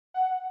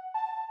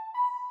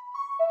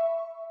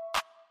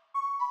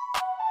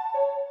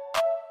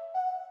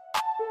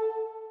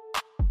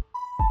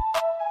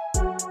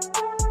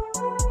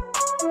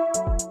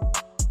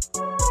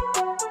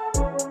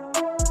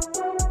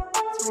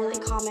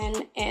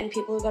in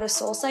people who go to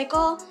Soul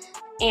Cycle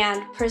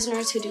and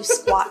prisoners who do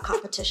squat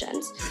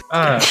competitions.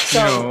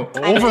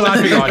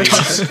 Overlapping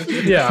audience.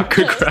 Yeah.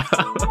 Good crowd.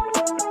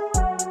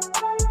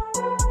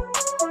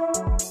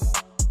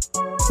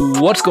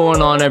 What's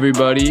going on,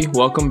 everybody?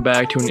 Welcome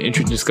back to an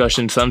interesting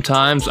discussion.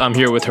 Sometimes I'm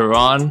here with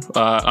Haran.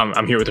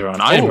 I'm here with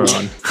Haran. I am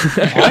Haran.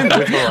 I'm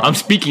with Haran. I'm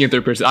speaking in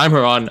third person. I'm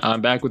Haran.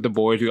 I'm back with the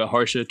boys. We got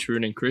Harsha,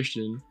 Tarun, and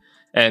Christian.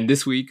 And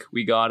this week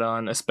we got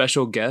on a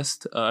special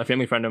guest, a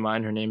family friend of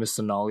mine. Her name is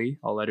Sonali.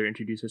 I'll let her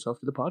introduce herself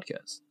to the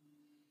podcast.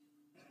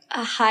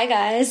 Hi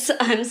guys,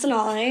 I'm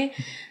Sonali.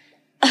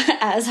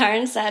 As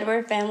Haran said,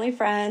 we're family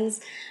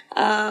friends.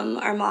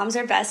 Our moms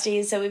are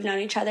besties, so we've known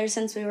each other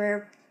since we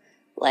were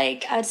I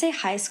would say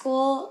high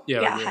school.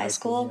 Yeah, high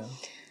school.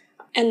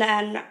 Yeah. And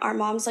then our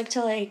moms like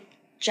to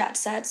jet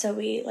set, so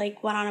we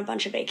went on a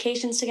bunch of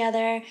vacations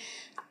together.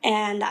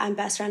 And I'm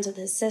best friends with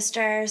his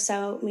sister,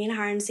 so me and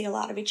Haran see a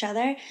lot of each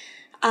other.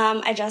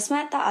 I just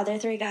met the other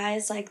three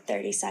guys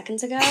 30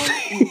 seconds ago,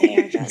 and they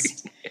are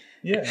just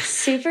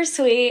super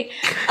sweet.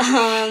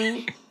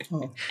 And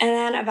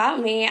then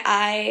about me,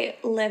 I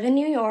live in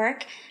New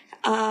York.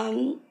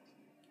 I'm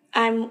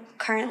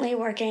currently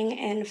working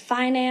in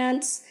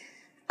finance.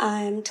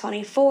 I'm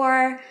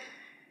 24,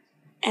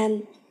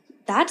 and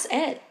that's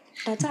it.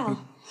 That's all.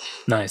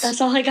 Nice. That's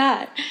all I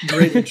got.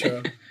 Great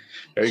intro.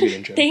 Very good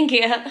intro. Thank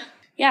you.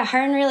 Yeah,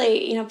 Haran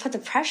really, put the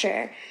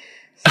pressure.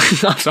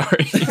 I'm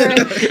sorry. For a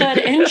good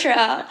intro.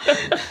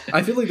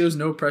 I feel like there's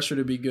no pressure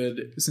to be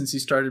good since he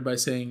started by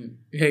saying,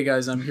 "Hey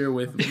guys, I'm here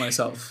with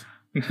myself."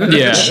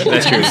 Yeah,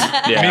 that's true.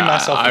 Yeah, Me,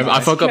 myself,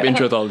 I fuck up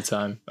intros all the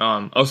time.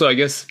 Also, I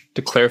guess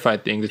to clarify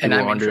things, if people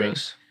are wondering,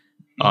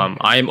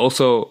 I am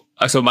also.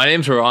 So my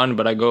name's Haran,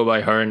 but I go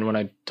by Haran when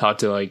I talk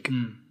to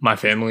my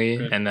family,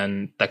 and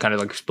then that kind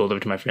of spilled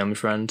over to my family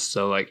friends.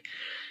 So it's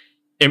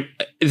something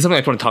I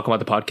just want to talk about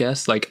the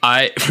podcast.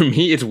 For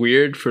me, it's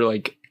weird for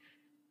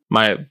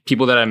my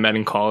people that I met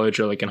in college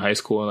or in high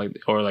school,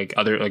 or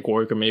other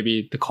work, or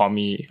maybe to call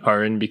me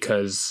Haran,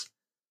 because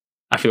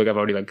I feel like I've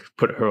already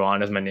put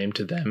Haran as my name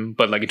to them.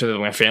 But in terms of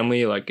my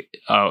family,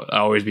 I'll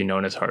always be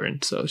known as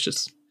Haran. So it's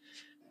just,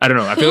 I don't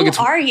know. I feel Who like it's.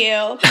 are you?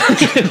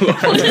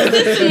 What does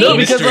this mean? No,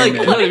 because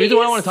the reason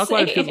why I want to talk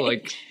about it is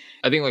because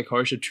I think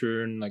Harsha,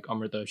 Tarun,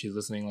 Amrita, if she's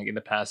listening, in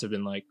the past have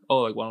been why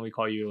don't we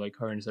call you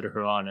Haran instead of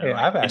Haran? And, Hey,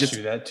 I've asked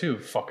you that too,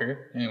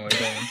 fucker. Anyway,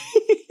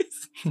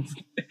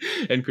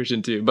 and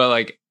Christian too.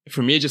 But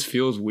for me, it just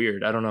feels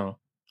weird. I don't know.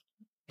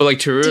 But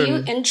Tarun, do you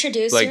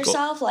introduce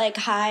yourself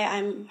hi,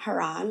 I'm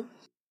Haran?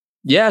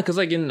 Yeah, because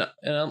when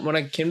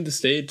I came to the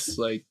States,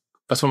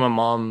 that's what my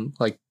mom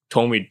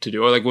told me to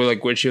do. Or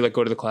when she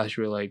go to the class,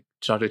 she would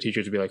talk to the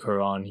teachers to be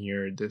Haran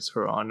here, this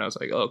Haran. And I was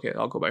oh, okay,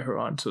 I'll go by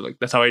Haran. So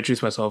that's how I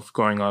introduced myself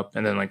growing up.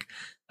 And then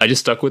I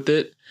just stuck with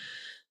it.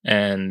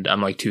 And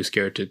I'm too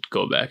scared to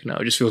go back now.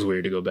 It just feels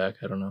weird to go back.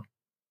 I don't know.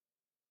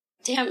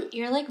 Damn,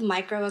 you're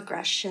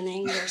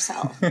microaggressioning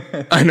yourself.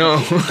 I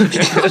know.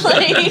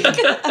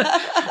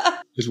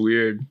 It's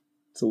weird.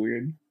 It's a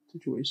weird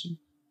situation.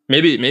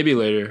 Maybe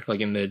later,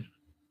 in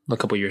a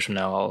couple years from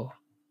now, I'll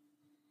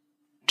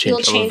change.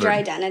 You'll change your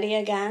identity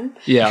again?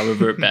 Yeah, I'll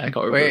revert back.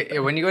 Wait,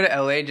 when you go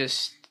to LA,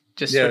 just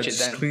switch it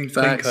then. Clean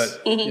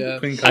cut. Mm-hmm.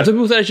 Clean I cut. told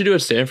people that I should do it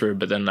at Stanford,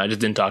 but then I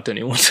just didn't talk to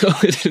anyone. So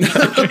that's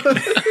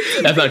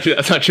not true.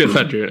 That's not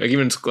true.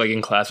 Even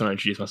in class when I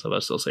introduce myself, I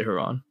still say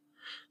Haran.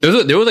 There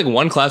was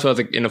one class where I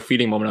was in a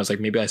fleeting moment. I was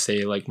maybe I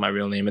say my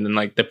real name, and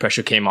then the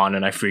pressure came on,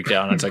 and I freaked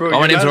out. And I was Bro, oh,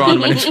 my name's Haran.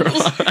 My name's Haran.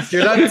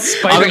 You're not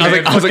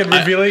Spider-Man. I was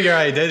revealing your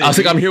identity. I was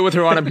I'm here with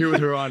Haran. I'm here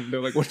with Haran.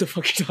 They're what the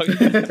fuck are you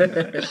talking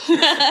about?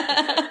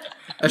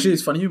 Actually,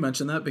 it's funny you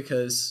mentioned that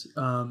because,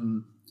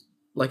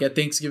 at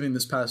Thanksgiving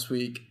this past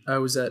week, I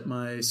was at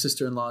my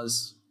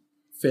sister-in-law's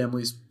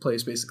family's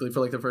place, basically,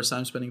 for the first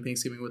time spending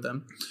Thanksgiving with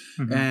them.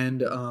 Mm-hmm.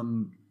 And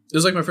it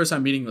was my first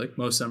time meeting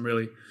most of them,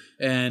 really.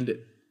 And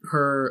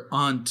her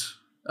aunt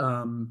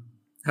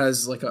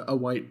has a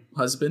white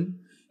husband,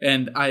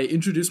 and I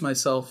introduced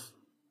myself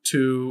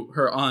to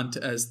her aunt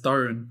as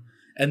Tarun,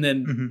 and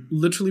then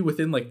literally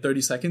within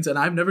 30 seconds, and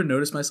I've never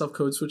noticed myself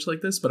code switch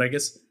like this, but I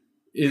guess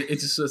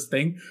it's just this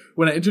thing.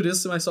 When I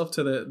introduced myself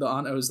to the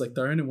aunt, I was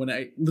Tarun, and when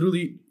I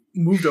literally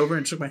moved over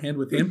and shook my hand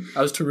with him,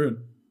 I was Tarun.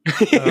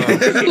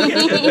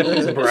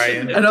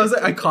 Brian. And I was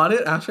I caught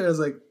it after. I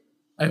was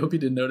I hope he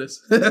didn't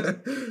notice.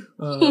 But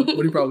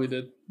he probably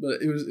did.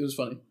 But it was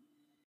funny.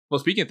 Well,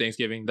 speaking of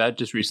Thanksgiving, that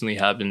just recently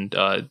happened.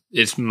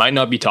 It might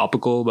not be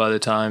topical by the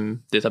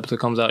time this episode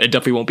comes out. It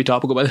definitely won't be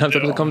topical by the time this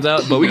episode comes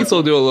out. But we can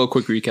still do a little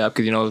quick recap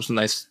because, it was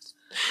nice,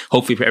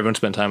 hopefully, for everyone to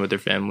spend time with their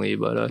family.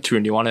 But,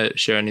 Tarun, do you want to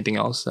share anything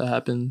else that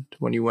happened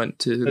when you went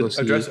to go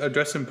see?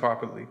 Address him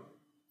properly.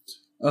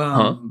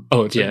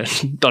 Oh, yeah.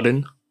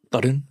 Tarun.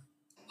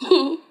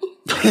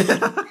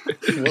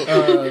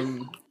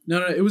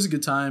 No, it was a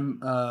good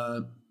time.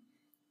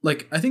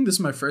 I think this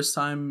is my first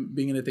time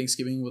being in a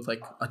Thanksgiving with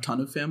a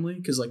ton of family,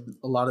 because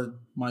a lot of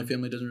my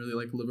family doesn't really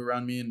live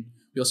around me, and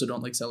we also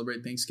don't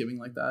celebrate Thanksgiving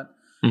like that.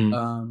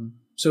 Mm-hmm.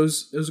 So it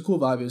was a cool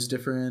vibe. It was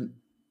different.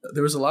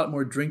 There was a lot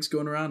more drinks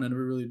going around. I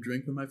never really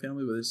drink with my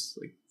family, but there's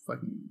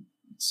fucking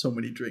so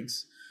many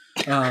drinks.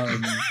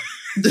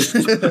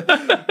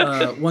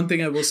 One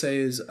thing I will say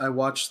is I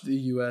watched the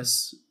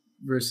U.S.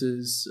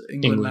 versus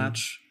England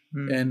match,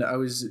 and I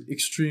was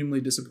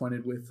extremely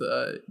disappointed with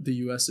the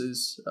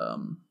U.S.'s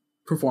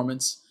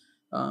performance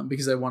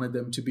because I wanted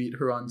them to beat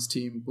Haran's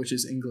team, which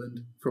is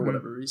England, for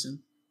whatever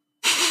reason.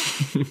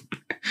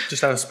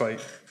 Just out of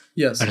spite.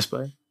 Yes. Out of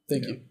spite.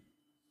 Thank you.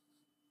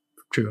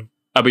 True.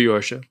 How about you,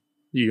 Arsha?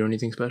 You do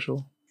anything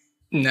special?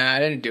 Nah, I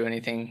didn't do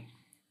anything.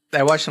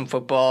 I watched some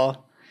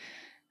football.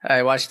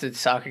 I watched the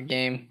soccer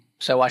game.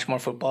 So I watched more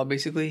football,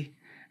 basically.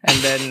 And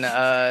then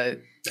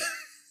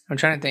I'm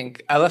trying to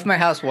think. I left my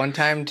house one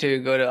time to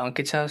go to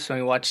Ankit's house, and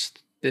we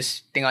watched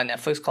this thing on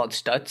Netflix called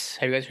Stutz.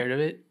 Have you guys heard of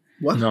it?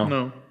 What?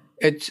 No.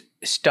 It's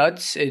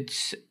Stutz.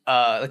 It's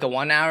like a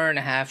 1 hour and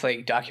a half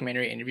like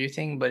documentary interview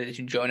thing, but it's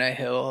Jonah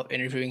Hill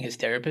interviewing his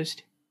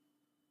therapist.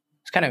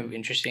 It's kind of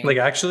interesting. Like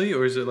actually,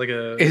 or is it like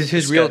a? It's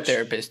his real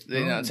therapist.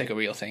 You know, it's like a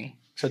real thing.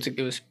 So it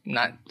was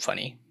not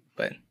funny,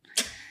 but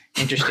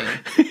interesting.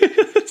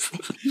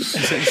 You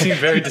seem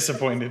very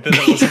disappointed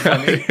that wasn't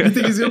funny. You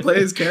think he's gonna play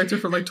his character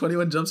from like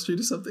 21 Jump Street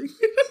or something?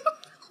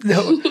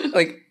 No,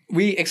 like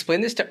we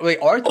explained this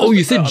to Arthur. Oh,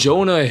 you said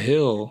Jonah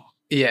Hill.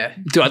 Yeah.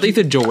 Dude, I think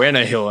you said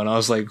Joanna Hill, and I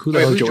was like, who the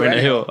hell is Joanna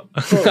Hill?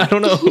 I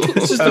don't know.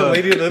 It's just a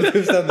lady that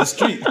lives down the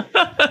street.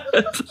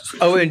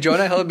 Oh, and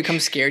Jonah Hill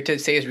becomes scared to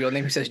say his real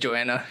name. He says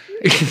Joanna.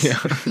 Yeah.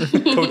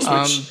 Code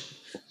switch.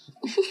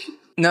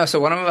 No,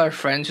 so one of our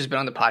friends who's been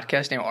on the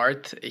podcast named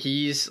Art,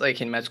 he's like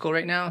in med school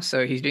right now,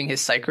 so he's doing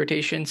his psych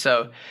rotation.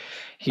 So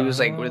he was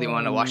like really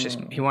wanting to watch this.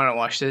 He wanted to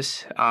watch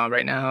this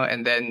right now,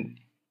 and then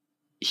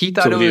he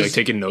thought So it was was he like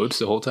taking notes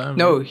the whole time?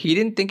 no, he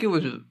didn't think it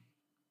was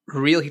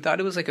real. He thought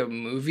it was like a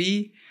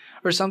movie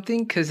or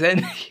something. Because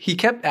then he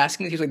kept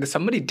asking. He was like, "Did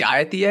somebody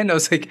die at the end?" I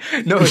was like,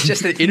 "No, it's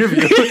just an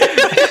interview."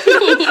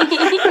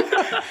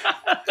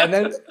 And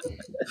then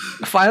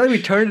finally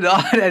we turned it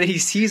on and he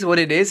sees what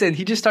it is and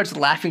he just starts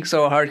laughing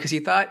so hard because he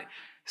thought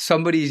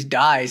somebody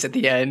dies at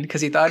the end because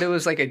he thought it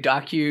was like a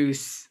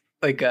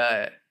like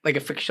a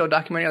fictional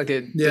documentary, like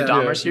the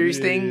Dahmer series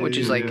thing, which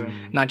is like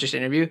not just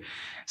an interview.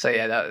 So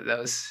yeah, that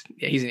was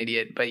he's an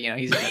idiot, but you know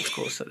he's in med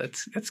school, so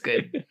that's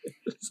good.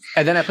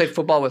 And then I played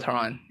football with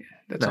Haran.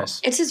 That's Nice.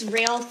 all. It's his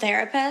real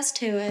therapist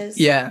who is.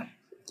 Yeah.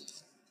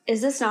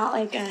 Is this not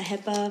like a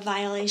HIPAA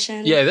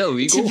violation? Yeah, is that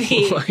legal? To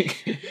be- Like,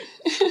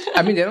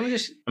 I mean, they don't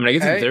just. I mean, I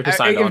guess the therapist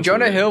signed on if to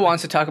Jonah it. Hill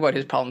wants to talk about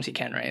his problems, he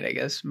can, right? I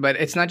guess, but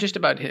it's not just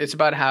about. It's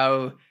about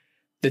how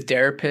the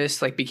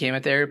therapist like became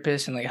a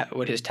therapist and like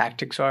what his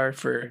tactics are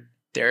for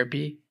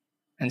therapy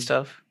and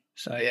stuff.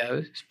 So yeah,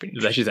 it's pretty.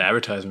 That's just an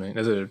advertisement.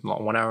 That's a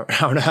long 1 hour,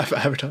 hour and a half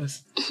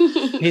advertise.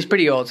 He's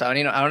pretty old, so I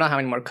don't know how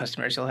many more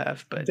customers he'll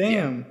have. But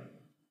Damn. yeah.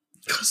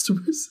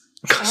 Customers.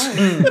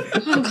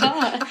 Oh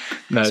God.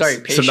 Nice. Sorry,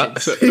 so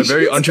a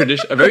very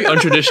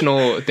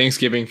untraditional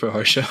Thanksgiving for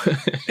Harsha.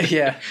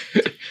 Yeah.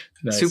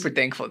 Nice. Super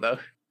thankful though.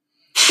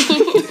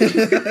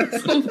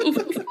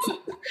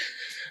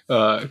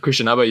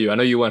 Christian, how about you? I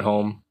know you went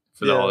home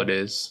for the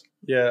holidays.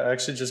 Yeah, I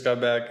actually just got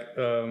back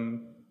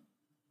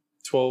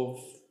 12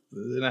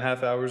 and a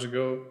half hours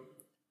ago.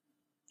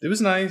 It was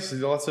nice.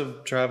 Lots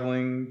of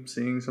traveling,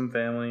 seeing some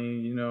family,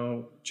 you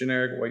know,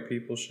 generic white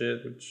people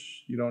shit,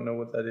 which you don't know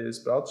what that is,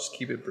 but I'll just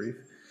keep it brief.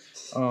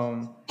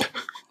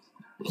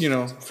 You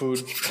know,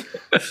 food.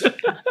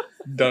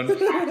 Done.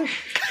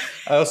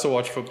 I also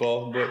watch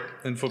football, but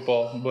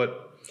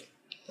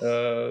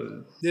yeah,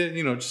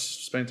 you know,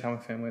 just spending time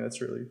with family. That's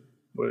really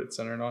what it's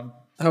centered on.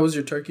 How was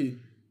your turkey?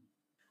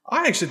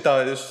 I actually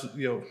thought this,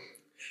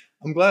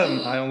 I'm glad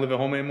I don't live at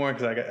home anymore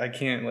because I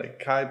can't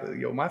like hide. But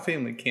my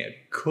family can't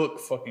cook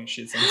fucking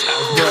shit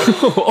sometimes,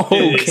 bro.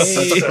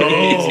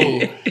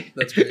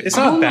 That's great. It's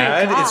not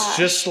bad. gosh. It's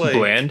just like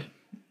Bland.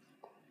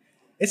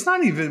 It's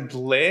not even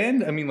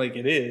bland. I mean, like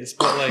it is,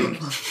 but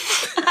like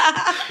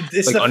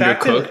it's Like the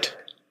fact undercooked.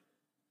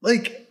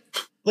 that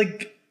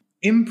like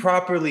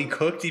improperly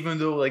cooked, even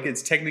though like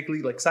it's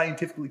technically like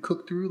scientifically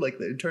cooked through, like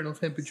the internal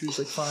temperature is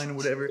like fine or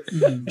whatever.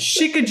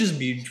 Shit could just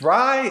be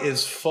dry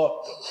as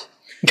fuck.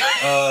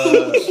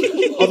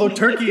 Although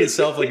turkey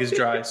itself like is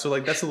dry, so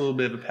like that's a little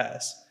bit of a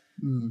pass.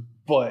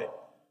 But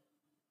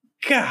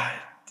god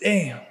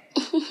damn,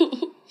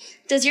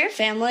 Does your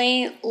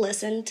family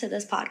listen to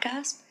this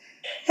podcast?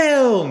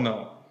 hell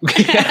no,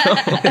 Okay.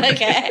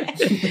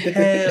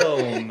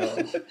 hell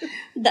no.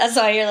 That's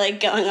why you're like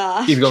going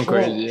off. He's going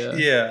crazy.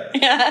 Yeah.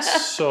 Yeah.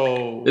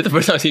 So It's the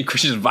first time I've seen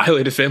Christian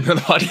violate his family on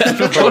the podcast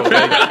before.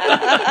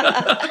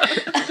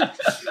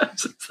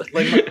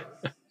 like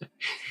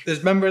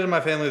there's members of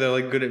my family that are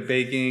like good at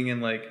baking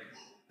and like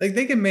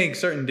they can make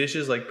certain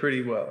dishes like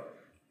pretty well.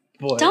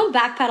 But Don't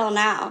backpedal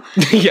now.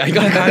 Yeah, I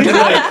got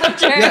that.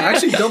 Sure. Yeah,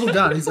 actually doubled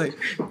down. He's like,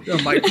 oh,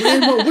 my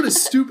grandma, what a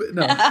stupid.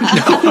 No.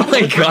 Oh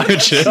my god,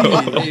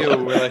 chill. Yo,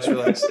 relax.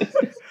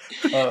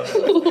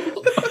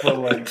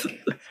 But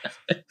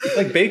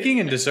like baking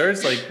and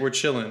desserts, like we're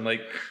chilling.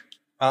 Like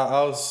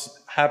I'll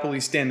happily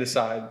stand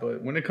aside.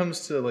 But when it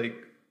comes to like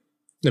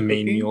The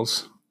main cooking?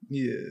 meals.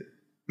 Yeah,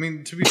 I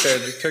mean to be fair,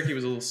 the turkey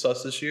was a little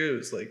sus this year. It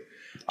was like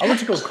I went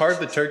to go carve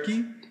the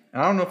turkey.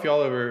 And I don't know if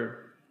y'all ever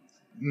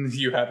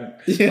You haven't.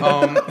 Yeah.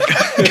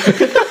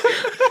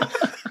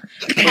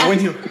 But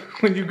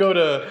when you go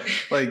to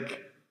like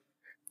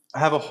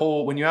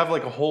when you have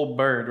like a whole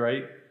bird,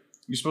 right?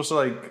 You're supposed to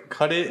like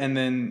cut it, and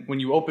then when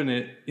you open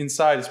it,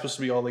 inside it's supposed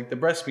to be all like the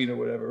breast meat or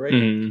whatever, right?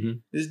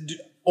 Mm-hmm.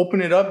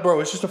 Open it up, bro.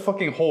 It's just a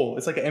fucking hole.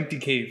 It's like an empty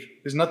cave.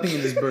 There's nothing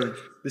in this bird,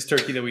 this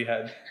turkey that we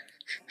had.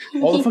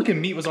 All the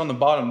fucking meat was on the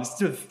bottom. This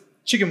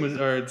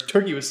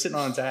turkey was sitting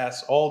on its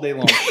ass all day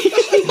long.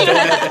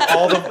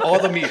 all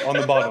the meat on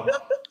the bottom.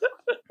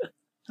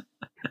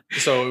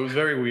 So it was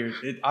very weird.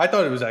 I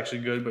thought it was actually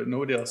good, but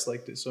nobody else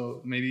liked it.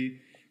 So maybe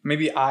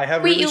I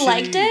have. Wait, you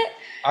liked it?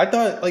 I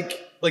thought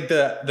like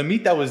the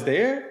meat that was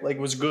there like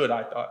was good.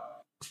 I thought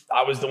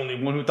I was the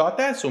only one who thought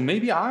that. So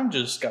maybe I'm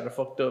just got a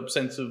fucked up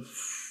sense of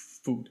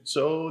food.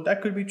 So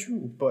that could be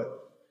true. But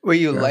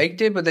wait, you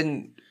liked it, but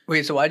then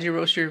wait. So why'd you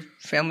roast your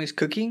family's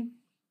cooking?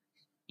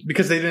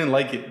 Because they didn't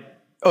like it.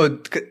 Oh,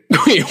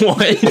 wait,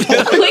 what?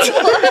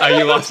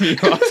 You lost me.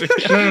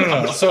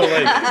 No. So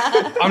like,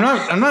 I'm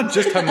not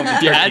just talking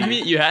about the turkey.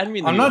 You had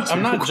me. I'm not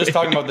just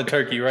talking about the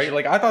turkey, right?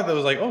 Like I thought that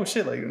was like, oh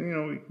shit, like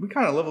we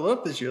kind of leveled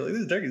up this year. Like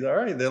this turkey's all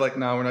right. They're like,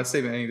 no, we're not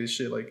saving any of this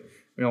shit. Like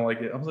we don't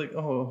like it. I was like,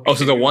 oh. Oh,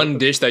 so the one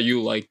dish that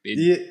you liked.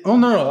 Yeah. Oh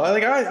no.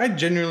 I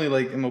genuinely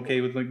like am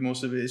okay with like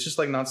most of it. It's just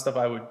like not stuff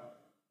I would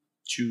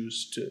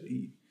choose to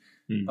eat.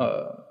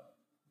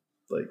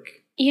 Like.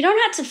 You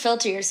don't have to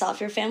filter yourself.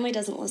 Your family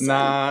doesn't listen.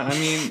 Nah, I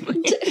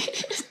mean,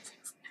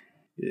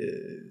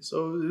 yeah.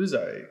 So it was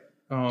alright.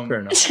 Fair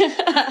enough.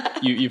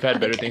 You've had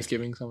better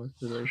Thanksgiving. Is what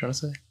you're trying to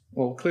say?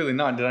 Well, clearly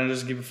not. Did I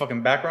just give a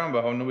fucking background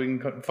about how nobody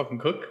can fucking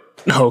cook?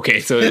 Okay,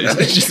 so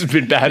it's just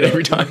been bad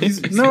every time.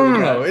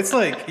 No. It's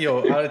like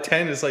out of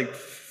 10, it's like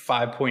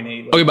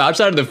 5.8. Like, okay, but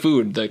outside of the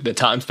food, like the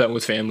time spent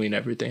with family and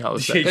everything, how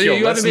was that?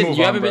 You haven't been.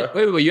 No,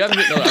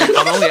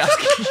 I'm only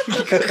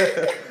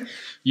asking.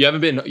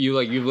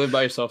 You've lived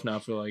by yourself now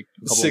for like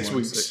a couple 6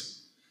 months. weeks.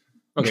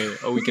 Okay,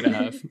 a week and a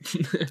half.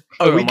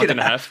 A month and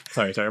a half.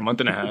 Sorry, a month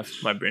and a half.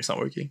 My brain's not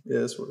working. Yeah,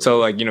 that's what. So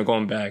like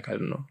going back, I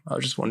don't know. I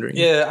was just wondering.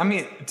 Yeah, I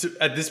mean,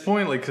 at this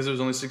point, like because it was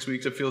only 6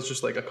 weeks, it feels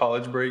just like a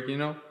college break,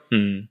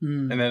 And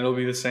then it'll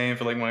be the same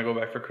for like when I go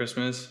back for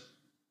Christmas.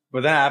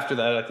 But then after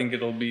that, I think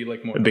it'll be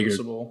like more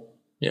noticeable.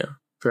 Yeah,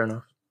 fair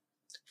enough.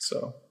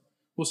 So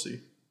we'll see.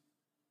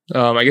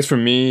 I guess for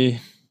me.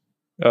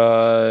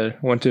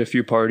 Went to a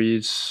few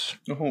parties.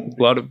 A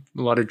lot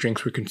of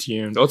drinks were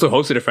consumed. Also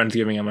hosted a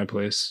Friendsgiving at my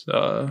place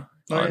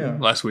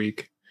last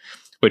week,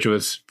 which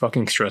was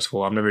fucking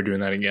stressful. I'm never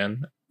doing that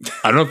again.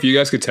 I don't know if you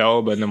guys could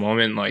tell, but in the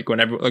moment, like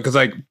whenever, because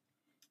like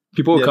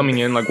people were coming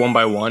in like one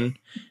by one,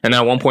 and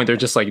then at one point there's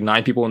just like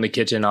 9 people in the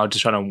kitchen. I was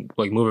just trying to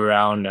like move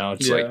around. Now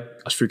it's like I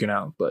was freaking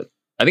out, but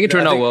I think it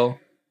turned out well.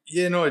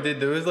 Yeah, no, it did.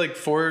 There was like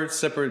 4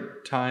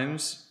 separate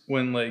times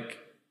when like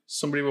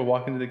somebody would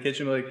walk into the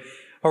kitchen and be like,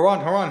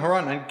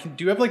 Haran,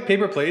 do you have like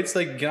paper plates?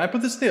 Like, can I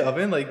put this in the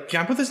oven? Like,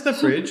 can I put this in the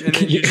fridge? And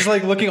then you're just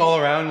like looking all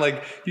around,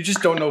 like you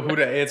just don't know who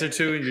to answer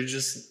to, and you're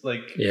just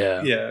like,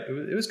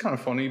 it was kind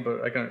of funny,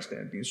 but I can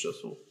understand it being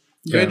stressful.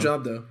 Great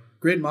job though.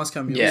 Great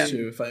Moscow meals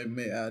too, if I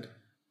may add.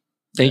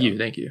 Thank you,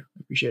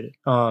 appreciate it.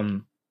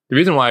 The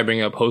reason why I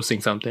bring up hosting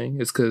something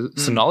is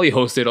because Sonali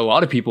hosted a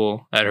lot of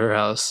people at her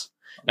house.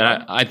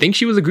 And I think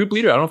she was a group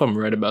leader. I don't know if I'm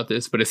right about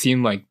this, but it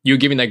seemed like you're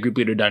giving that group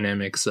leader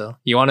dynamic. So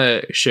you want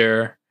to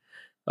share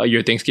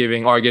your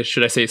Thanksgiving, or I guess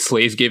should I say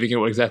Slaves-giving,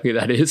 and what exactly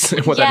that is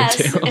and what that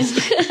entails?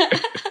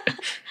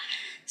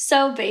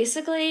 So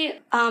basically,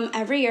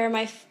 every year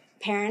my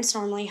parents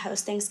normally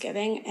host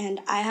Thanksgiving,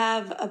 and I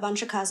have a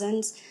bunch of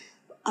cousins.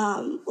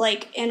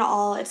 Like in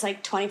all, it's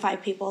like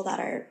 25 people that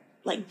are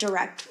like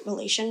direct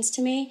relations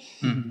to me.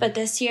 Mm-hmm. But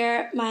this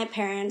year, my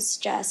parents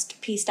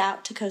just pieced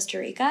out to Costa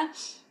Rica.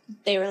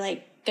 They were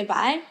like,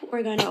 goodbye,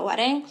 we're going to a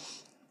wedding.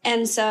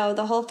 And so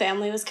the whole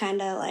family was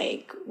kind of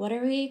like, what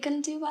are we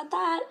going to do about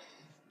that?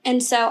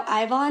 And so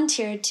I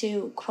volunteered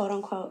to quote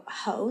unquote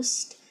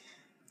host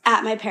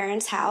at my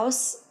parents'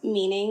 house,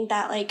 meaning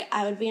that like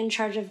I would be in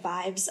charge of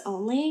vibes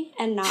only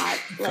and not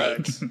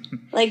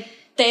like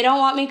they don't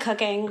want me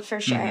cooking for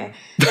sure.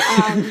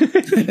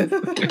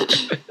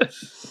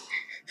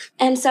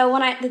 And so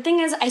the thing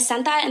is, I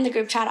sent that in the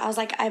group chat. I was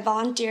like, I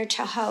volunteered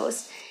to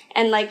host.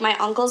 And like my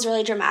uncle's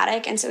really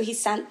dramatic. And so he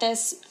sent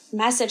this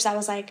message that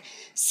was like,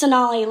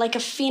 Sonali, like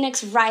a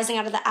phoenix rising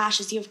out of the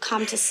ashes, you have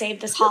come to save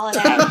this holiday.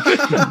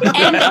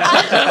 And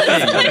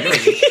I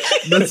was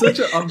like, that's such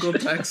an uncle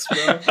text,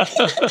 bro.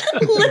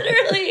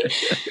 Literally.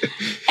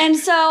 And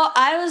so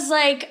I was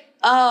like,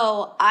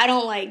 oh, I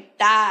don't like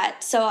that.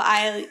 So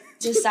I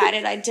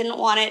decided I didn't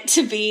want it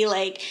to be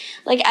like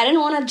I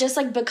didn't want to just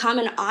like become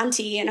an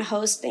auntie and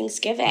host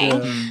Thanksgiving.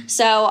 Yeah.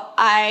 So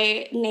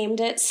I named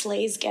it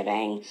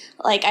Slaysgiving.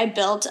 Like I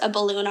built a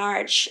balloon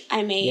arch.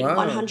 I made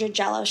 100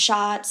 Jell-O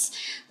shots.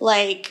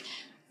 Like,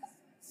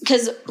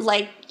 because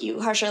like you,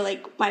 Harsha,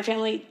 like my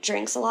family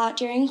drinks a lot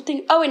during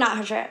not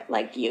Harsha,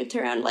 like you,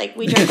 Tarun, like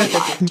we drink a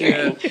lot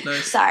during.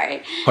 Nice.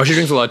 Sorry. Harsha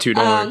drinks a lot too,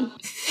 don't worry.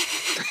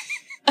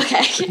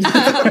 Okay.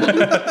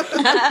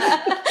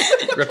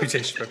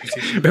 Reputation.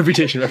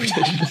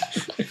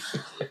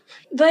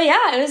 But But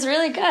yeah, it was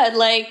really good.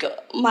 Like,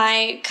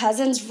 my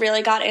cousins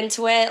really got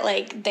into it.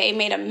 Like, they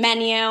made a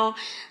menu.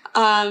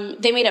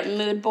 They made a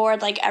mood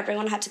board. Like,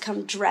 everyone had to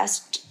come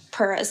dressed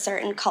per a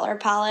certain color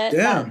palette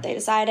that they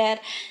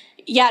decided.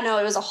 Yeah, no,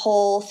 it was a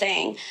whole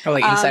thing. Oh,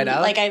 like Inside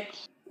Out?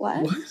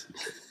 What?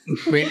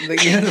 Wait,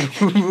 like, you know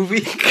the movie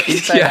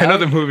Inside Out? I know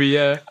the movie,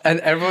 yeah. And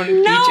everyone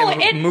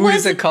it mood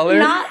is a color?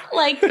 Not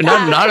like that.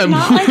 Not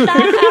like that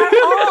at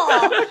all.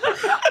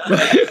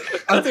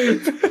 I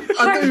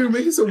thought you were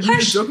making some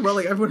weird joke about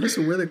like everyone has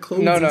to wear their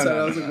clothes inside.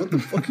 I was like, what the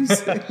fuck are you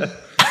saying?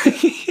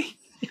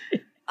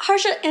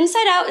 Harsha,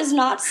 Inside Out is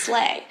not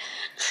Slay.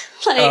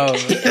 Wait,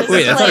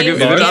 that's not a good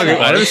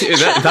movie. Is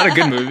that a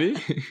good movie?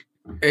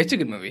 It's a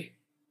good movie.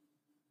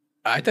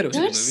 I thought it was a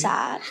good movie. It's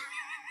sad.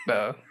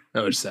 No,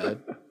 it's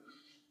sad.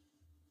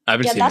 I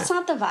haven't seen that's it.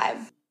 not the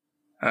vibe.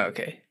 Oh,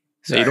 okay.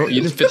 So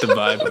you didn't fit the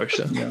vibe,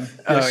 Harsha.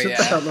 Shut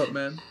the hell up,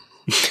 man.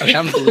 Okay,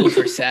 I'm blue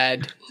for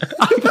sad.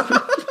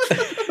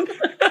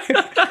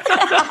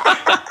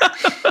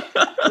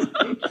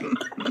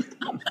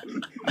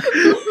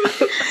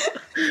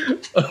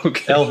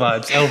 Okay. L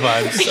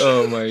vibes.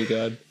 Oh my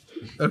god.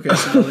 Okay,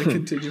 so now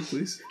continue,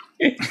 please.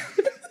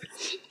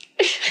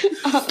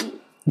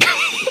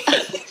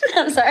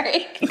 I'm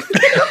sorry.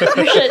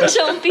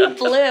 Don't be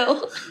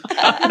blue.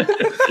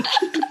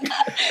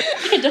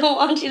 I don't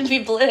want you to be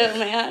blue,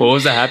 man. What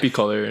was the happy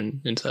color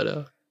in Inside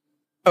Out?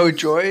 Oh,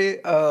 Joy.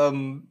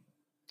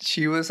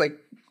 She was like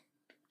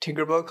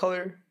Tinkerbell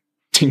color.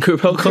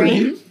 Tinkerbell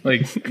color?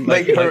 Like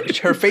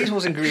her face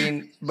wasn't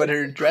green, but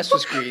her dress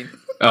was green,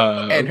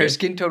 and her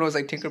skin tone was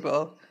like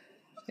Tinkerbell.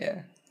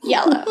 Yeah.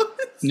 Yellow.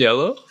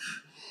 Yellow?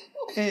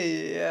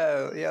 Hey,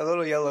 yeah, a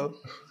little yellow.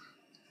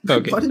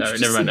 Okay,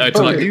 never mind. I'm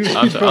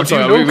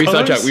sorry.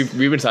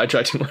 We've been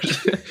sidetracked too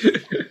much.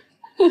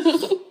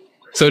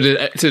 So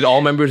did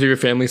all members of your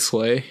family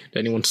slay? Did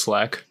anyone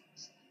slack?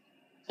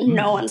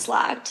 No one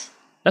slacked.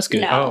 That's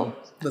good. No.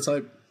 That's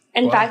like.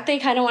 In fact, they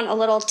kind of went a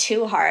little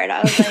too hard.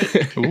 I was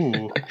like,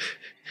 Ooh.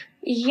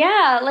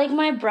 Yeah, like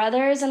my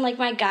brothers and like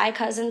my guy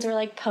cousins were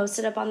like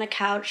posted up on the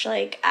couch,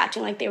 like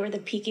acting like they were the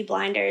Peaky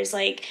Blinders.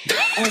 Like,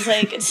 I was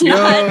like, it's not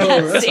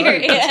that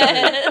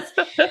serious.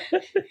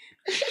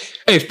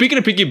 Hey, speaking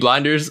of Peaky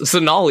Blinders,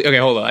 Sonali. Okay,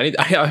 hold on.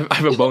 I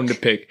have a bone to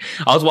pick.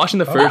 I was watching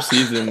the first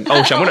season.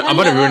 Oh shit! I'm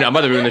about to ruin it. I'm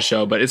about to ruin the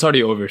show, but it's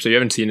already over, so you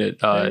haven't seen it.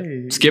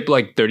 Skip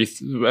like a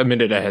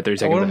minute ahead, 30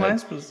 seconds. What ahead. am I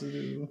supposed to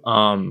do?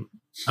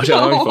 Actually,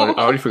 I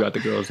already forgot the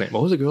girl's name.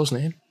 What was the girl's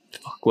name?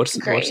 Fuck, what's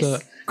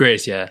the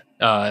Grace? Yeah.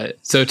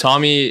 So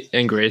Tommy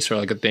and Grace were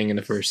like a thing in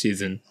the first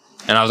season,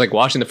 and I was like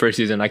watching the first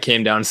season. I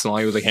came down,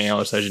 Sonali was like hanging out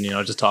with Sajani, I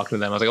was just talking to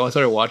them. I was like, oh, I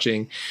started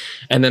watching,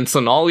 and then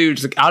Sonali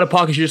was just like out of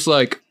pocket. She's just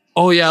like,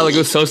 oh yeah, like it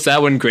was so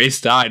sad when Grace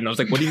died, and I was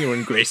like, what do you mean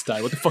when Grace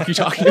died? What the fuck are you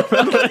talking about?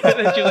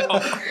 And she was like,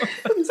 oh.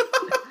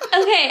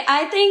 Okay,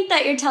 I think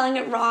that you're telling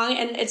it wrong,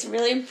 and it's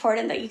really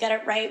important that you get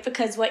it right,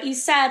 because what you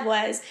said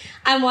was,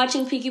 I'm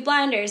watching Peaky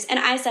Blinders, and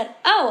I said,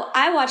 oh,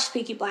 I watched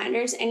Peaky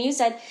Blinders, and you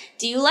said,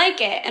 do you like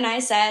it? And I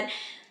said,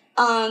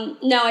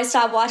 no, I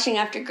stopped watching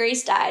after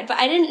Grace died, but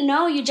I didn't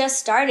know you just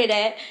started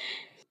it.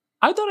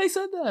 I thought I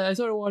said that. I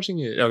started watching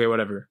it. Okay,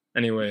 whatever.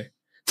 Anyway.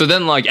 So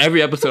then, like,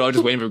 every episode, I was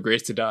just waiting for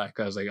Grace to die,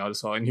 because, like, I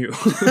just saw I knew.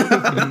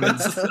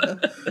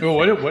 Well,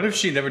 what if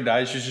she never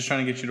died? She's just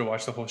trying to get you to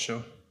watch the whole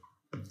show.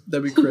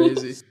 That'd be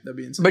crazy. That'd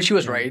be insane. But she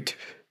was right.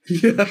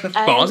 But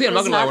honestly, I'm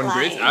not gonna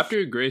lie.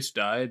 After Grace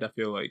died, I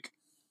feel like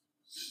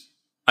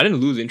I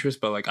didn't lose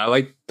interest, but like I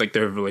liked like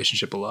their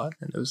relationship a lot,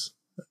 and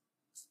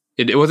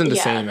it wasn't the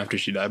same after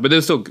she died. But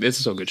it's still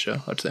a good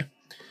show, I'd say.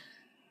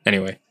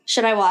 Anyway,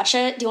 should I watch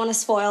it? Do you want to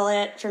spoil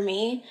it for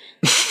me?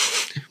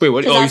 Wait,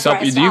 what? Oh, you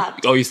stopped?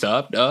 You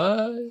stopped?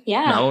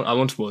 Yeah. No, I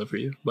won't spoil it for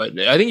you, but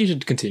I think you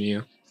should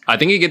continue. I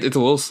think it's a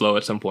little slow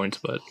at some points,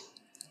 but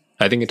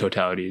I think in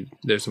totality,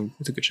 it's a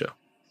good show.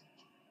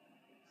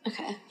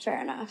 Okay,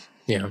 fair enough.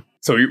 Yeah.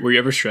 So were you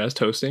ever stressed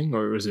hosting,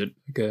 or was it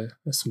like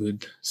a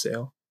smooth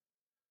sail?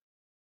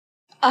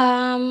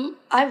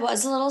 I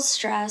was a little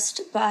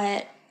stressed,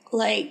 but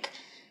like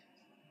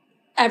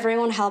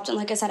everyone helped, and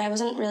like I said, I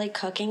wasn't really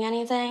cooking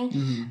anything.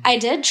 Mm-hmm. I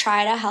did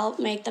try to help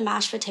make the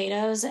mashed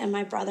potatoes, and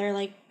my brother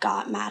like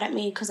got mad at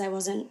me because I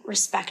wasn't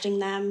respecting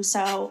them.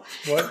 So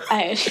what?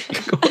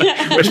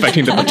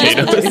 Respecting the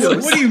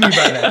potatoes. What do you mean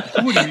by that?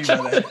 What do you mean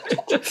by that?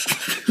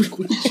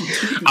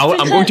 I'm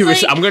going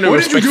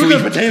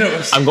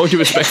to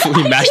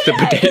respectfully mash the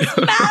potatoes.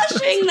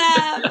 Mashing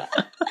them.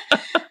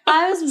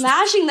 I was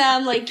mashing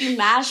them like you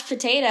mash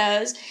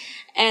potatoes.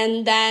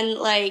 And then,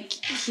 like,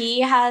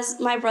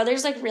 my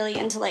brother's, like, really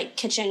into, like,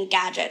 kitchen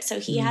gadgets. So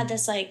he had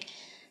this, like,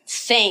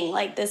 thing,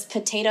 like, this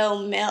potato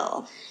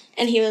mill.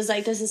 And he was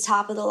like, this is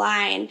top of the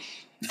line.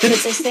 But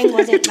this thing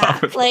wasn't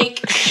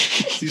like...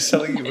 He's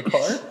selling you a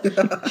car?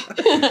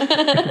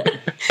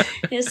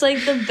 It's,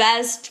 like, the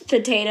best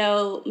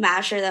potato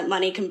masher that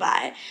money can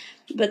buy.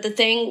 But the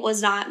thing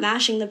was not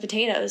mashing the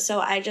potatoes. So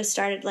I just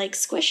started, like,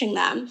 squishing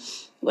them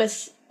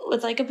with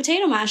like, a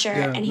potato masher.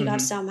 Yeah, and he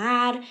got so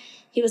mad.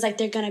 He was like,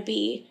 they're going to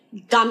be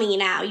gummy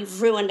now.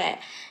 You've ruined it.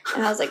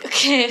 And I was like,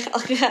 okay,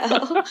 I'll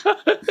go.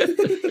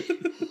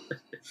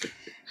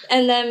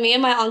 And then me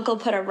and my uncle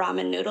put a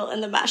ramen noodle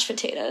in the mashed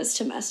potatoes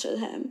to mess with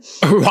him.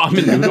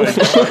 Ramen noodle.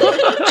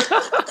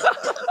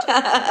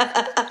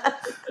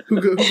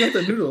 Who got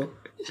the noodle?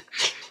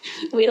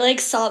 We like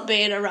salt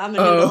bait a ramen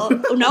noodle.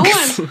 No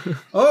one.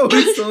 Oh,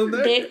 it's still in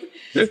there.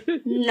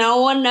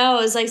 No one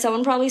knows. Like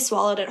someone probably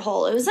swallowed it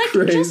whole. It was like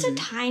Crazy. just a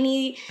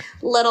tiny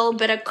little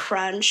bit of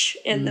crunch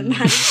in the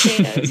mashed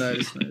potatoes.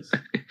 Nice.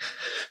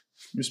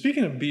 You're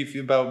speaking of beef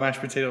about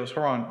mashed potatoes.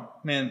 Haran,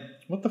 man,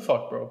 what the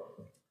fuck, bro?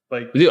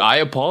 Like, Dude, I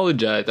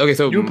apologize. Okay,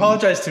 so you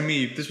apologize to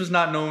me. This was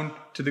not known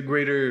to the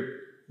greater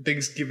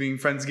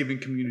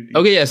Friendsgiving community.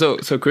 Okay, yeah. So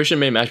Christian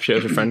made mashed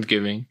potatoes for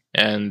Friendsgiving,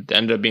 and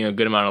ended up being a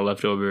good amount of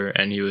leftover,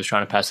 and he was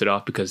trying to pass it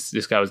off because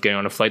this guy was getting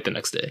on a flight the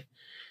next day,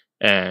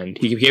 and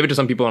he gave it to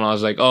some people, and I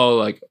was like, oh,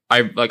 like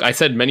I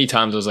said many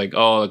times, I was like,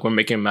 oh, like we're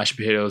making mashed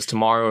potatoes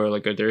tomorrow or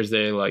like a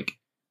Thursday, like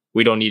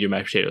we don't need your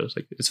mashed potatoes,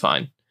 like it's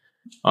fine.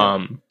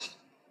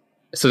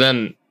 So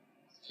then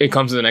it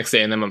comes to the next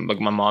day, and then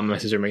my mom and my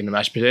sister are making the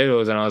mashed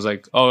potatoes, and I was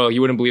like, oh, you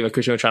wouldn't believe that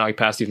Christian was trying to like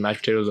pass these mashed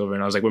potatoes over,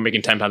 and I was like, we're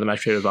making 10 pounds of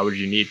mashed potatoes, why would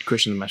you need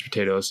Christian mashed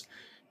potatoes?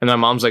 And my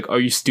mom's like, are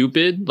you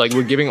stupid? Like,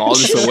 we're giving all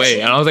this away.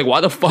 And I was like,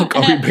 why the fuck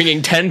are we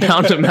bringing 10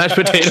 pounds of mashed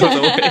potatoes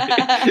away?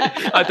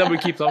 I thought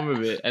we'd keep some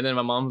of it. And then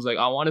my mom was like,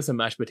 I wanted some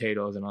mashed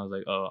potatoes, and I was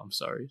like, oh, I'm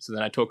sorry. So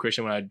then I told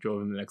Christian when I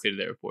drove him the next day to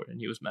the airport, and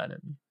he was mad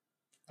at me.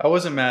 I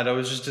wasn't mad. I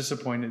was just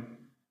disappointed.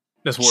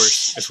 That's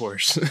worse. It's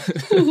worse.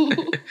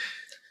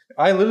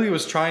 I literally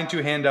was trying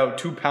to hand out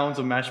 2 pounds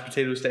of mashed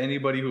potatoes to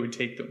anybody who would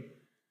take them.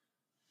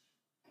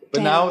 But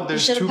Damn, now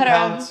there's 2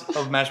 pounds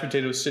of mashed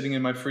potatoes sitting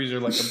in my freezer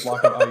like a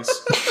block of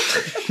ice.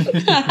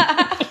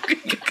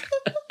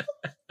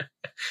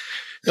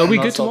 It'll be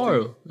good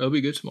tomorrow. It'll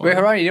be good tomorrow. Wait,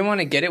 Haran, you didn't want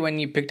to get it when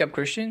you picked up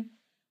Christian?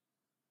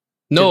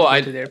 No,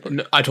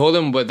 to I told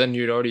him, but then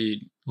you'd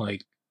already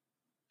like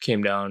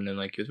came down and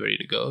like he was ready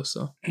to go.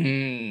 So I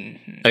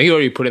think he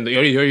already put in the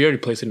he already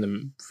placed it in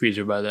the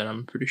freezer by then.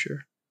 I'm pretty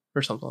sure,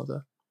 or something like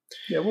that.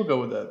 Yeah, we'll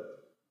go with that.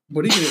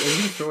 What are you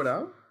gonna throw it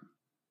out?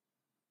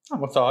 I'm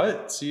gonna thaw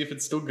it, see if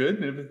it's still good.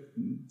 And if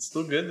it's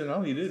still good, then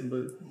I'll eat it.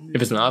 But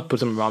If it's not, put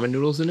some ramen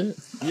noodles in it.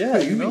 yeah,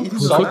 you know,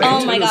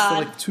 Oh my God.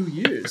 For like 2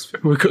 years.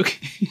 We're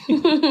cooking.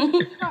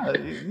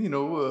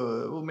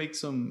 we'll make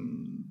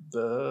some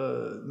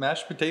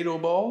mashed potato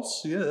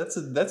balls. Yeah, that's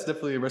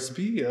definitely a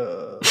recipe.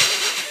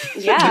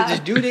 Yeah.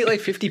 Just dude ate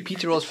like 50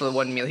 pizza rolls for the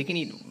one meal. He can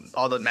eat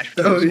all the mashed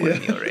potatoes for one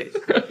meal,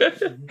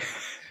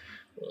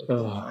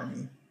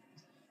 right?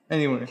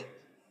 Anyway,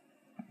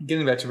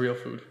 getting back to real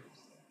food.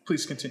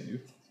 Please continue.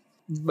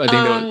 I think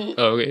that was,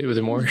 okay, was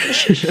there more? No,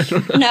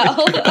 I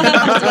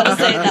was about to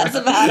say that's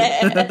about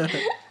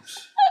it.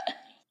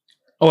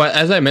 Oh,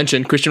 as I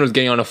mentioned, Christian was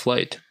getting on a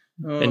flight.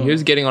 And he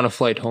was getting on a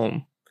flight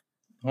home.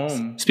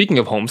 Home. Speaking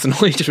of home,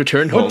 Sonali just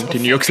returned home to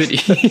New York City.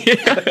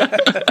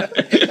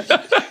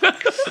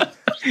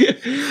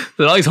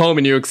 Sonali's home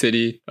in New York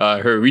City.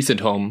 Her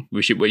recent home.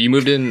 You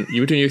moved to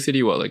New York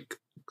City, what, like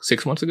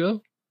 6 months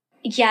ago?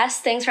 Yes,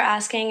 thanks for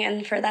asking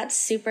and for that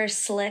super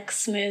slick,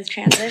 smooth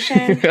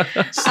transition.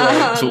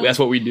 So that's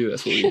what we do.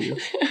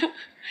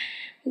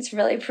 It's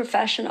really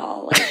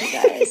professional, like you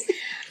guys.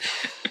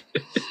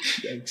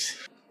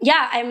 Thanks.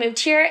 Yeah, I moved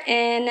here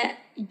in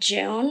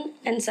June,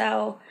 and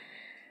so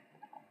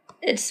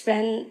it's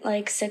been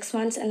like 6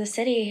 months in the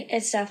city.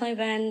 It's definitely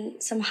been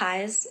some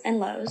highs and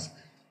lows,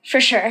 for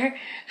sure.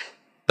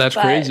 That's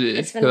But crazy.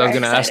 it's Because been I was very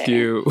going to ask exciting.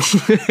 you.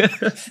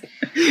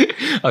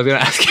 I was going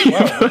to ask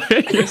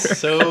you. You're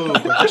so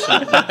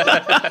professional.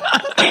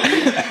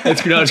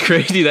 It's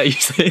crazy that you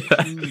say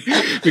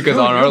that. Because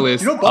on our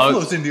list.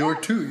 Buffalo's in New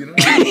York too, you know?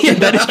 Yeah,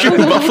 that is true.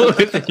 Buffalo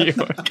is in New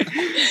York.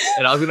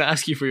 And I was going to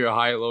ask you for your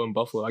high, low in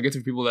Buffalo. I guess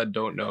for people that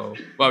don't know.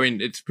 Well, I mean,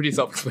 it's pretty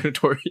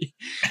self-explanatory.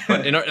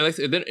 But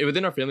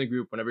within our family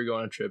group, whenever we go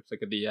on trips,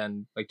 like at the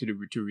end, like to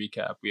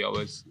recap, we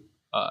always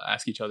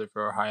ask each other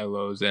for our high and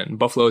lows. And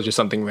Buffalo is just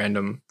something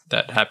random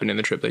that happened in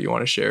the trip that you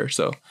want to share.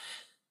 So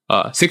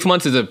 6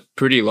 months is a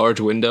pretty large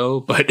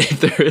window, but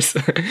if there is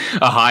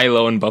a high,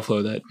 low in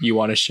Buffalo that you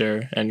want to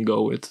share and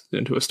go with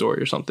into a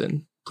story or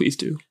something, please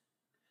do.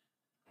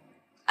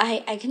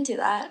 I can do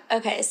that.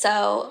 Okay,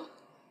 so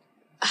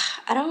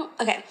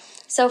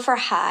so for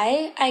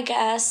high, I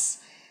guess,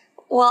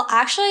 well,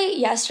 actually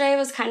yesterday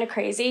was kind of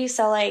crazy.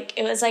 So like,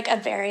 it was like a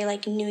very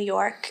like New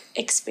York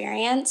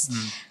experience.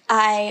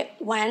 I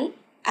went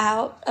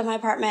out of my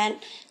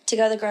apartment to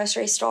go to the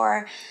grocery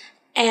store,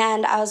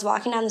 and I was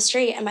walking down the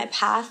street, and my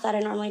path that I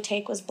normally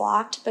take was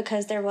blocked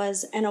because there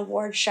was an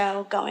award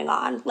show going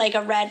on, like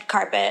a red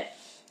carpet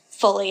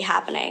fully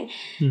happening.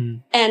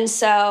 And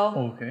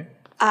so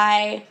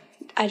I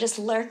just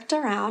lurked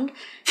around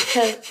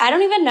because I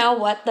don't even know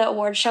what the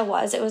award show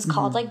was. It was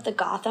called like the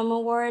Gotham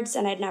Awards,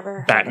 and I'd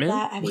never heard Batman? of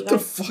that. What the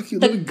fuck? You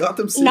live in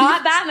Gotham City?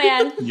 Not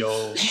Batman.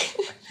 Yo.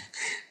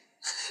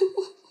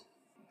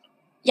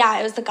 Yeah,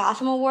 it was the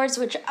Gotham Awards,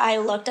 which I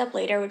looked up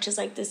later, which is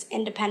like this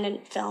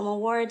independent film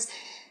awards.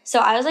 So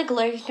I was like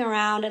lurking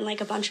around, and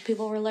like a bunch of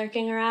people were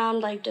lurking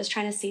around, like just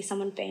trying to see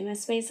someone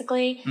famous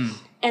basically.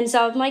 And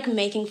so I'm like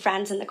making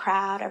friends in the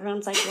crowd.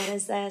 Everyone's like, what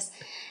is this?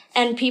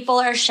 and people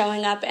are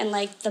showing up in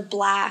like the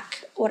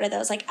black, what are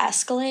those, like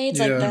Escalades,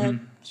 like the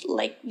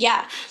like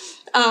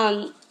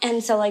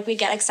and so like we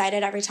get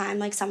excited every time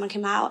like someone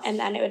came out, and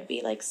then it would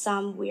be like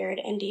some weird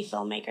indie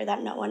filmmaker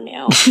that no one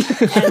knew,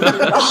 and we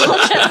were all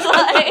just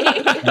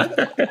like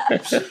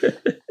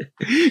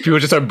people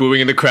just start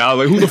booing in the crowd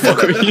like, who the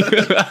fuck are you?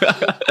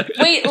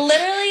 wait,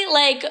 literally,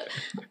 like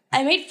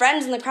I made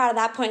friends in the crowd at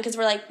that point because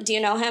we're like, do you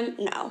know him?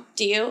 No.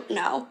 Do you?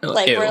 No.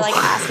 Like, ew. we're like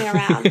asking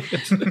around.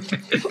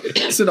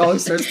 So Dolly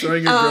starts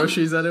throwing your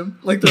groceries at him,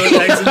 like throwing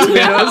eggs and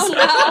tomatoes.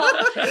 No.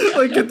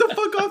 Like, get the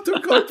fuck off the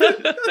carpet.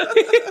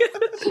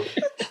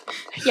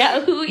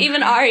 Yeah, who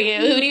even are you?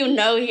 Who do you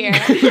know here?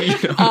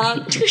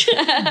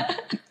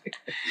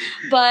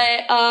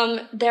 But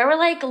there were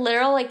like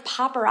literal like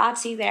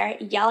paparazzi there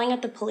yelling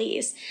at the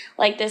police.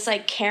 Like this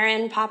like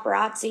Karen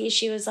paparazzi,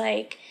 she was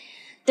like,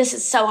 this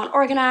is so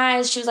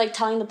unorganized. She was like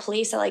telling the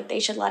police that like they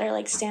should let her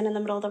like stand in the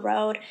middle of the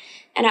road.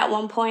 And at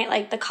one point,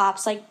 like the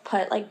cops like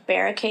put like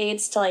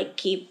barricades to like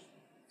keep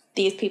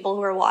these people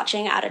who were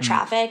watching out of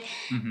traffic.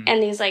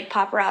 And these like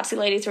paparazzi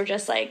ladies were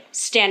just like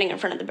standing in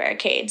front of the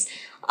barricades.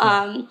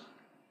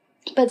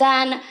 But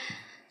then,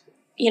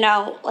 you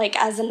know, like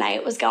as the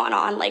night was going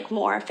on, like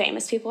more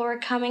famous people were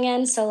coming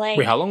in. So like,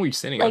 Wait, how long were you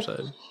standing like,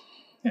 outside?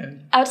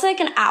 I would say like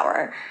an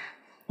hour.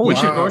 Holy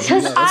shit! Because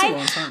here's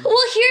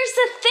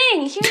the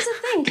thing,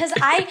 because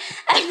I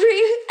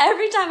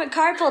every time a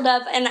car pulled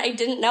up and I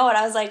didn't know it,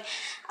 I was like,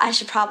 I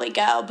should probably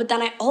go. But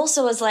then I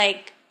also was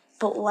like,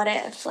 but what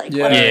if? Like,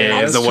 what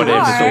if the what if,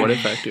 it's the what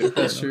if factor.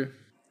 That's true.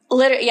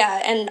 Literally,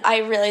 yeah, and I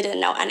really didn't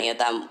know any of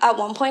them. At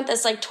one point,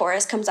 this like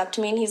tourist comes up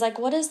to me and he's like,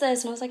 "What is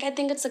this?" And I was like, "I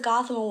think it's the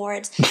Gotham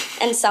Awards."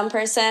 And some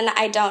person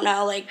I don't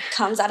know like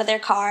comes out of their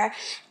car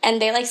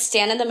and they like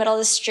stand in the middle of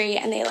the street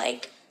and they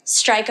like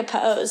strike a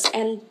pose,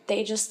 and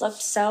they just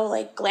looked so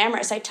like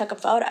glamorous. I took a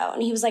photo,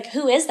 and he was like,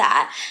 "Who is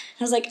that?"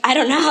 And I was like, "I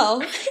don't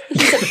know." He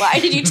said, "Why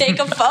did you take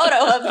a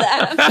photo of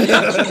them?"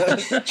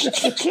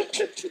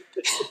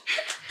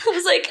 I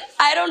was like,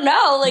 "I don't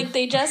know. Like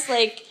they just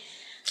like."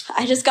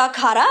 I just got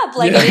caught up.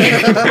 Like,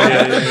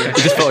 I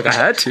just felt like I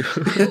had to.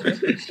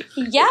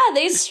 Yeah,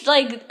 they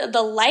like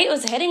the light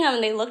was hitting them,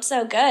 and they looked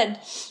so good.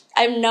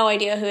 I have no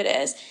idea who it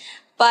is,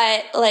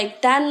 but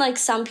like then like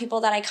some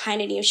people that I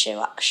kind of knew showed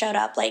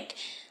up. Like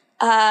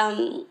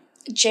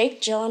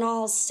Jake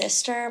Gyllenhaal's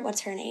sister.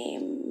 What's her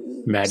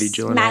name? Maggie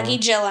Gyllenhaal. Maggie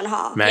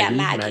Gyllenhaal.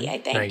 Maggie, I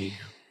think.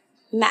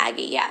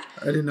 Maggie, yeah.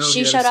 I didn't know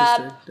she showed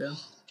up. Yeah.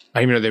 I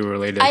didn't even know they were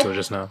related until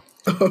just now.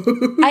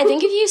 I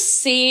think if you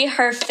see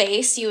her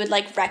face, you would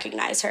like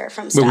recognize her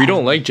from stuff. But we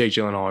don't like Jake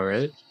Gyllenhaal,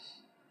 right?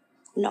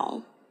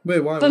 No.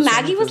 Wait, why? But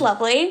Maggie was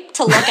lovely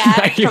to look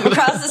at from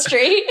across the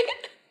street.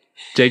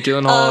 Jake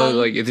Gyllenhaal,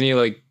 like, isn't he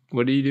like,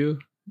 what did he do?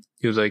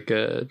 He was like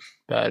a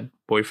bad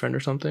boyfriend or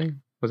something?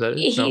 Was that it?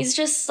 He's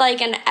just like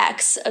an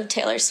ex of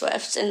Taylor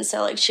Swift, and so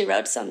like she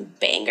wrote some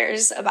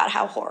bangers about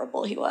how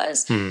horrible he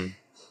was. I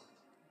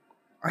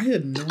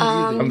had no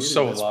idea. I'm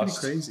so That's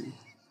lost. pretty crazy.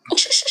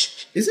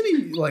 Isn't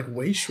he like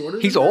way shorter?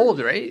 He's than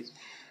old, right?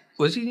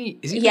 Was he?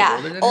 Is he Yeah,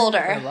 older than her? older.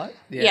 By a lot?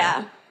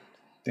 Yeah.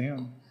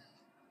 Damn.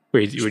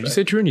 Wait, what did you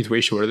say, True? He's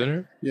way shorter than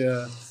her?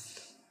 Yeah.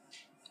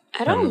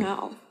 I don't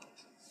know.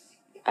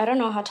 I don't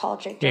know how tall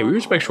Jake Gyllenhaal Yeah, we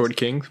respect is. short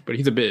kings, but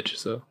he's a bitch,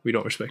 so we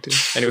don't respect him.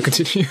 Anyway,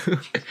 continue.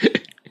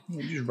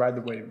 You just ride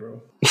the wave,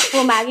 bro.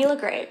 Well, Maggie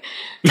looked great.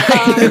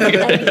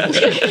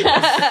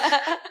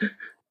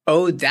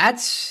 Oh,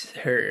 that's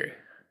her.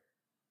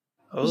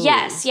 Oh.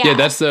 Yes, yeah. Yeah,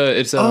 that's the,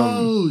 it's,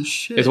 Oh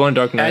shit! it's one in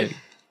Dark Knight.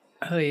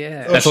 Oh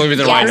yeah. That's the only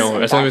reason why I Yes, know her.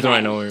 That's the only reason why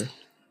I know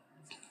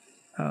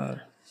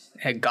her.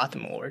 At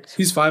Gotham Awards.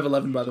 He's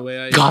 5'11", by the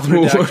way. Gotham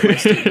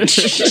Awards.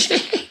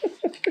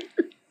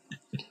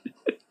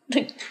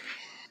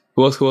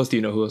 Who else do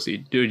you know? Who else do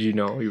you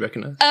know? You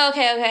recognize?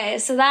 Okay.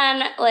 So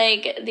then,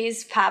 like,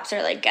 these paps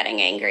are, like,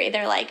 getting angry.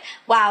 They're like,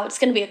 wow, it's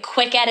going to be a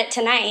quick edit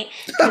tonight.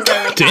 Because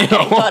they're, like, not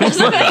getting photos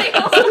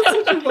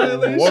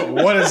of anyone.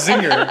 What a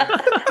zinger.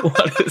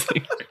 What is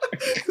he?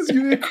 Let's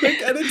give me a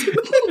quick edit.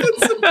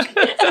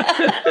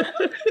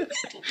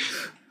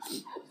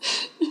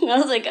 I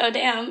was like, oh,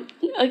 damn.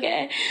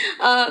 Okay.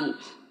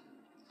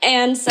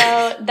 And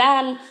so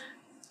then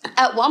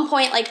at one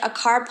point, like, a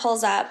car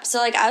pulls up. So,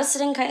 like, I was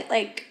sitting kind of,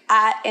 like,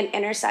 at an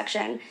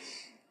intersection.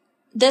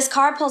 This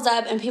car pulls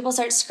up and people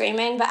start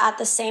screaming, but at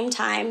the same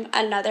time,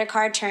 another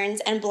car turns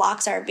and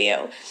blocks our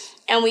view.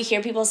 And we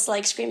hear people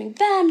like screaming,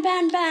 "Ben,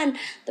 Ben, Ben."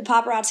 The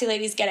paparazzi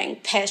lady's getting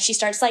pissed. She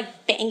starts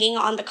like banging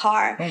on the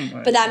car,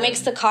 but that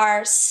makes the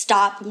car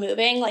stop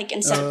moving, like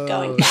instead of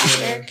going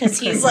faster, because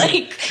he's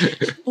like,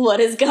 "What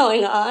is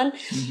going on?"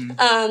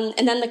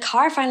 And then the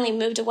car finally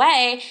moved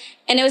away,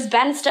 and it was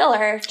Ben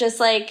Stiller just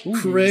like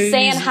Crazy.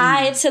 saying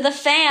hi to the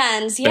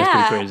fans. Yeah,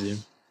 That's pretty crazy.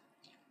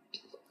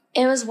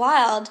 it was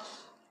wild.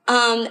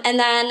 And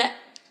then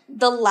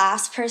the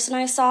last person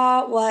I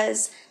saw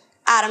was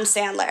Adam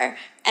Sandler.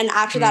 And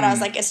after that, I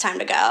was like, it's time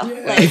to go.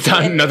 Like,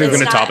 Nothing's going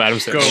to not- top Adam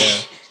Sandler.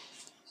 Go.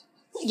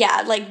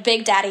 Yeah, like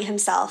Big Daddy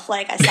himself.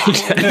 Like, I saw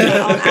him with my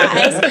own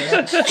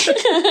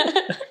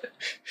eyes.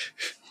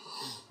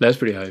 That's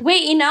pretty hype.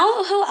 Wait, you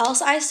know who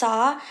else I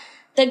saw?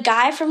 The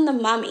guy from The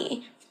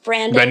Mummy.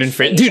 Brandon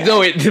Fraser. Dude, no,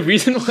 wait, the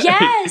reason why...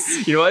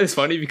 Yes! You know what? It's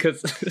funny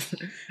because...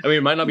 I mean,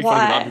 it might not be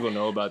funny, a lot of people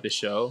know about this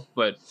show,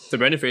 but so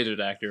Brandon Fraser's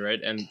the actor, right?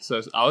 And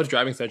so I was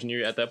driving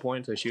Sejani at that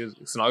point, so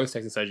Sonali was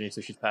texting Sejani, so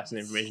she's passing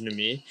the information to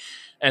me.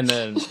 And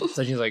then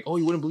Sejani's like, oh,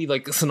 you wouldn't believe,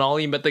 like,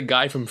 Sonali met the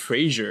guy from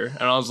Frasier.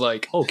 And I was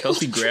like, oh,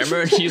 Kelsey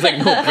Grammer? And she's like,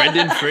 no,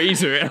 Brendan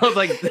Fraser. And I was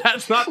like,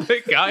 that's not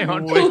the guy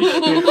on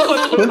Frasier.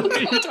 What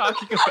are you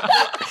talking about?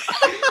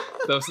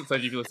 So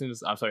if you listen to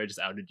this, I'm sorry I just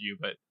outed you,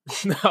 but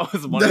that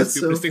was one of the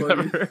stupidest things I've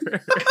ever heard.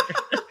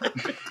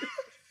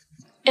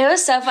 It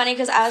was so funny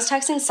because I was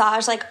texting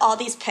Saj like all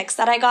these pics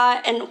that I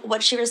got, and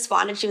what she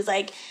responded, she was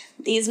like,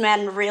 "These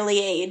men really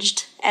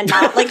aged and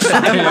not like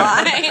fine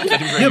wine."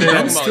 Yeah,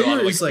 Ben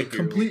Stiller is like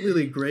completely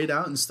like grayed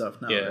out and stuff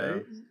now,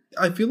 right?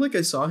 I feel like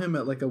I saw him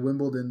at like a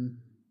Wimbledon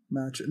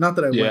match. Not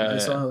that I went. I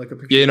saw like a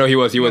picture. Yeah, no, he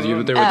was there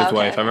with his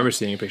wife. I remember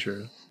seeing a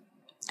picture.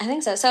 I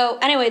think so. So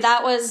anyway,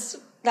 that was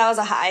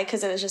a high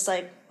because it was just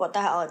like, what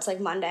the hell? It's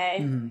like Monday.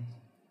 Mm-hmm.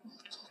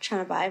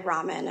 Trying to buy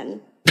ramen and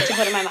to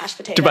put in my mashed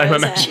potatoes. To buy my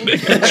mashed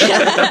potatoes.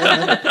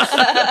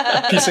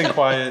 Peace and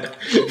quiet.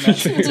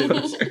 Mashed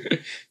potatoes.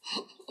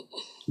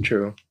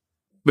 True.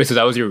 Wait, so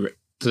that was your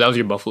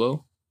buffalo?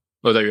 Or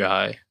was that your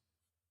high?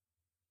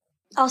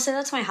 I'll say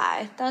that's my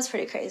high. That was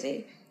pretty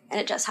crazy.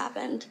 And it just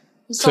happened.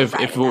 So if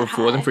it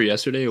wasn't for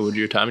yesterday, would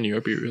your time in New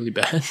York be really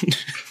bad?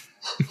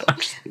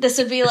 This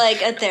would be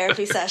like a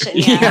therapy session,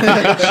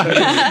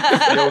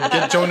 yeah. Yo,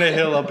 get Jonah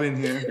Hill up in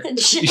here.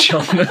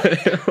 Jonah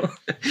Hill.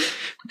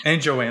 And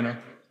Joanna.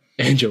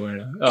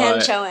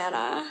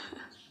 Joanna.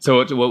 So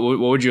what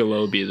would your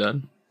low be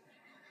then?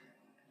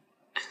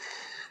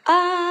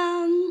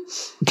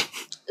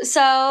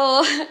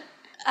 So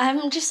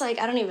I'm just like,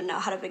 I don't even know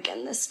how to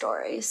begin this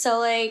story. So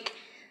like,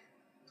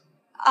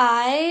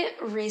 I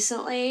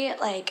recently,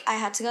 like, I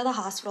had to go to the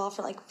hospital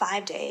for like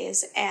 5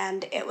 days,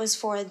 and it was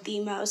for the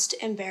most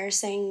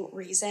embarrassing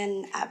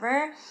reason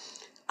ever.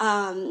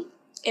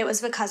 It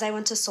was because I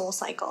went to Soul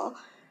Cycle.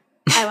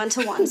 I went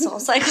to one Soul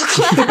Cycle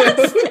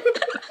class.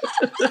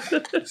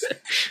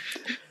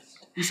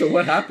 So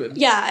what happened?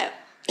 Yeah.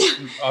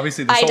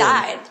 Obviously, I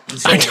died.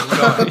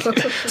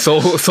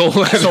 Soul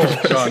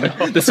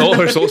gone. The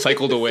soul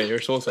cycled away. Her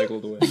soul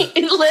cycled away.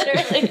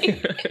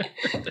 Literally.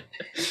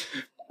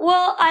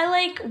 Well, I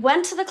like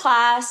went to the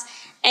class,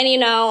 and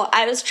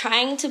I was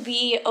trying to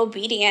be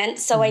obedient,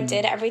 so I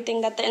did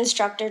everything that the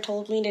instructor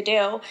told me to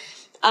do.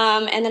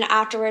 And then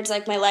afterwards,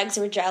 like, my legs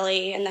were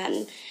jelly, and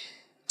then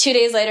 2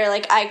 days later,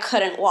 like, I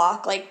couldn't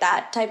walk, like,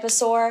 that type of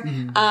sore.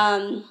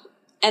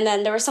 And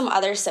then there were some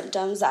other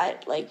symptoms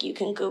that, like, you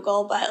can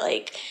Google, but,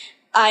 like,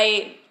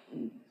 I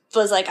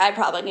was like, I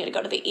probably need to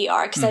go to the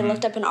ER, because I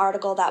looked up an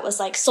article that was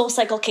like, Soul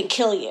Cycle can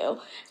kill you.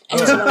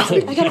 And so I was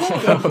like, I gotta go.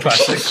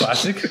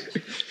 Classic.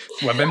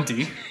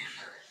 WebMD.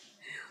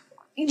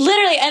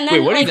 Literally, and then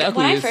wait, what like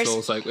exactly when is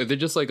Soul Cycle? Is it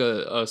just like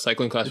a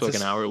cycling class for like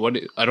an hour?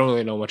 I don't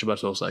really know much about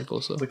Soul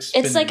Cycle, so like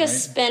spinning, it's like a right?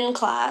 spin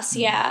class,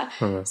 yeah.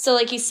 So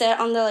like you sit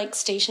on the like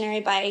stationary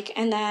bike,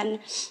 and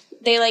then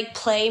they like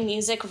play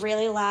music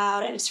really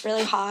loud, and it's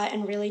really hot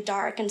and really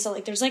dark, and so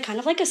like there's like kind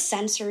of like a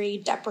sensory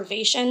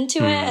deprivation to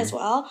it as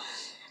well.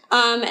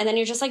 And then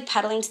you're just like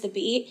pedaling to the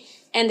beat.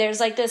 And there's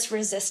like this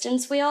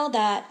resistance wheel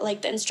that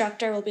like the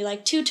instructor will be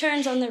like 2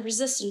 turns on the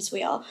resistance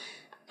wheel.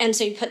 And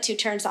so you put 2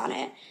 turns on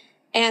it.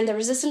 And the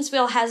resistance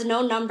wheel has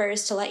no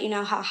numbers to let you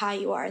know how high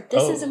you are.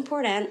 This is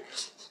important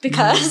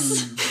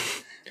because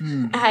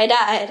I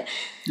died.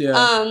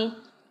 Yeah.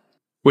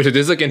 Wait, so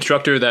this is like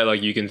instructor that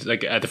like you can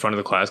like at the front of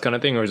the class kind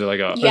of thing, or is it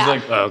like a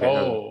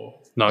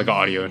not like an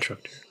audio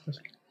instructor?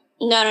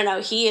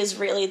 No. He is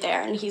really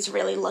there, and he's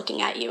really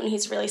looking at you, and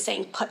he's really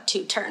saying, put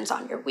 2 turns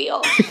on your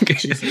wheel.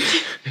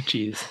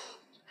 Jeez.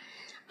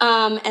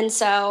 And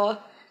so,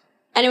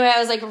 anyway, I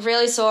was, like,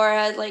 really sore.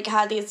 I, like,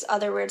 had these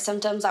other weird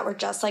symptoms that were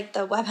just, like,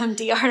 the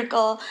WebMD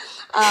article.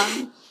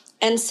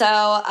 And so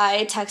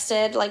I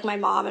texted, like, my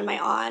mom and my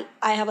aunt.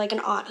 I have, like,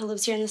 an aunt who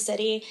lives here in the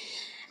city.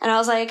 And I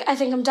was like, I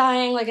think I'm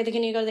dying. Like, I think I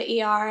need to go to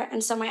the ER.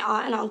 And so my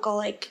aunt and uncle,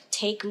 like,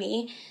 take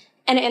me.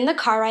 And in the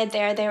car ride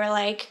there, they were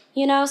like,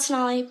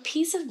 Sonali,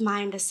 peace of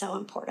mind is so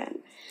important.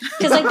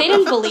 Because, like, they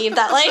didn't believe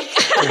that, like...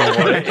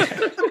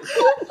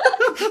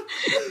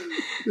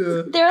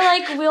 They were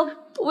like,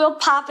 we'll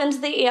pop into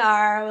the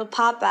ER, we'll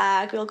pop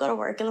back, we'll go to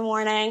work in the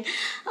morning.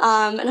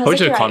 And I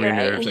was like, calm your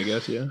nerves, I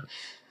guess, yeah.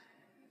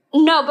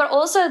 No, but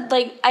also,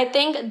 like, I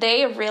think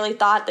they really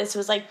thought this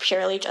was, like,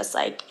 purely just,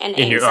 like, an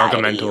anxiety. In your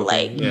argumental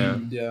like,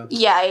 thing.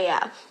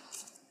 Yeah.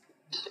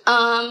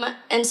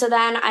 And so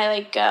then I,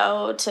 like,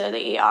 go to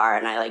the ER,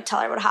 and I, like, tell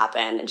her what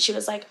happened, and she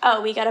was like,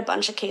 oh, we get a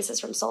bunch of cases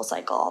from Soul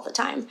Cycle all the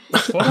time.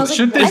 And I was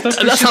like, what?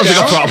 That sounds like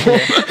a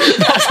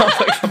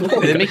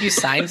problem. Did they make you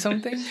sign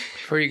something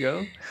before you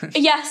go?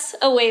 Yes,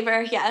 a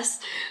waiver, yes.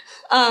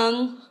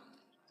 But,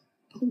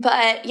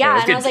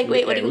 yeah, and I was like,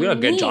 wait, what do you mean? We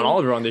gotta get John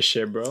Oliver on this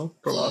shit, bro.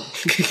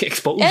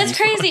 Expose It's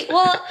crazy.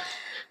 Well...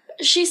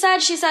 She said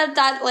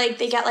that, like,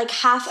 they get, like,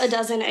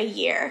 6 a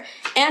year.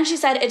 And she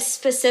said it's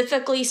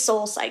specifically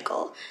Soul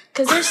Cycle.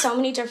 Because there's so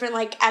many different,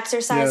 like,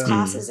 exercise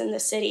classes in the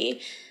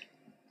city.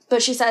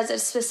 but she says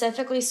it's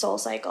specifically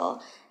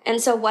SoulCycle. And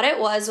so what it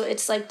was,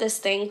 it's like this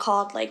thing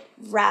called like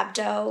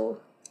rhabdo.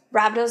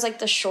 Rhabdo is like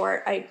the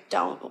short. I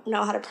don't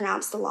know how to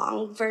pronounce the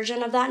long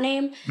version of that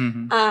name.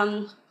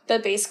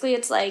 But basically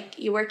it's like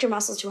you work your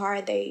muscles too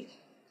hard. They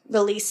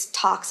release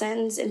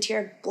toxins into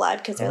your blood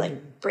because they're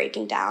like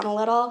breaking down a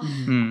little.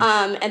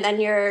 And then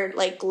your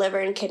like liver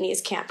and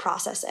kidneys can't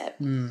process it.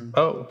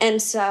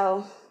 And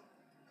so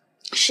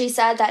she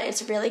said that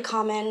it's really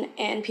common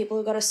in people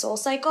who go to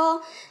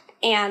SoulCycle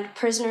and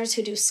prisoners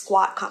who do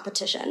squat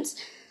competitions.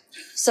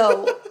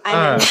 So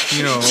I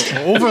mean,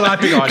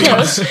 overlapping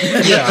audience.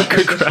 Yeah,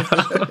 good crowd.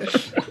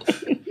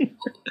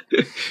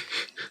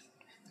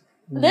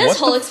 This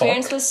whole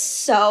experience was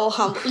so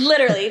humbling.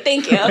 Literally,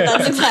 thank you.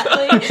 That's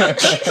exactly.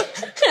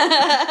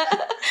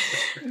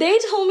 They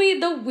told me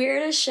the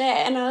weirdest shit,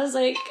 and I was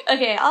like,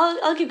 okay,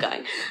 I'll keep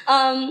going.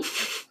 And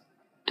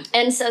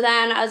so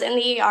then I was in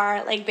the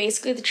ER. Like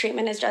basically, the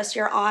treatment is just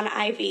you're on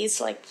IVs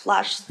to like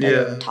flush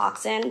the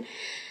toxin.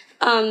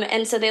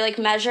 And so they like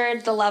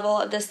measured the level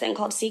of this thing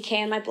called CK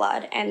in my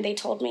blood, and they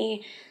told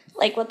me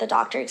like what the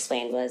doctor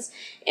explained was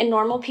in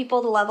normal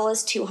people the level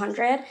is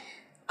 200,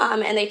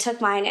 and they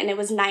took mine and it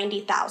was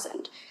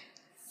 90,000.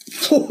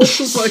 Oh my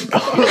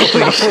god!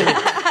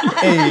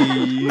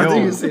 Hey, I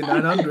think you say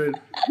 900.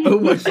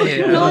 Oh my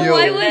god! No,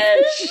 I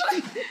wish.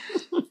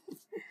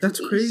 That's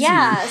crazy.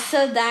 Yeah.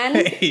 So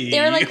then they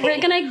were like,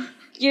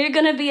 you're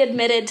gonna be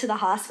admitted to the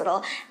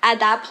hospital. At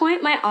that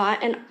point, my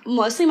aunt and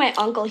mostly my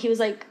uncle, he was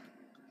like,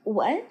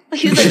 what?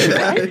 He was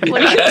like, what?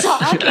 What are you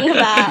talking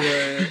about?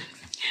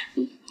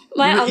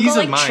 My uncle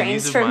like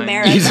trains for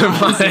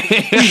marathons.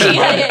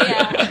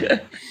 Yeah.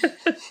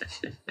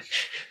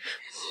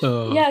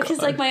 Yeah,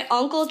 because like my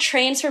uncle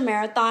trains for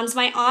marathons.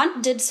 My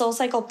aunt did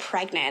SoulCycle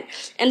pregnant,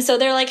 and so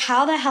they're like,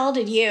 "How the hell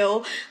did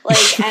you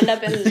like end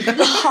up in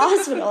the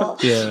hospital?"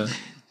 Yeah.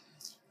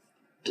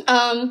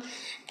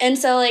 And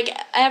so like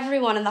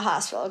everyone in the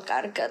hospital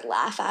got a good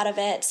laugh out of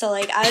it. So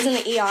like I was in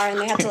the ER and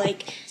they had to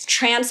like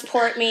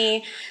transport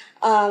me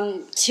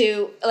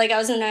to like I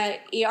was in a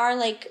ER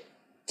like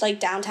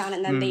downtown,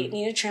 and then they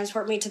needed to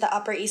transport me to the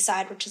Upper East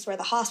Side, which is where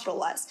the hospital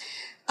was.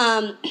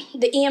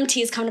 The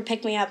EMTs come to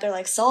pick me up. They're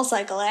like,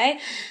 SoulCycle, eh?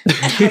 And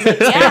I was like,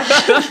 yeah.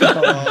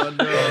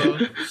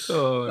 Oh no!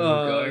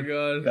 Oh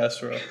god,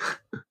 that's rough.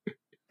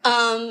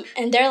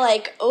 And they're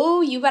like, oh,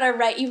 you better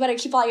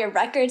keep all your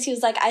records. He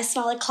was like, I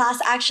smell a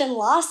class action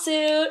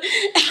lawsuit.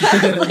 I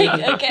was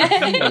like,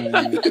 okay.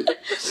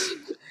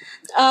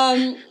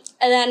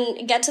 And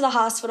then get to the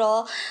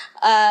hospital.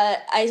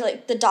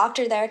 The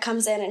doctor there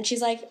comes in and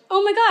she's like,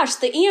 oh my gosh,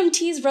 the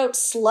EMTs wrote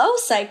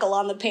SlowCycle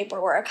on the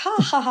paperwork. Ha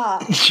ha ha.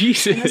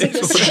 Jesus.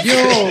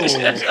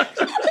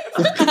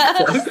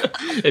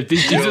 If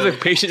these are the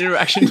patient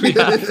interactions we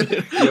have.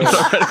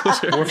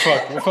 We're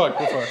fucked.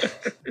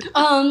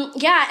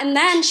 Yeah, and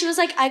then she was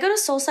like, I go to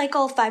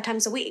SoulCycle 5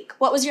 times a week.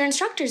 What was your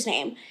instructor's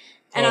name?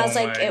 And I was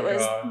like, it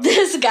was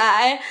this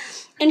guy.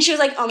 And she was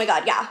like, oh my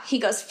god, yeah, he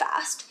goes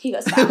fast.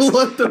 What the fuck?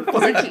 What the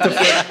fuck?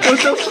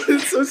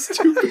 It's so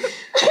stupid.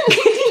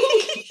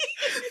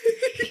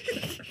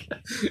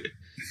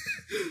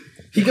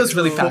 He goes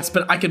really fast,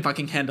 but I can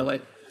fucking handle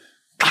it.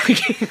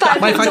 5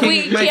 times a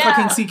week, my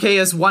fucking CK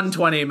is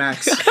 120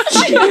 max. What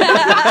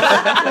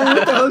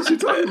the hell is she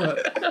talking about?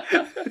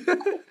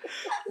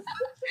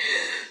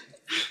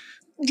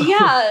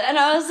 Yeah, and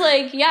I was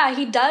like, yeah,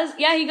 he does.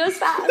 Yeah, he goes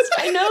fast.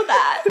 I know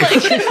that.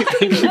 Like,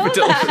 I know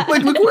that.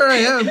 Like, look where I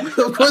am.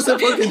 Of course I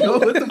fucking know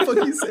what the fuck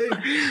he's saying.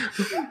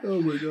 Oh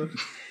my god.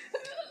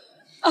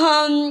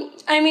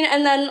 I mean,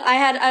 and then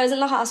I was in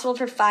the hospital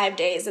for 5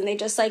 days, and they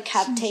just like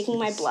kept taking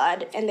my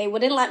blood, and they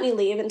wouldn't let me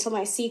leave until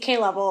my CK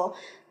level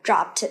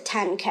dropped to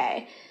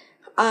 10K.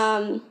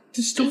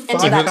 Just still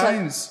 5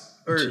 times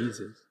or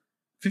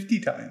 50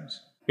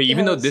 times. But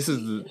even though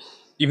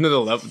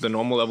the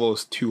normal level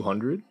is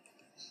 200.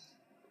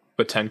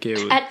 But 10K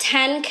was... At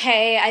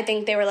 10K, I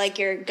think they were like,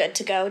 you're good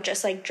to go.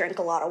 Just like drink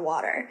a lot of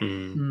water.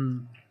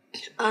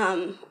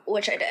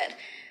 Which I did.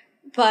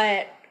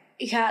 But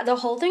yeah, the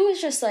whole thing was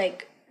just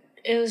like,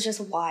 it was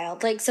just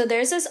wild. Like, so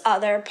there's this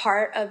other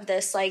part of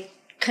this like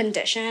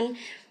condition,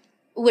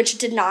 which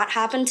did not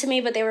happen to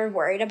me, but they were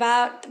worried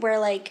about, where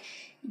like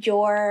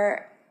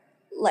your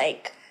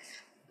like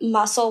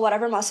muscle,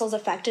 whatever muscle is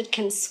affected,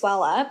 can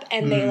swell up,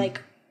 and they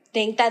like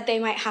think that they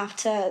might have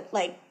to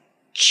like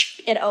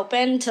it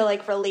open to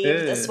like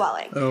relieve the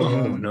swelling.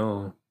 Oh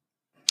no.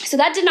 So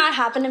that did not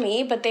happen to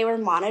me, but they were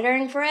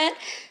monitoring for it.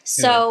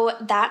 So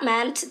that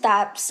meant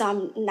that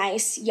some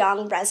nice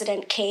young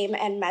resident came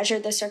and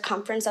measured the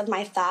circumference of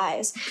my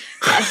thighs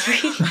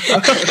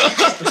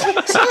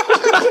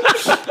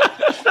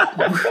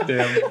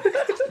Damn.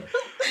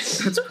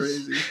 That's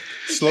crazy.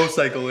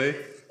 SlowCycle, eh?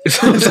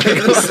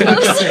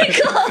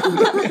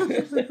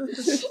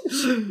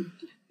 SlowCycle.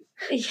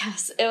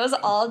 Yes, it was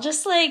all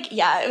just like,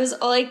 it was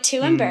all like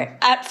too embarrassed.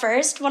 At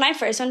first, when I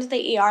first went to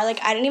the ER,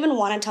 like I didn't even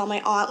want to tell my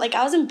aunt. Like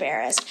I was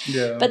embarrassed.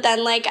 Yeah. But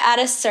then like at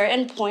a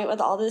certain point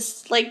with all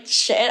this like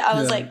shit, I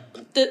was like,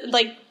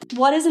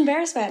 what is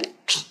embarrassment?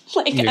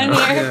 Like I'm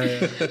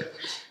here.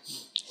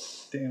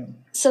 Damn.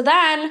 So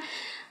then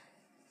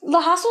the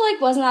hospital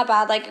like wasn't that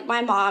bad. Like my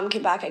mom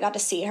came back, I got to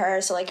see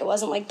her, so like it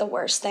wasn't like the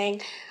worst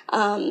thing.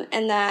 And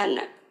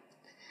then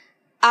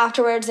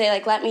afterwards they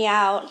like let me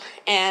out,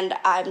 and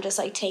I'm just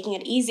like taking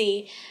it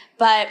easy.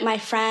 But my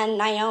friend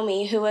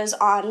Naomi, who was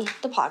on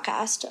the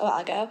podcast a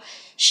while ago,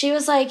 she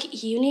was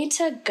like, you need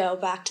to go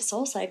back to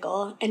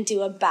SoulCycle and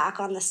do a back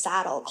on the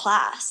saddle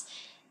class.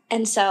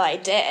 And so I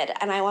did,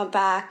 and I went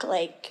back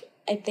like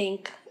I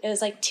think it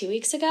was like 2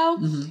 weeks ago.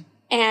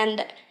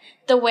 And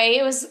the way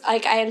it was,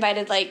 like, I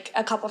invited, like,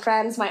 a couple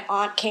friends. My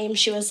aunt came.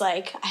 She was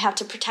like, I have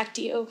to protect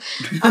you.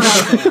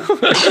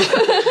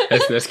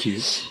 That's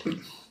cute.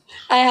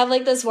 I have,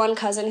 like, this one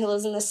cousin who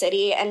lives in the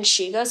city, and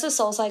she goes to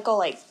SoulCycle,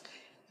 like,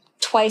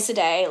 twice a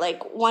day.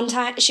 Like, one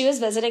time, she was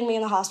visiting me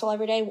in the hospital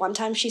every day. One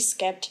time she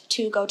skipped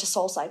to go to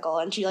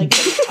SoulCycle, and she, like,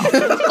 didn't tell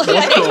me.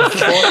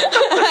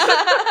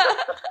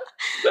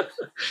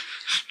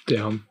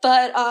 Damn.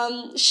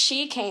 But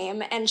she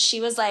came, and she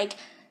was like,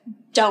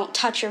 don't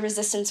touch your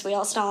resistance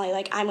wheel, Sonali.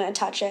 Like, I'm going to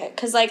touch it.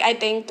 Because, like, I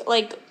think,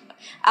 like,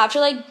 after,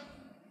 like,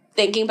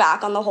 thinking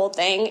back on the whole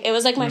thing, it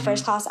was, like, my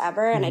first class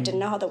ever, and I didn't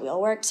know how the wheel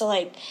worked. So,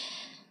 like,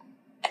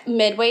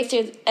 midway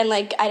through, and,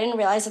 like, I didn't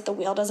realize that the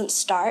wheel doesn't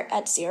start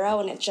at 0,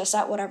 and it's just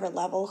at whatever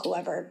level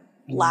whoever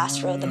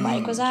last rode the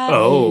bike was at.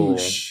 Oh,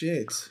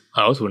 shit.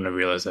 I also wouldn't have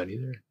realized that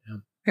either. Yeah.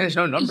 There's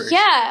no numbers.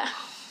 Yeah.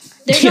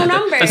 There's no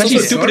numbers. That's actually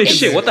stupid as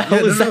shit. What the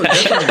hell is that?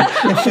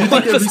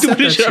 What's the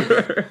stupidest shit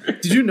ever?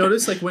 Did you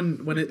notice, like,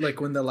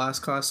 when the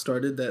last class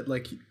started, that,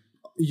 like,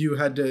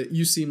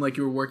 you seemed like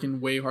you were working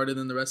way harder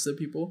than the rest of the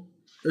people?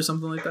 Or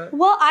something like that?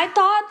 Well, I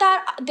thought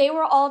that they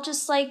were all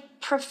just,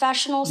 like,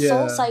 professional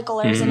soul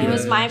cyclers, and it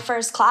was my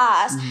first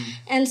class.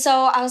 And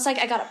so I was like,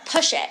 I gotta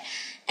push it.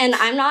 And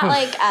I'm not,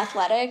 like,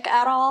 athletic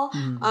at all.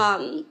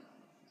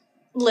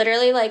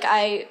 Literally, like,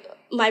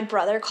 my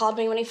brother called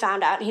me when he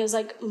found out, and he was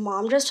like,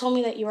 Mom just told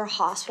me that you were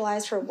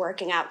hospitalized for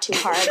working out too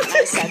hard. And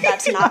I said,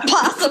 that's not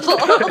possible.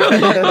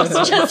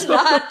 It's just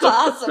not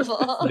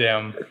possible.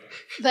 Damn.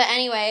 But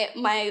anyway,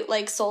 my,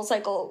 like,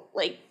 SoulCycle,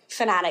 like,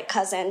 fanatic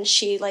cousin,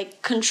 she,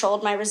 like,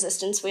 controlled my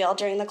resistance wheel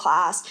during the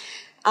class.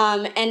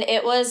 And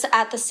it was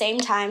at the same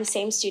time,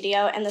 same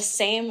studio, and the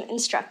same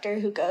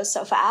instructor who goes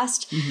so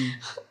fast.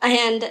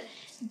 And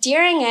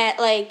during it,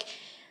 like,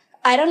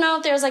 I don't know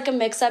if there was, like, a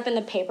mix-up in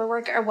the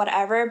paperwork or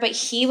whatever, but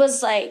he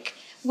was like,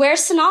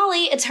 where's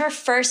Sonali? It's her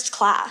first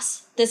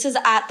class. This is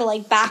at the,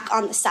 like, back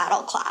on the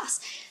saddle class.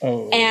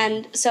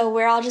 And so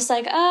we're all just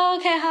like, oh,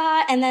 okay,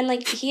 hi. And then,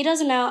 like, he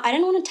doesn't know. I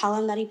didn't want to tell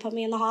him that he put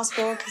me in the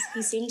hospital because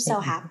he seemed so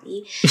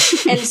happy.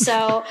 And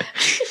so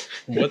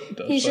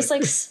he's just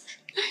like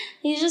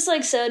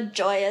so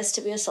joyous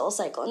to be a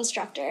SoulCycle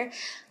instructor.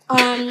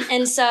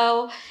 And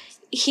so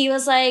he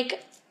was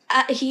like,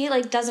 he,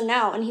 like, doesn't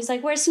know. And he's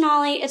like, where's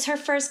Sonali? It's her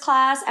first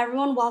class.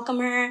 Everyone welcome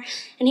her.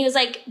 And he was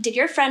like, did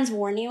your friends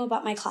warn you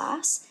about my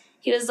class?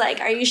 He was like,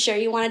 are you sure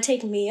you want to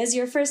take me as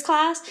your first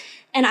class?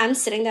 And I'm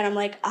sitting there, and I'm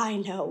like, I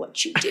know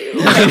what you do.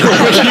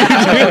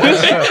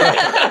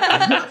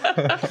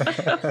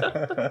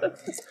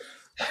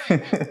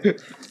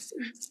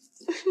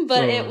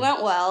 But it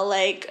went well.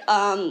 Like,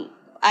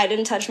 I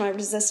didn't touch my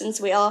resistance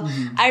wheel.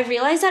 I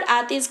realized that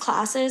at these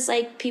classes,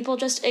 like, people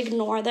just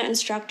ignore the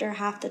instructor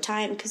half the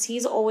time because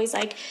he's always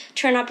like,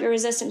 turn up your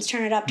resistance,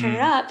 turn it up, turn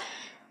it up.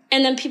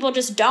 And then people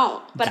just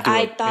don't. But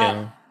I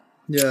thought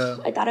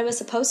I was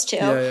supposed to.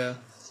 Yeah.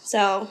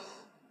 So.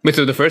 Wait,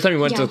 so the first time you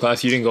went to the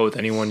class, you didn't go with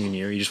anyone you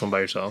knew? You just went by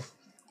yourself?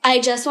 I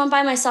just went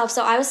by myself.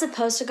 So I was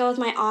supposed to go with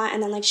my aunt,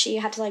 and then, like, she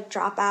had to, like,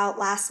 drop out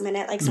last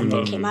minute. Like,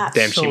 something came up.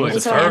 Damn, she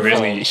must have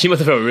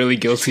felt really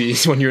guilty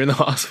when you were in the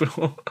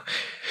hospital.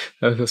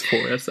 That's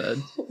poor. That's sad.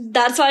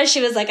 That's why she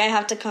was like, I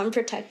have to come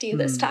protect you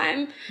this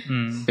time.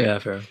 Yeah,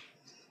 fair.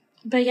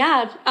 But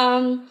yeah,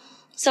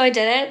 so I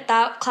did it.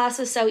 That class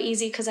was so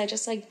easy because I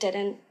just, like,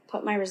 didn't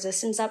put my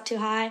resistance up too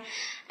high.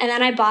 And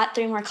then I bought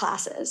 3 more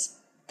classes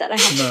that I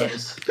had to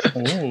do.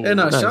 And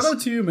shout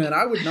out to you, man.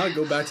 I would not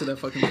go back to that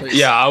fucking place.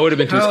 Yeah, I would have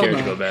been too scared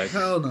to go back.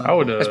 Hell no. I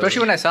would have.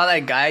 Especially when I saw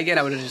that guy again,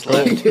 I would have just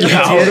left.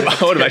 Yeah, I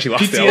would have actually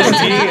lost PTSD,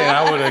 and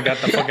I would have got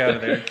the fuck out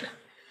of there.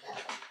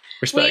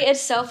 Respect. Wait,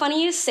 it's so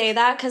funny you say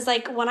that because,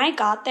 like, when I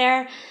got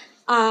there,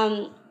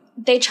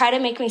 they tried to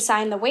make me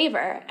sign the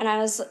waiver.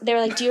 And they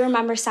were like, do you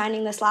remember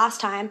signing this last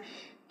time?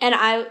 And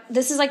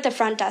this is, like, the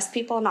front desk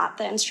people, not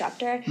the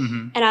instructor.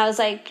 And I was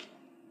like,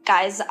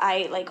 guys,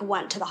 I, like,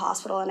 went to the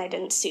hospital and I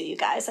didn't sue you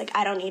guys. Like,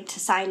 I don't need to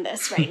sign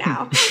this right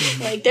now.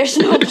 Like, there's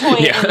no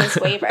point in this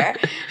waiver.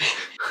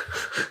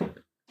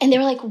 And they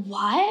were like,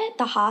 what?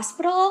 The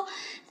hospital?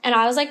 And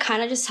I was, like,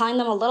 kind of just telling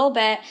them a little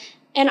bit.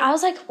 And I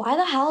was like, why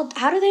the hell?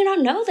 How do they not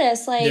know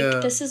this? Like,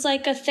 this is,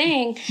 like, a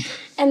thing.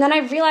 And then I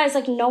realized,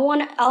 like, no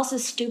one else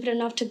is stupid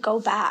enough to go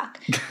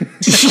back to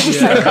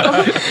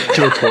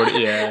report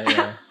it.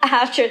 Yeah.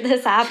 After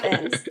this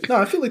happens. No,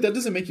 I feel like that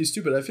doesn't make you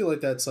stupid. I feel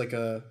like that's like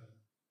a,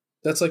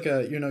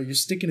 you know, you're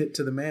sticking it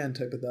to the man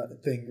type of that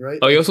thing, right?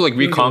 Oh, you're also, like,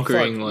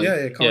 reconquering.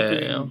 Like,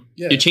 conquering.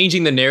 Yeah. You're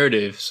changing the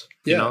narratives,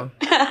 you know?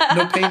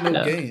 No pain,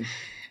 no gain.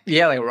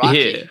 Yeah, like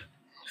Rocky.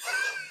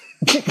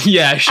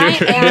 Yeah, sure.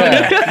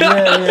 I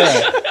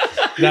am.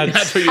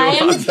 That's what you I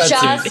am want.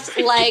 just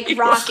like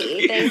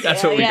Rocky. Thank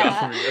That's you. what we got Yeah.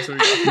 from you. That's what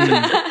we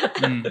got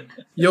from you.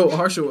 Yo,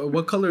 Harsha,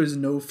 what color is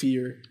no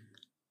fear?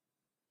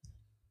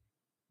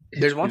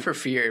 There's one for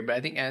fear, but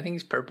I think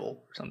it's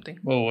purple or something.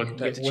 Well, You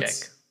have to what's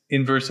check.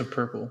 inverse of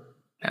purple?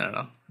 I don't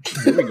know.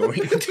 Where are we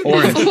going?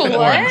 Orange. What?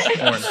 Orange.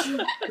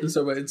 Let's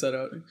talk about Inside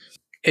Out.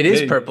 It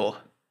is Hey. purple.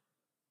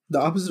 The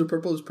opposite of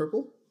purple is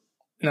purple?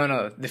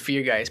 No, the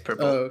fear guy is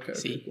purple. Oh, okay.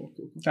 See, Cool.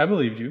 I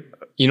believe you.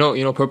 You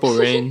know, Purple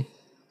Rain.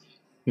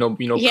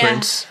 Yeah.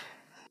 Prince.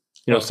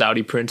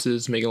 Saudi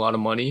princes making a lot of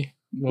money.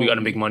 We got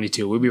to make money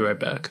too. We'll be right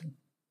back.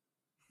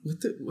 What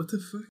the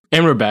fuck?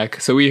 And we're back.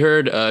 So we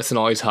heard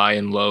Sonali's high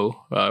and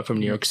low from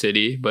New York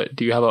City, but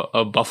do you have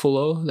a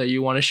Buffalo that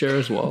you want to share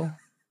as well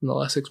in the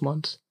last 6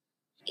 months?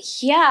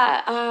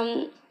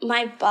 Yeah,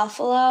 my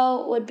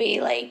Buffalo would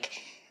be like,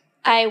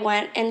 I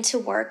went into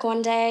work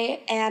one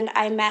day and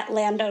I met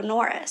Lando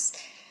Norris.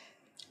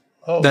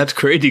 Oh, That's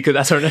crazy because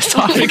that's our next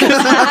topic.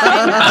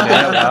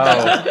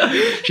 wow.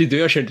 She's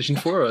doing our transition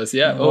for us.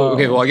 Yeah. Oh,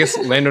 okay. Well, I guess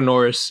Lando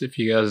Norris, if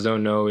you guys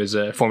don't know, is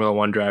a Formula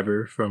One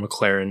driver for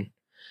McLaren.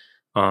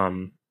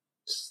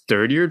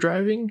 Third year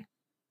driving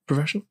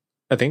professional,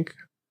 I think.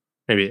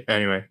 Maybe.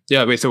 Anyway.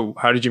 Yeah. Wait. So,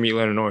 how did you meet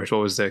Lando Norris?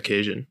 What was the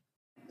occasion?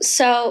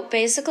 So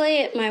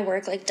basically, my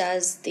work like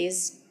does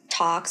these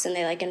talks, and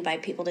they like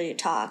invite people to do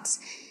talks.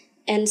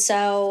 And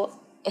so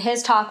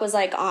his talk was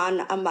like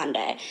on a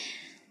Monday.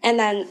 And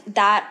then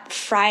that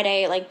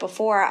Friday, like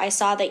before, I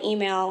saw the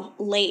email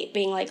late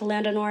being like,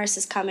 Lando Norris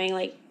is coming,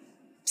 like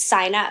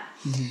sign up.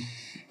 Mm-hmm.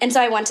 And so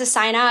I went to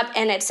sign up,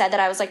 and it said that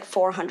I was like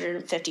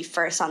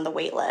 451st on the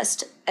wait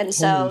list. And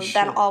so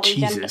then all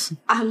weekend, Jesus.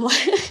 I'm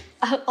like,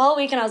 all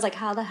weekend I was like,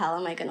 how the hell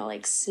am I going to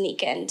like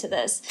sneak into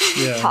this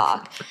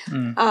talk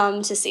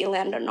to see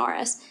Lando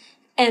Norris?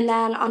 And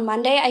then on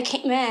Monday I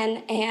came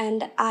in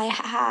and I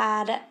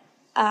had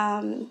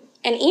an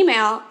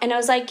email, and I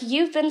was like,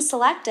 you've been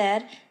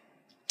selected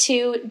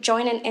to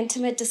join an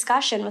intimate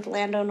discussion with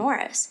Lando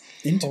Norris.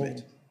 Intimate.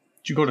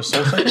 Did you go to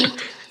Soul Cycle?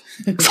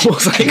 Soul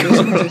Cycle.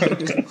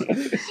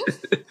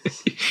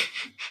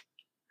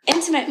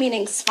 Intimate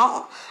meaning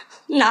small,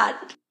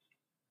 not...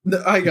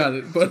 No, I got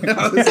it, but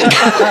I was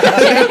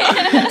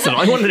So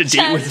I wanted to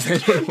date with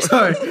Lando Norris.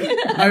 sorry.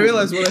 I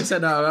realized what I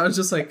said now. I was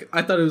just like,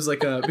 I thought it was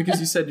like a, because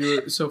you said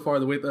you were so far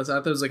the wait list, I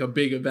thought it was like a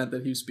big event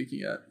that he was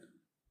speaking at.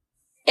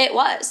 It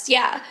was,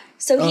 yeah.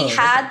 So he Oh,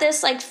 had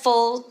this like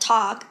full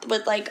talk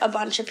with like a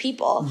bunch of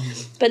people,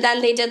 but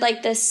then they did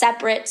like this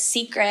separate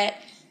secret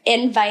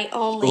invite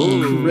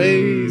only.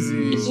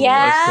 Crazy.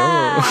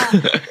 Yeah.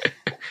 Let's go.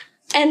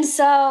 And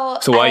so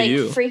So why I like,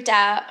 you? freaked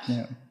out.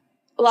 Yeah.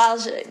 Well,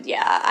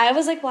 I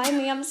was like, why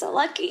me? I'm so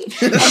lucky.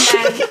 And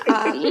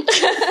then,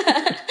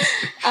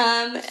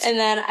 and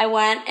then I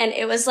went, and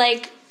it was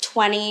like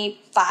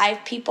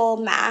 25 people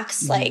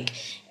max, like,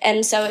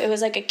 and so it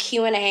was like a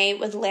Q&A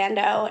with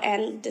Lando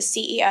and the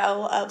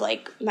CEO of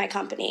like my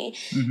company.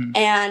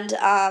 And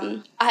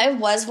I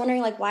was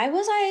wondering like, why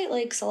was I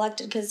like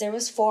selected? Because there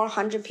was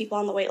 400 people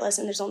on the wait list,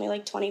 and there's only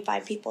like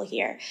 25 people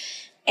here.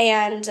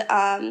 And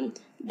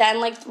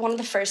then like one of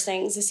the first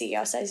things the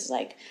CEO says is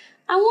like,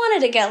 I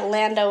wanted to get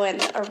Lando in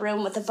a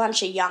room with a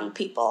bunch of young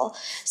people.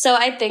 So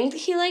I think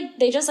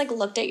they just like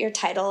looked at your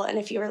title, and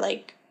if you were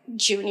like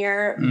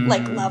junior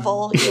like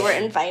level, you were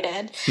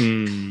invited.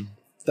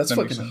 That's That makes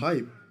fucking sense.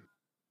 hype.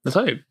 That's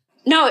hype.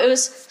 No, it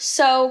was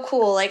so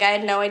cool. Like I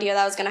had no idea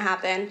that was gonna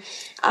happen.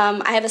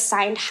 I have a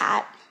signed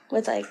hat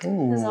with like his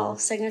little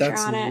signature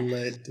That's on it.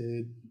 lit,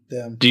 dude.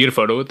 Damn. Do you get a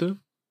photo with them?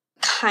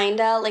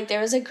 Kinda. Like there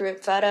was a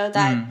group photo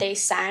that they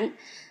sent.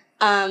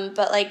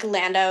 But like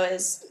Lando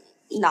is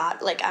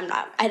not like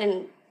I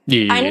didn't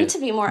Yeah. I need to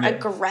be more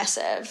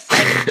aggressive,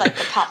 like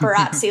the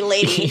paparazzi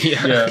lady,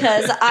 Yeah.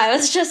 because I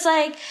was just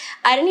like,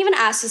 I didn't even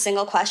ask a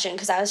single question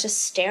because I was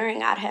just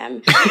staring at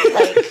him.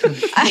 Like,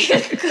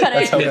 I couldn't.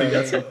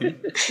 That's healthy.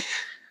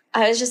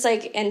 I was just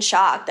like in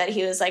shock that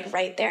he was like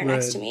right there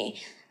next to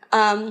me.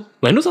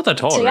 Lando's not that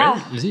tall, So, right?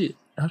 yeah. Is he?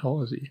 How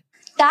tall is he?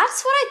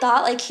 That's what I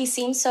thought. Like he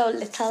seemed so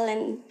little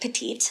and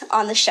petite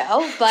on the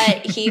show,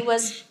 but he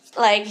was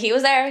like, he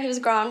was there. He was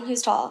grown. He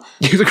was tall.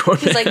 He's a grown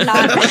He's like man.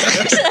 not.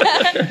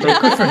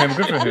 Good for him.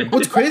 Good for him.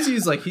 What's crazy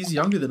is like he's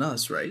younger than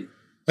us, right?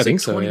 I think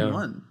like so, yeah.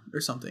 21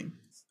 or something.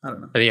 I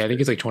don't know. I think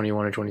he's like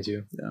 21 or 22.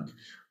 Yeah.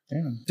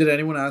 Damn. Did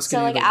anyone ask? So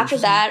any, like after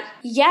interesting- that,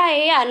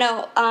 yeah,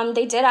 no,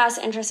 they did ask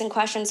interesting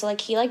questions. So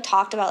like he like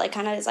talked about like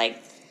kind of his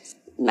like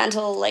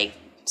mental like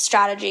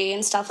strategy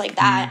and stuff like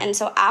that. And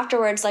so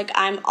afterwards, like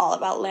I'm all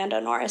about Lando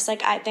Norris.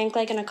 Like I think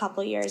like in a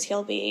couple years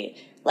he'll be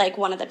like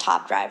one of the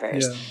top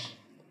drivers, Yeah.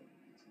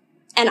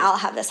 and I'll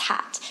have this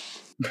hat.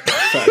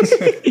 Facts.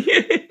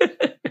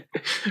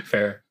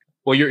 Fair.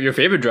 Well, your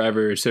favorite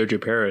driver is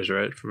Sergio Perez,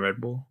 right, from Red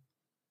Bull?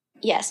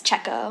 Yes,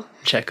 Checo.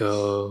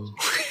 Checo.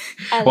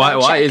 I Why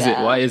love is it?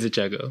 Checo. Why is it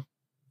Checo?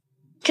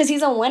 Because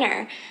he's a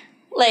winner.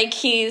 Like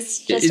he's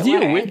just Is a he a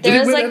winner. win- did Did he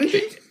There's win like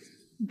anything?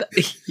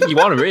 You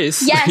won a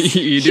race. Yes,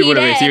 you did he win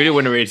a race. did. You did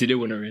win a race. You did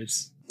win a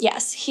race.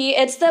 Yes,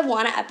 it's the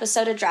one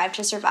episode of Drive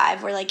to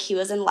Survive where like he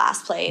was in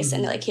last place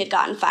and like he had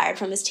gotten fired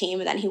from his team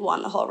and then he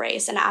won the whole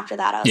race. And after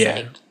that, I was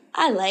like,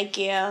 I like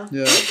you.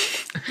 Yeah,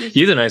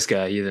 he's a nice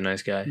guy.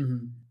 Mm-hmm.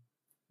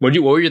 What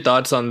were your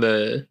thoughts on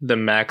the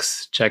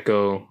Max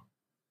Checo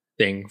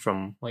thing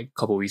from like a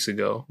couple weeks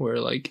ago, where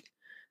like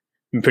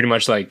pretty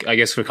much like, I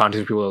guess for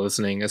context people are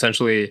listening,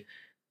 essentially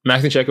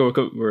Max and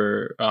Checo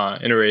were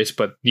in a race,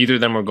 but neither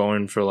of them were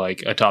going for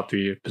like a top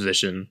 3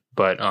 position.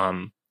 But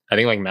I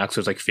think like Max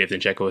was like 5th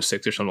and Checo was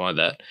 6th or something like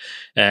that.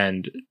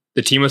 And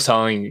the team was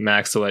telling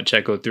Max to let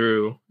Checo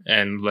through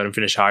and let him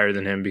finish higher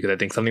than him, because I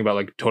think something about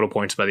like total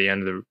points by the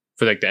end of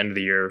the end of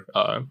the year,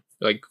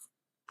 like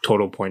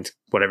total points,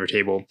 whatever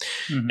table.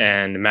 Mm-hmm.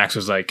 And Max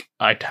was like,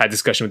 I had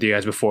discussion with you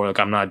guys before, like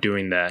I'm not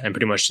doing that, and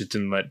pretty much just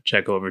didn't let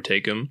Checo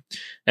overtake him.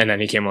 And then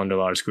he came under a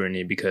lot of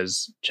scrutiny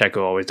because Checo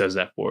always does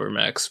that for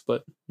Max,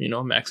 but you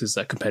know, Max is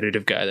that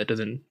competitive guy that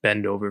doesn't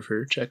bend over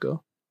for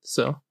Checo.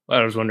 So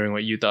I was wondering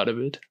what you thought of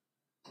it.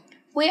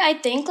 Wait, I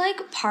think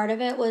like part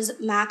of it was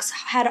Max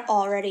had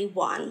already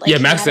won.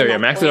 Like, Max had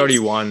already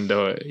won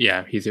though.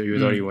 Yeah, he was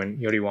already won.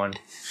 He already won.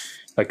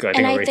 Like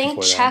I think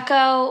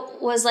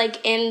Checo was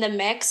like in the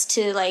mix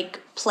to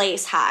like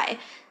place high.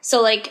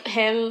 So like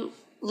him,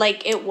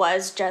 like it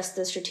was just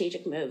the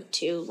strategic move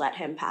to let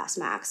him pass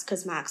Max,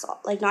 because Max,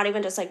 like not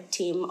even just like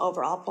team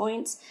overall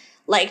points,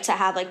 like to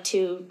have like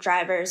 2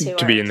 drivers who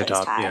to are be in the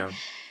top. High.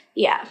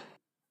 Yeah.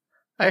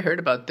 I heard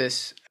about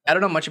this. I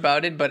don't know much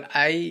about it, but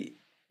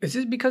is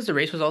this because the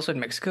race was also in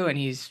Mexico and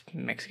he's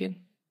Mexican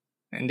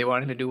and they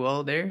wanted him to do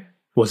well there?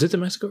 Was it the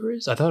Mexico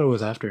race? I thought it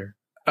was after.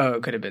 Oh,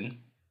 it could have been.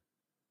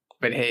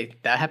 But hey,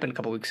 that happened a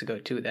couple weeks ago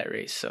too, that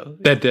race. So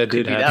that did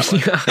happen.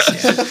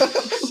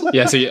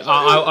 Yeah, so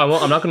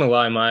I'm not going to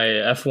lie. My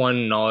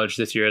F1 knowledge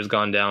this year has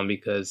gone down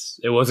because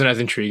it wasn't as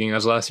intriguing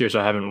as last year, so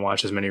I haven't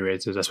watched as many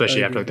races,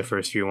 especially after like the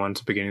first few ones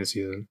at the beginning of the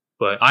season.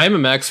 But I am a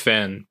Max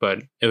fan, but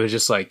it was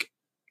just like,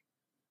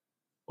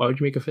 why would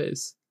you make a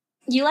face?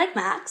 You like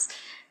Max?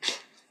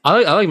 I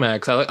like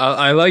Max.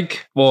 I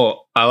like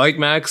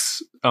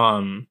Max.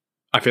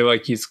 I feel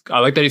like I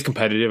like that he's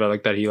competitive. I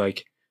like that he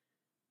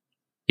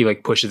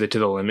pushes it to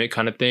the limit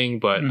kind of thing.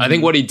 But I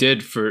think what he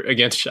did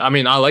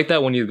I like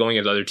that when he's going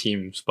against other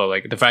teams, but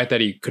like the fact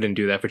that he couldn't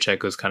do that for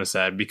Checo is kind of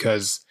sad,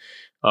 because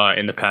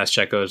in the past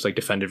Checo's like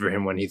defended for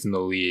him when he's in the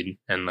lead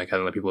and like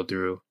hasn't let people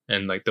through.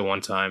 And like the one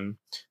time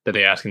that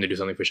they asked him to do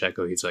something for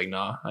Checo, he's like,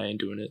 nah, I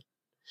ain't doing it.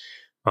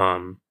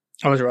 I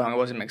was wrong. It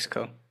wasn't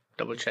Mexico.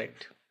 Double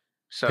checked.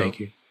 So thank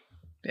you.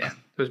 Yeah,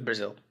 it was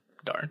Brazil.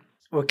 Darn.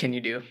 What can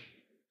you do?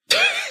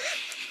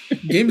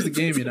 Game's the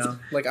game, you know.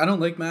 Like, I don't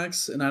like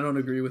Max, and I don't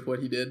agree with what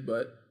he did,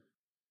 but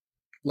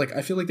like,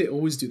 I feel like they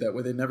always do that,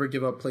 where they never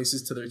give up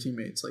places to their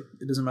teammates. Like,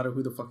 it doesn't matter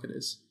who the fuck it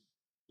is.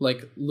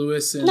 Like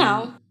Lewis and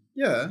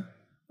yeah,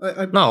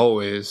 I not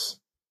always.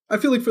 I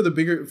feel like for the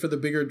bigger,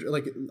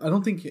 like, I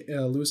don't think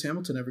Lewis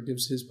Hamilton ever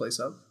gives his place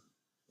up.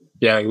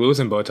 Yeah, like Lewis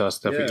and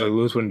Bottas. Definitely. Yeah. Like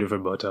Lewis wouldn't do for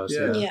Bottas.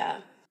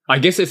 Yeah. I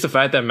guess it's the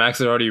fact that Max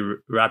had already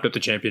wrapped up the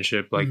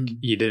championship. Like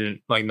he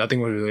didn't, like nothing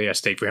was really at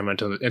stake for him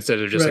instead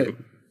of just like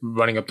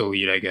running up the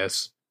lead, I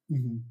guess.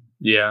 Mm-hmm.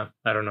 Yeah,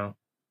 I don't know.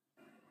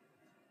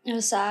 It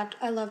was sad.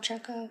 I love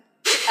Checo.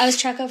 I was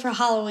Checo for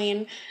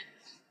Halloween.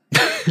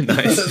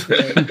 Nice.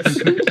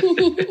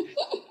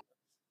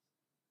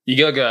 You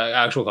get like an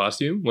actual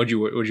costume? What'd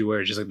you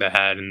wear? Just like the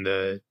hat and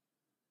the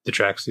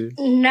tracksuit?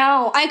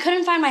 No, I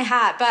couldn't find my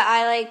hat, but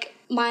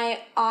my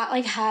aunt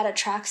like had a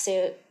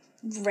tracksuit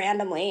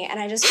randomly, and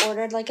I just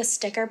ordered like a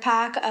sticker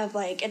pack of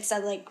like, it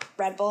said like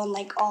Red Bull and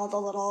like all the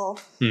little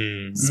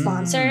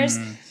sponsors,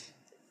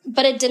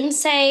 but it didn't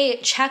say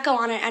Checo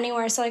on it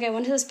anywhere. So like I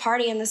went to this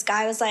party and this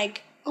guy was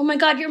like, oh my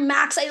god, you're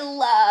Max, I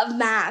love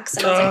Max,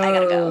 and I was like, I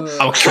gotta go.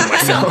 I'll kill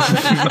myself.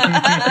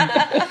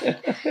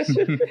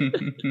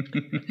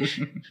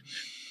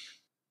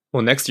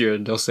 Well, next year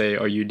they'll say,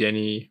 are you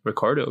Danny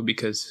Ricciardo,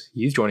 because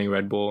he's joining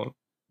Red Bull.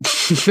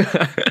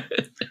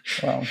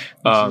 Wow.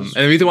 And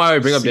the reason why I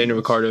bring up Daniel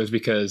Ricciardo is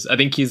because I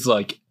think he's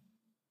like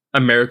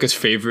America's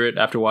favorite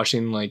after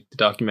watching like the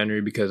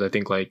documentary, because I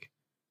think like,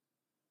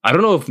 I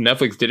don't know if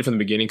Netflix did it from the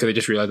beginning because they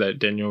just realized that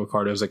Daniel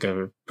Ricciardo is like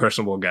a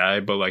personable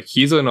guy, but like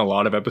he's in a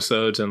lot of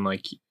episodes, and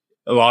like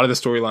a lot of the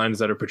storylines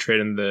that are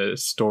portrayed in the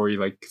story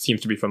like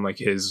seems to be from like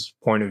his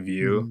point of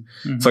view.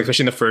 Mm-hmm. So like,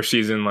 especially in the first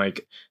season,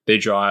 like they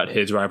draw out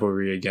his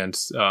rivalry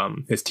against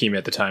his team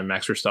at the time,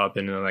 Max Verstappen,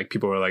 and like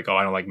people were like, oh,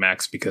 I don't like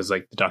Max because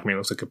like the documentary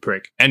looks like a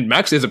prick, and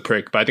Max is a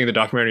prick, but I think the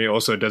documentary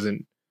also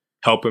doesn't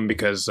help him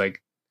because like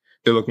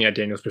they're looking at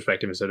Daniel's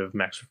perspective instead of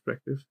Max's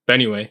perspective. But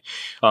anyway,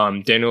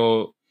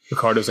 Daniel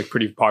Ricciardo is like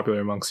pretty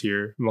popular amongst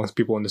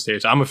people in the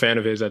States. I'm a fan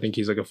of his. I think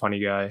he's like a funny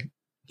guy.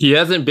 He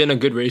hasn't been a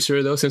good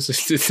racer though since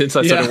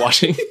I started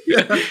watching.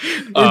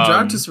 In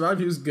Drive to Survive,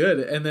 he was good,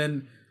 and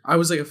then I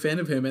was like a fan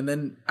of him. And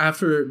then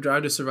after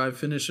Drive to Survive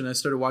finished, and I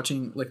started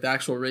watching like the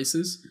actual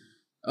races,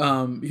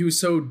 he was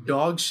so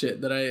dog shit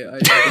that I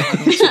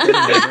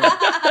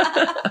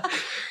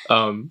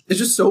it's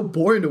just so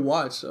boring to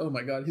watch. Oh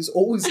my god, he's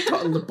always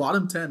the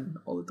bottom 10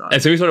 all the time.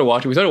 And so we started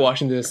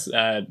watching this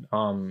at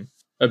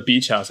a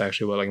beach house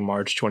actually, about like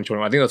March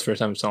 2021. I think that's the first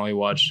time Sonali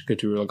watched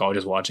because we were like all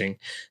just watching.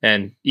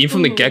 And even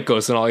from the get go,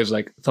 Sonali was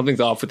like,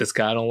 something's off with this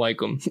guy. I don't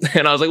like him.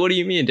 And I was like, what do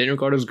you mean? Daniel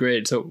Ricciardo's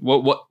great. So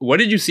what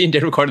did you see in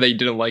Daniel Ricciardo that you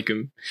didn't like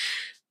him?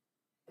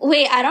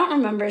 Wait, I don't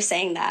remember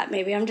saying that.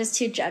 Maybe I'm just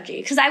too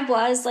judgy. Because I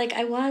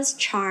was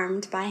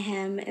charmed by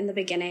him in the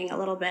beginning a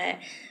little bit.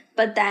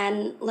 But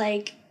then,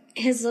 like,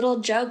 his little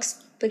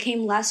jokes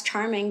became less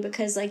charming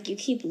because, like, you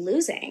keep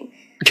losing.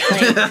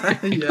 Like, yeah.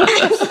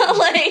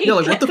 like, yeah,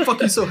 like, what the fuck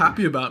are you so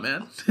happy about,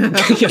 man?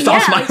 Yes.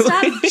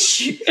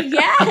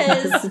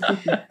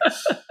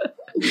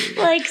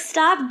 Like,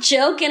 stop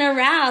joking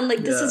around.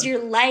 Like, this is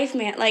your life,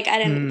 man. Like, I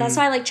didn't. That's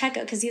why I like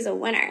Checo, because he's a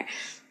winner.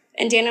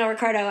 And Daniel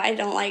Ricciardo, I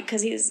don't like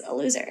because he's a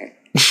loser.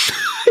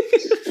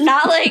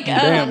 Not like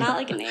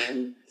a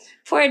name.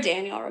 Poor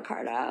Daniel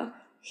Ricciardo.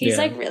 He's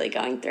like really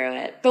going through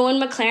it. But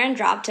when McLaren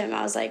dropped him,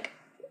 I was like,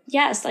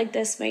 yes, like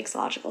this makes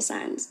logical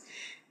sense.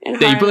 And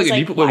yeah, I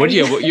forgot what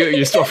your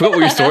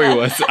story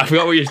was. I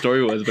forgot what your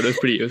story was, but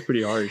it was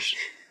pretty harsh.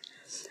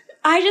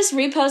 I just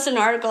reposted an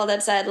article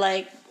that said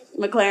like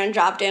McLaren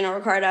dropped Daniel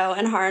Ricciardo,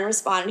 and Harren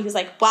responded. He was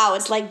like, "Wow,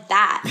 it's like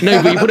that."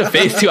 No, but you put a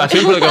face too. I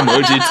think you put like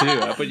emoji too.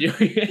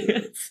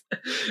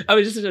 I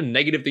was just such a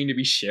negative thing to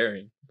be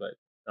sharing. But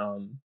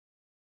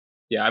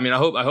yeah, I mean, I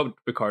hope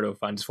Ricciardo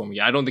finds form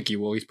again. I don't think he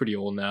will. He's pretty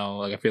old now.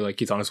 Like I feel like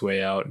he's on his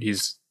way out.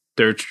 He's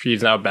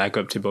now back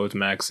up to both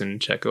Max and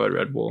Checo at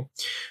Red Bull.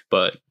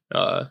 But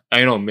I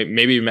don't know.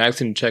 Maybe Max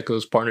and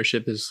Checo's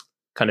partnership is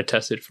kind of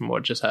tested from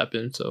what just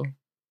happened. So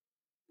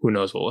who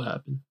knows what will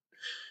happen.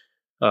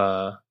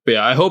 But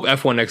yeah, I hope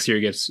F1 next year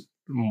gets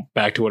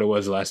back to what it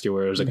was last year,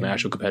 where it was like an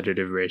actual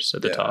competitive race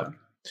at the top.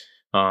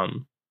 I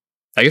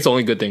guess the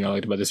only good thing I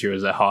liked about this year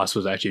is that Haas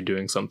was actually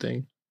doing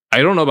something.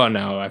 I don't know about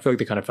now. I feel like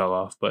they kind of fell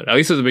off, but at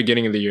least at the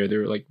beginning of the year, they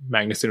were like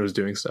Magnussen was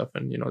doing stuff,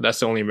 and you know that's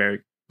the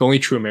only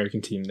true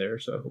American team there.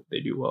 So I hope they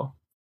do well.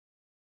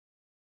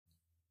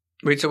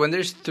 Wait, so when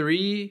there's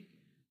three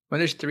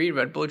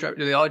Red Bull drivers,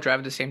 do they all drive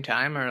at the same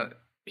time, or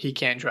he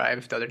can't drive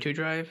if the other two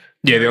drive?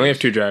 Yeah, they only have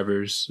two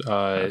drivers.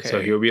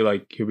 So he'll be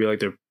like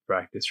their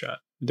practice driver,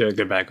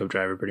 their backup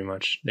driver, pretty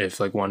much. If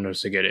like one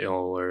was to get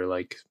ill or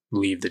like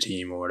leave the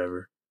team or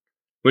whatever,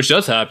 which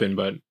does happen,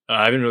 but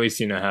I haven't really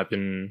seen it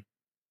happen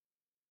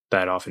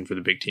that often for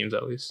the big teams,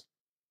 at least.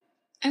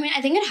 I mean,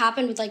 I think it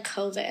happened with like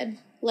COVID,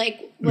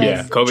 like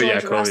with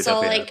COVID Russell,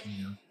 like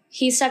happened.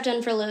 he stepped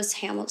in for Lewis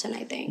Hamilton,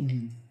 I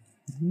think.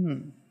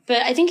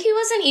 But I think he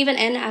wasn't even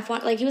in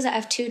F1, like he was an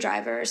F2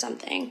 driver or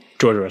something.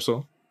 George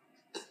Russell.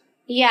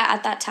 Yeah,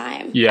 at that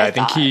time. Yeah, I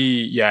think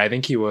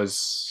he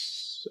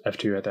was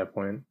F2 at that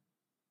point.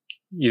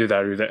 Either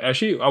that or that.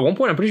 Actually, at one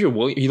point, I'm pretty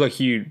sure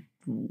he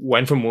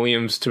went from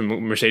Williams to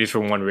Mercedes for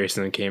one race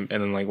and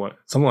then like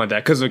something like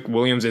that, because like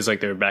Williams is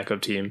like their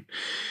backup team.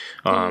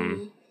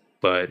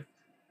 But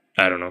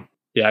I don't know.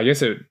 Yeah, I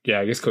guess when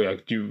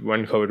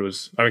COVID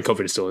was, I mean,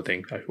 COVID is still a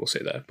thing. I will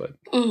say that, but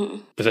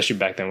especially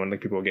back then when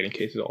like people were getting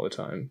cases all the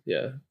time.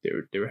 Yeah,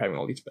 they were having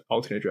all these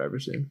alternate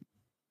drivers in.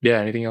 Yeah,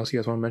 anything else you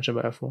guys want to mention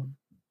about F1?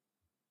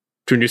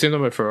 Can you say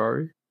something about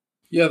Ferrari?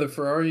 Yeah, the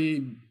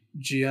Ferrari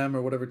GM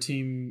or whatever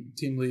team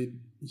lead,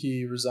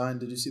 he resigned.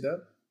 Did you see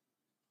that?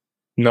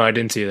 No, I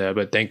didn't see that,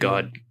 but thank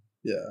God.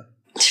 Yeah.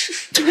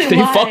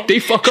 They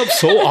fuck up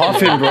so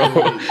often,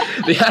 bro.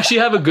 They actually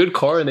have a good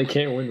car and they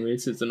can't win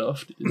races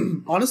enough.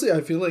 Honestly, I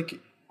feel like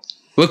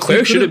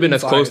Leclerc should have been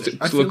as close to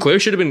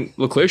Leclerc should have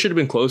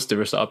been close to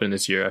Verstappen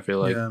this year. I feel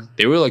like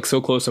they were like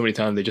so close so many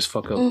times they just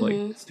fuck up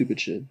like stupid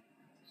shit.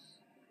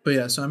 But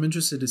yeah, so I'm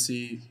interested to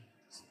see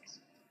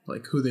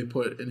like who they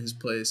put in his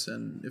place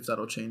and if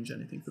that'll change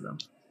anything for them.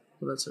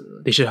 Well, that's it.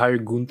 Really. They should hire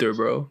Gunther,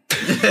 bro.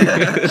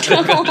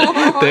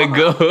 There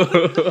go.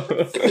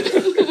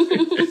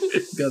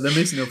 God, that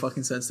makes no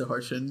fucking sense to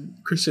Harshan.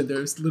 Christian, they're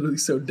literally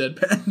so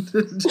deadpan.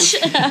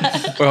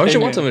 Well,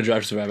 Harshan wants someone to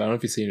drive Survive. I don't know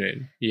if you've seen it.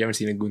 You haven't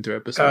seen a Gunther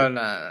episode?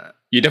 No.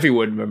 You definitely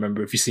would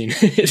remember if you've seen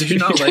it. Did you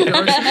not like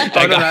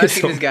Harshan? No, I've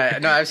seen this guy.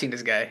 No, I've seen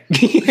this guy.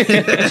 He's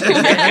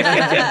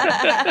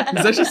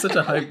actually such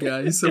a hype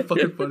guy. He's so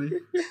fucking funny.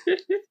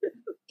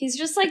 He's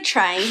just like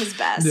trying his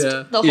best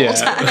the whole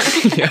time.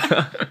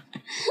 Yeah.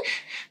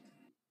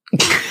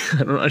 I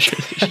don't know.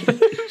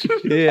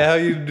 Yeah, how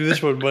you do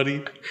this one,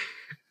 buddy?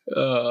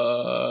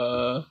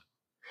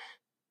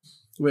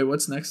 Wait,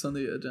 what's next on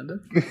the agenda?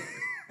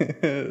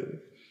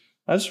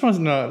 I just want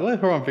to know.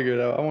 Let Haran figure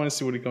it out. I want to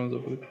see what he comes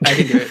up with. I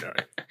can do it. All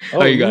right.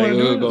 Oh, you got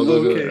it. Go.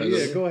 Okay,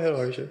 yeah, go ahead,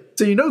 Harsha.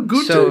 So you know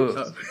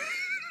Gunther.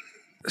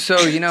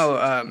 So you know,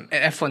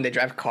 at F1 they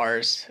drive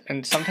cars,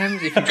 and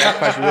sometimes if you drive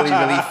cars really,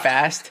 really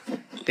fast,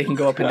 they can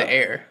go up in the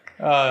air.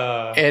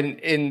 And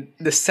in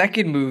the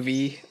second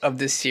movie of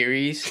this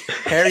series,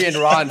 Harry and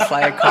Ron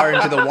fly a car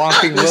into the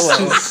Whomping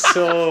Willow.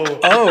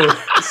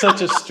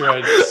 Such a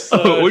stretch.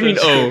 What do you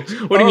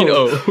mean, What do you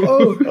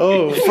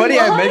mean, Funny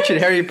I mentioned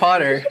Harry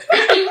Potter.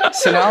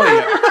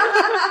 Sonalia,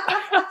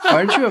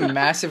 aren't you a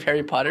massive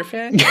Harry Potter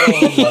fan?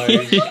 Oh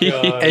my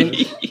God. And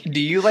do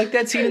you like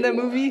that scene in that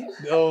movie?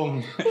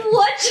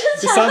 What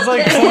just It sounds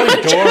like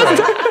happened? Dora.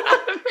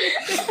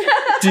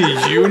 Do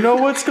you know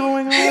what's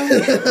going on?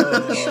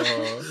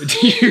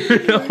 Do you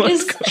know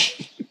what's going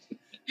on?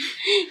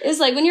 It's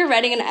like when you're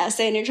writing an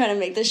essay and you're trying to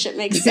make this shit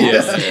make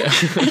sense at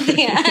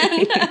the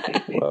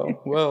end.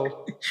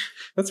 Well,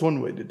 that's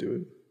one way to do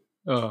it.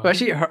 But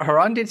actually,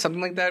 Haran did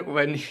something like that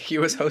when he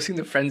was hosting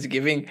the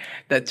Friendsgiving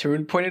that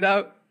Tarun pointed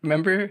out.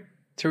 Remember,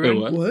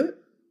 Tarun? Wait, what?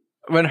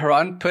 When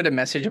Haran put a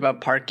message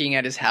about parking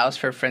at his house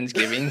for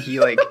Friendsgiving, he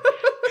like...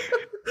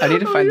 I need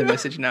to find the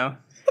message now.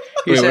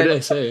 He said, what did I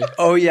say?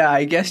 Oh yeah,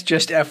 I guess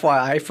just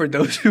FYI for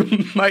those who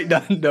might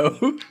not know.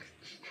 Wait,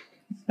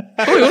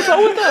 what's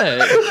wrong with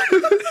that?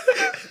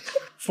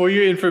 For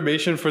your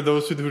information, for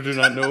those who do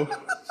not know.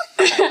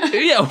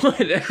 Yeah, what?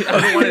 I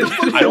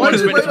don't want to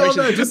spread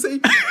information. Just say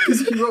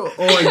because he wrote.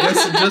 Oh, I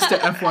guess just to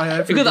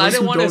FYI. Because I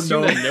didn't want to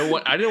assume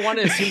that I didn't want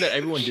to assume that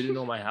everyone didn't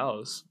know my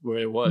house where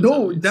it was.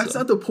 No, that's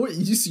not the point.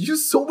 You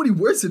use so many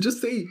words to just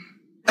say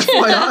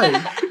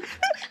FYI.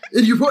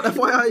 And you wrote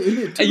FYI in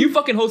it too. And you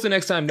fucking host the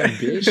next time, then,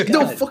 bitch.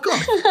 No, fuck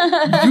off.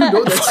 You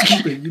know that's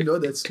stupid. You know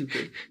that's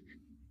stupid.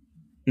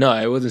 No,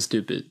 it wasn't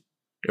stupid.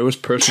 It was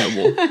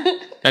personable.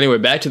 Anyway,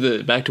 back to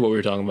what we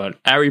were talking about.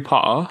 Harry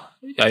Potter.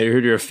 I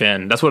heard you're a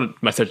fan. That's what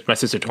my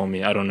sister told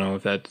me. I don't know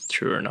if that's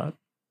true or not.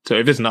 So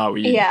if it's not,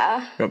 we'll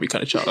be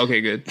kind of shocked.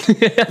 Okay, good.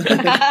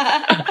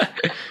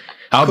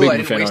 How big of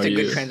a fan are you?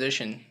 Good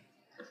transition.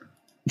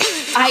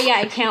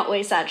 I can't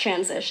waste that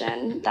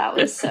transition. That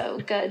was so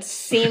good.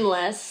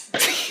 Seamless.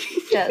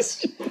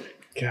 Just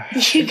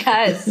gosh. You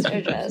guys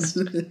are just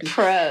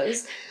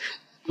pros.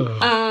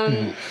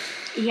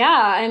 Yeah,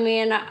 I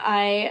mean,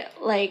 I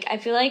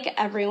feel like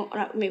everyone,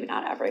 maybe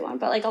not everyone,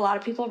 but like a lot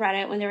of people read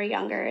it when they were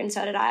younger, and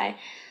so did I.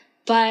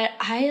 But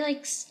I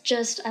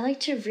like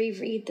to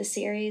reread the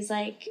series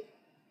like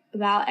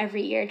about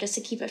every year just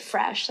to keep it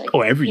fresh. Like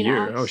every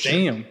year. Oh,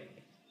 damn.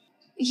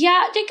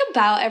 Yeah, I think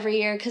about every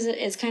year because it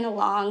is kind of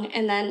long,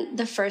 and then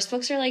the first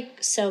books are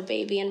like so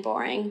baby and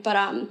boring.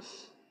 But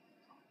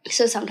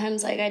so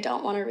sometimes like I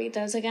don't want to read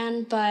those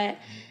again. But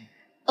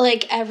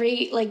like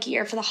every like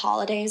year for the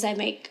holidays, I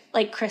make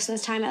like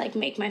Christmas time. I like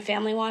make my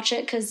family watch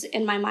it because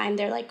in my mind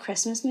they're like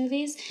Christmas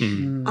movies.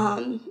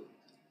 Mm-hmm.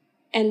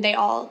 And they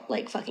all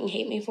like fucking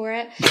hate me for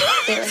it.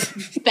 They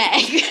like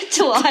beg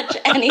to watch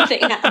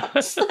anything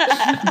else.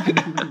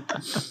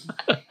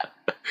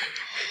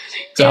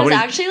 It was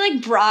actually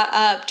like brought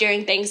up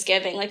during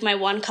Thanksgiving. Like my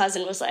one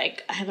cousin was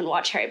like, I haven't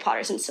watched Harry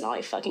Potter since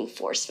Sonali fucking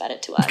force fed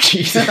it to us.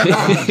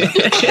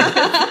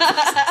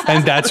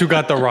 And that's who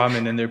got the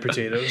ramen in their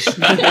potatoes.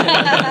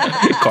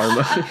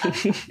 Karma.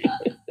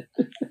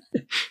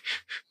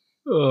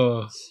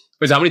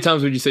 Wait, so how many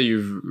times would you say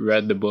you've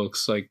read the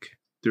books like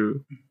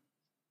through?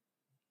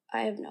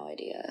 I have no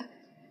idea.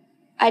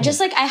 I just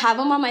like I have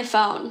them on my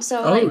phone.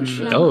 So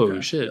shit.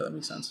 Shit. Yeah, that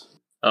makes sense.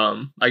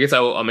 I guess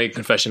I'll make a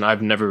confession.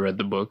 I've never read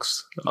the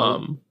books.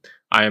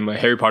 I am a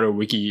Harry Potter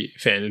wiki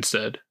fan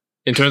instead.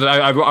 In terms of,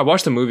 I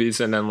watched the movies,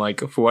 and then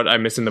like for what I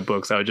missed in the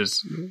books, I would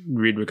just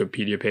read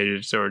Wikipedia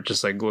pages or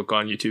just like look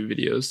on YouTube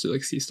videos to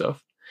like see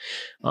stuff.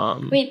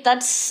 Wait,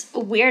 that's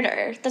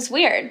weirder. That's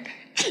weird.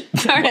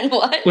 Pardon,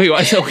 what? Wait,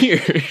 why is that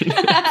weird?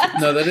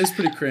 No, that is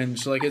pretty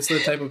cringe. Like it's the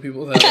type of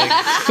people that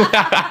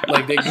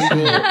like they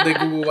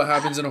Google what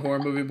happens in a horror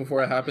movie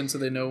before it happens, so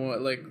they know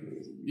what like.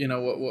 You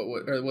know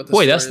what the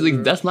wait,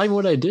 that's not even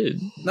what I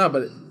did. No,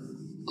 but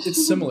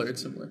it's similar.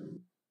 It's similar.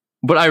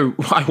 But I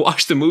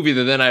watched the movie,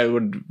 and then I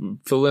would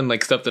fill in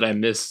like stuff that I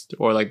missed,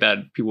 or like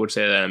that people would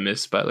say that I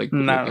missed by like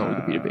looking on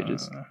Wikipedia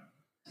pages.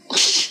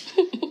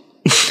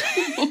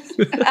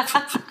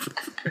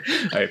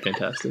 All right,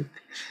 fantastic.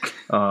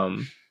 So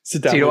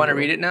you don't want to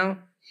read it now?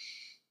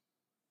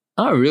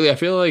 Not really. I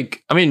feel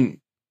like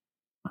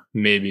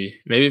maybe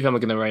if I'm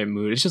like in the right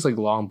mood. It's just like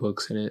long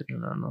books in it,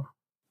 and I don't know.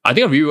 I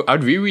think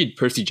I'd reread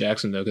Percy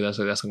Jackson though, because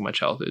that's like my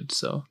childhood.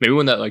 So maybe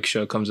when that like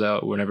show comes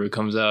out, whenever it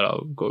comes out,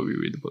 I'll go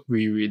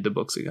reread the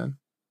books again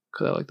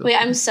because I like those. Wait,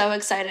 I'm so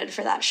excited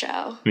for that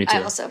show. Me too.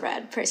 I also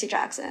read Percy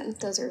Jackson.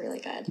 Those are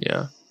really good.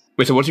 Yeah.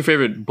 Wait, so what's your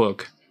favorite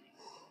book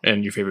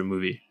and your favorite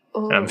movie?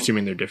 And I'm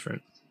assuming they're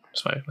different.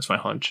 That's my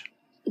hunch.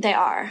 They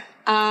are.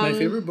 My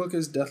favorite book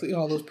is Deathly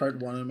Hallows Part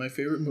 1, and my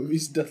favorite movie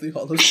is Deathly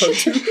Hallows Part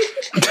 2.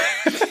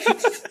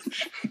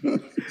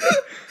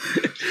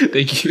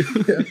 Thank you.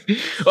 Yeah.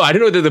 Oh, I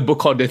didn't know there's a book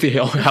called Deathly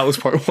Hallows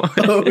Part 1.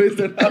 Oh, is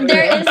there not?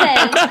 There isn't.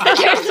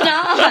 There's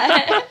not.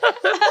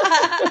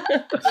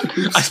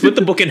 I split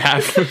the book in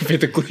half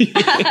physically.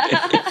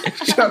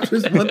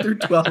 Chapters 1 through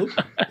 12.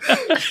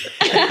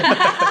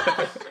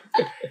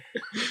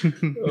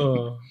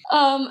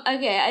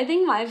 Okay, I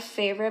think my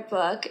favorite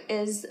book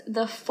is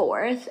the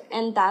fourth,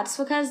 and that's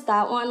because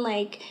that one,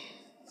 like,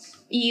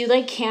 you,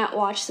 like, can't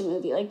watch the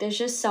movie. Like, there's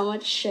just so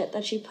much shit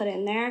that you put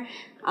in there.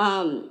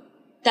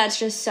 That's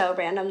just so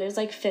random. There's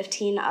like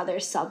 15 other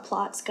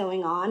subplots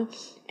going on.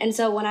 And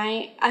so when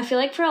I feel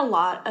like for a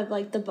lot of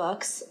like the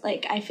books,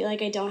 like I feel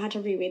like I don't have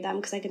to reread them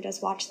because I can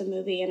just watch the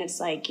movie and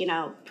it's like, you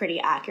know, pretty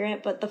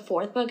accurate. But the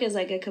fourth book is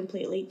like a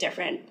completely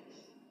different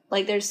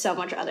Like, there's so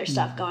much other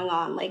stuff going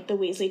on. Like, the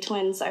Weasley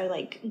twins are,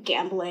 like,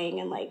 gambling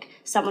and, like,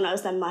 someone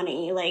owes them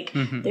money. Like,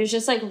 there's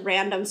just, like,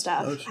 random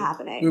stuff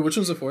happening. Wait, which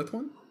was the fourth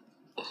one?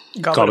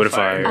 Goblet of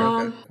Fire.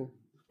 Okay, cool.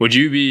 Would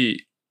you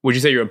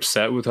say you're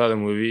upset with how the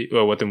movie,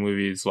 or what the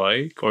movie is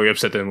like? Or you're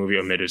upset that the movie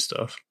omitted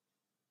stuff?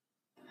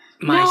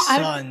 My no,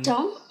 son. I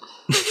don't.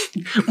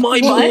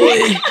 My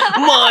boy.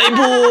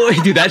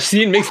 Dude, that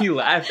scene makes me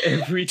laugh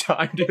every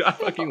time, dude. I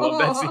fucking love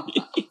that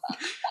scene.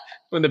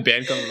 When the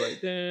band comes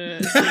like,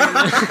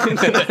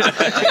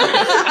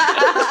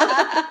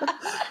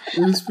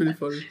 It was pretty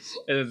funny.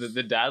 And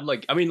the dad,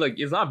 like, I mean, like,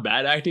 it's not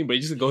bad acting, but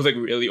he just goes like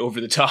really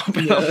over the top.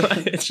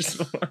 It's just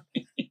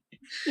funny.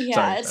 Yeah,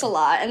 Sorry, it's a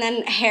lot. And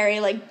then Harry,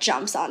 like,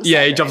 jumps on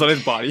Yeah, he Cedric. jumps on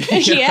his body.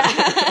 Yeah.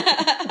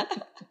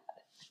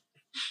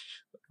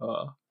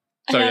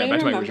 Sorry, I don't back to even my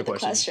remember original the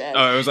question. question.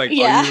 Oh, it was like,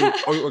 Yeah.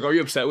 are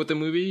you upset with the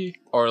movie,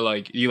 or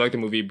like you like the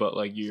movie, but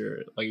like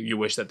you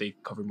wish that they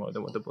covered more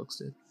than what the books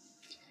did?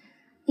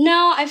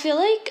 No, I feel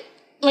like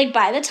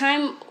by the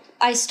time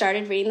I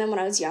started reading them when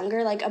I was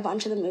younger, like, a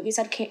bunch of the movies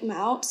had came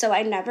out, so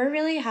I never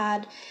really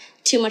had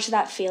too much of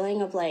that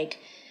feeling of, like,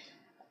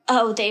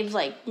 oh, they've,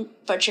 like,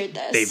 butchered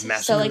this. They've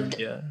massacred. So, like,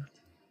 Yeah.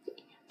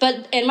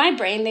 but in my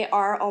brain, they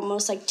are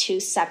almost, like,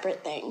 two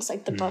separate things.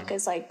 Like, the book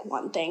is, like,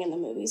 one thing, and the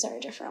movies are a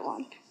different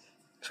one.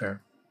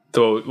 Fair.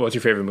 So, what's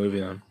your favorite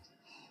movie then?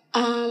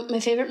 My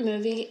favorite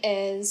movie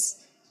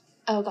is,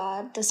 oh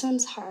god, this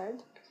one's hard.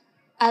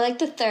 I like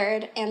the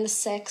 3rd and the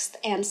 6th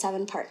and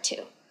 7 Part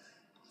 2.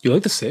 You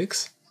like the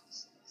 6?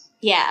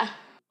 Yeah.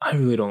 I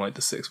really don't like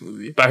the 6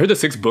 movie, but I heard the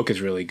 6 book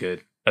is really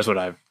good. That's what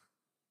I've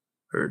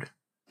heard.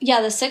 Yeah,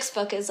 the 6th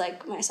book is,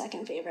 like, my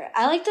second favorite.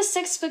 I like the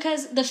 6th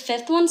because the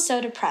 5th one's so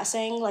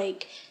depressing.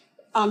 Like,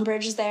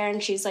 Umbridge is there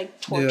and she's,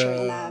 like,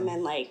 torturing them,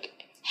 and,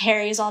 like,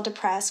 Harry's all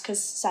depressed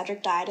because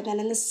Cedric died. And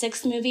then in the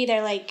 6th movie,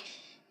 they're, like,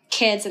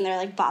 kids and they're,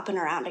 like,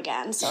 bopping around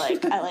again. So,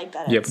 like, I like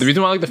that. Yeah, but the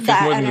reason why I like the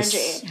 5th more than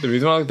energy. the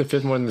reason why I like the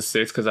 5th more than the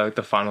 6th, because I like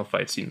the final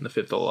fight scene in the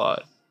 5th a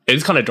lot.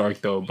 It's kind of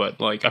dark though,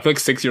 but like I feel like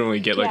 6 you don't really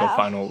get like a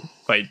final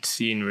fight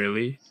scene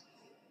really.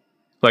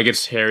 Like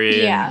it's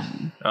Harry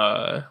and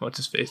what's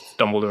his face,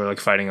 Dumbledore,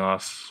 like fighting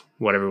off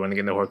whatever when they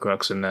get in the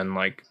Horcrux, and then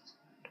like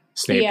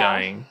Snape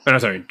dying. Oh, no,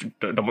 sorry,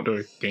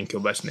 Dumbledore getting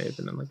killed by Snape,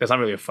 and then like that's not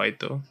really a fight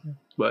though.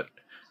 But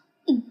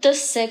the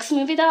 6th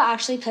movie though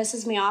actually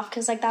pisses me off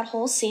because like that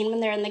whole scene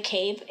when they're in the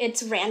cave,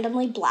 it's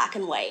randomly black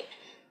and white.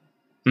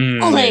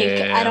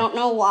 I don't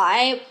know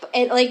why.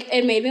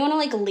 It made me want to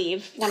like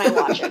leave when I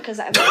watch it because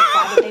I'm like,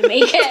 why did they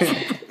make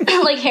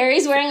it? Like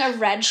Harry's wearing a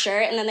red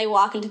shirt and then they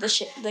walk into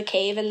the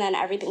cave and then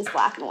everything's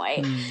black and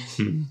white.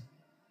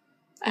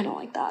 I don't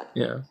like that.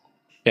 Yeah,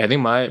 I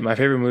think my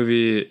favorite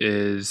movie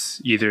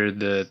is either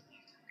the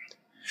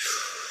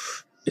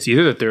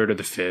 3rd or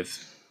the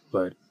 5th,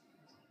 but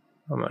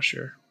I'm not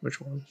sure which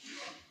one.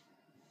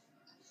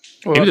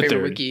 Maybe the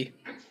 3rd. Wiki.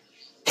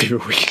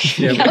 Favorite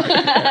wiki.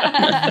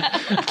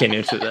 Can't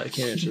answer that.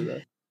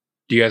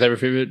 Do you guys have a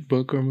favorite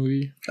book or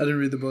movie? I didn't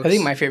read the books. I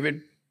think my favorite.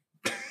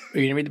 Oh,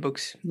 you didn't read the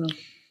books? No.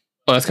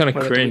 Oh, that's kind of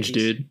cringe,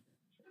 dude.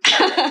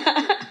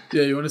 Yeah,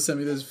 you want to send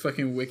me those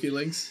fucking wiki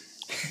links?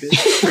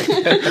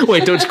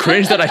 Wait, don't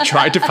cringe that I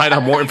tried to find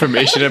out more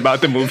information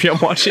about the movie I'm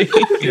watching.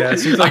 Yeah, it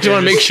seems like I just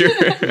want to make sure.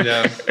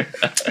 Yeah,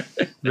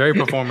 very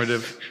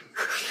performative.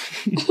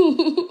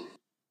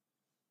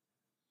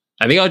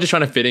 I think I was just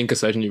trying to fit in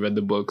because Sachin, you read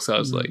the book, so I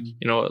was like,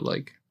 you know what,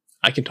 like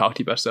I can talk to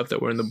you about stuff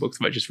that were in the books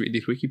if I just read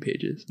these wiki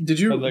pages. Did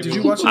you watch?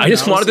 I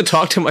just wanted to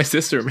talk to my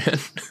sister, man.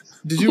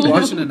 Did you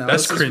watch an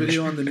analysis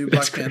video on the new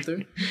Black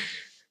Panther?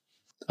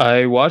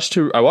 I watched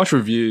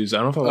reviews. I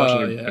don't know if I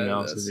watched an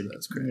analysis video.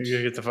 That's cringe. You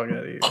gotta get the fuck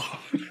out of here.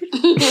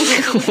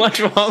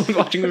 What's wrong with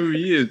watching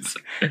reviews?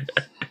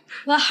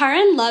 Well,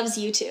 Haran loves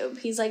YouTube.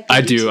 He's like,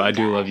 I do love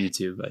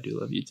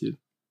YouTube.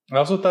 I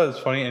also thought it's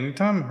funny.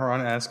 Anytime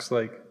Haran asks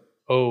like,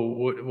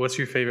 "Oh, what's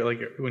your favorite?"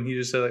 Like when he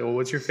just said like, "Oh,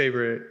 what's your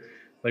favorite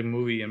like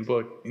movie and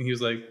book?" and he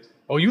was like,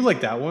 "Oh, you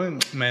like that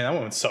one? Man, that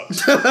one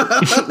sucks."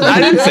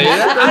 I didn't say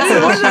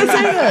that. What did I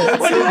say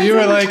that? You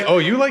were like, "Oh,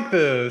 you like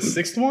the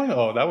 6th one?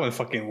 Oh, that one's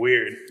fucking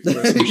weird."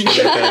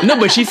 No,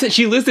 but she said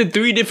she listed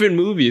 3 different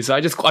movies. So I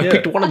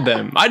picked one of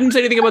them. I didn't say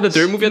anything about the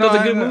 3rd movie. I thought it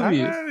was a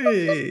good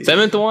movie.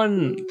 7th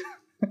one.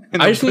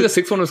 I just think the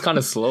 6th one was kind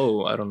of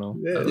slow. I don't know.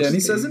 Yeah, and he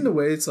says in a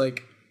way, it's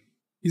like,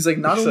 he's like,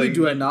 not only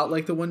do I not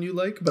like the one you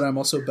like, but I'm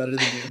also better than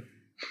you.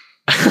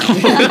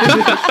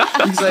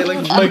 He's like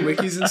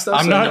wikis and stuff,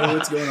 I know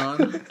what's going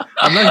on.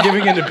 I'm not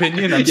giving an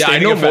opinion. I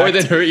know more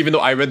than her, even though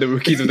I read the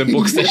wikis of the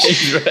books that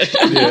she's read.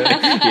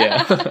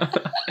 Yeah.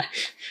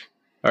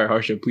 All right,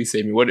 Harsha, please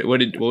save me. What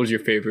was your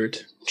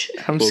favorite?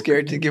 I'm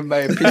scared to give my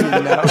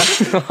opinion now.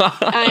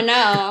 I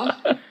know.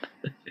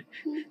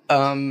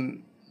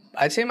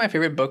 I'd say my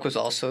favorite book was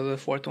also the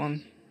 4th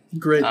one.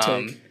 Great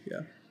take.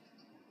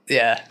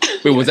 Yeah.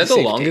 Wait, was that the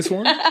longest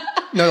one?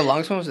 No, the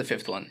longest one was the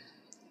 5th one.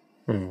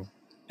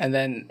 And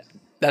then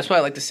that's why I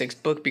like the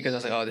 6th book, because I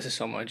was like, oh, this is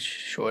so much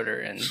shorter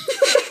and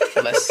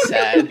less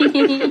sad.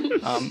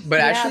 But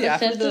actually,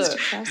 after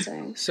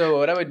the... So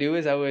what I would do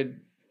is I would,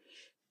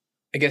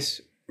 I guess,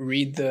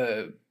 read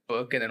the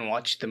book and then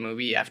watched the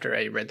movie after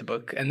I read the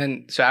book. And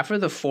then so after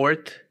the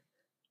fourth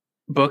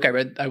book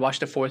I watched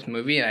the fourth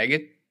movie, and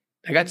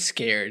I got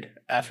scared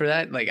after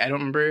that. Like I don't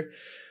remember,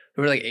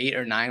 we were like 8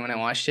 or 9 when I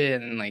watched it,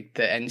 and then like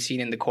the end scene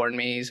in the corn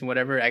maze and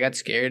whatever, I got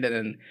scared. And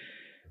then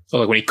so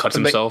like when he cuts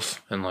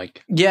himself and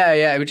like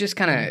yeah, it was just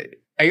kind of,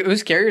 it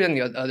was scarier than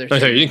the other. No,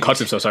 sorry, he didn't cut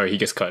himself. Sorry, he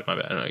gets cut. My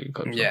bad. I know he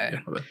cut himself. Yeah.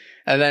 My bad.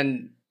 And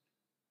then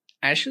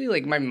actually,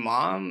 like my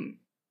mom,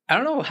 I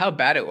don't know how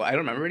bad it was. I don't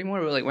remember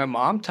anymore. But like my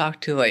mom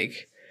talked to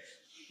like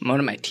one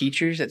of my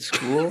teachers at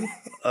school,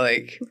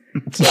 like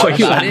Like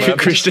about it.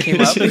 Christian.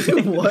 Came up.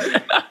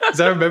 What? Because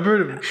I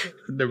remember.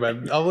 Never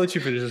mind. I'll let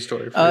you finish the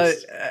story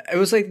first. It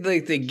was like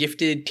the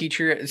gifted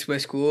teacher at my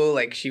school.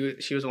 Like she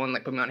was the one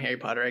like put me on Harry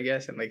Potter, I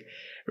guess, and like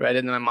read it.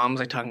 And then my mom was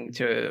like talking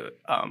to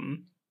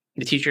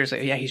the teacher. Was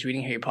like, yeah, he's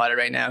reading Harry Potter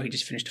right now. He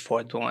just finished the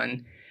 4th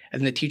one.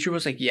 And the teacher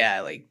was like,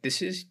 yeah, like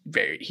this is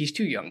he's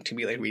too young to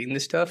be like reading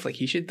this stuff. Like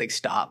he should like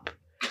stop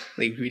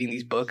like reading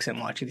these books and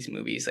watching these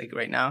movies like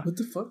right now. What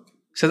the fuck?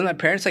 So then my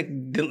parents like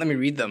didn't let me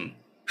read them.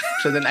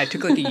 So then I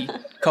took like a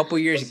couple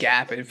years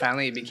gap, and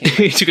finally it became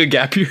He took a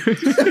gap year. like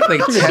 10 or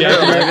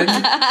 11.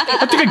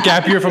 I took a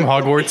gap year from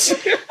Hogwarts.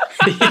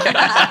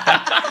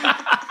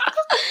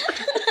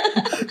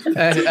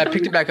 I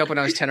picked it back up when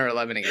I was 10 or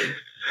 11 again.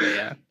 But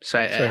yeah, so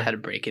I had a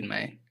break in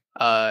my.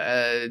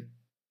 Yeah,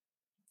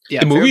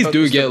 The movies favorite book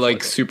do was get the like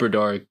fourth super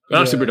dark.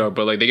 Not super dark,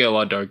 but like they get a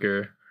lot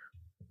darker.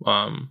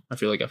 I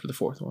feel like after the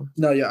 4th one.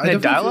 No, yeah. one. The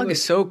dialogue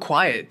is so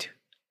quiet.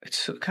 It's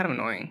so, kind of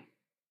annoying.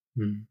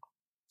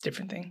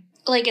 Different thing.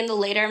 Like in the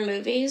later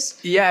movies.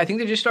 Yeah, I think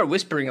they just start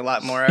whispering a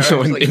lot more.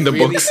 So in, Like, in the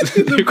really- books,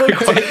 they're quite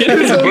quiet.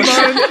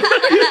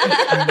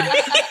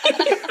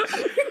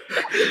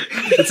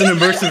 It's an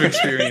immersive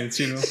experience,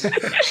 you know.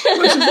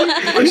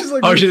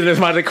 Oh shit! There's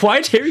my like, why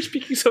is Harry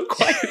speaking so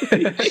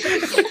quietly?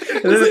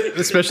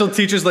 The special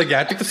teacher's like, yeah,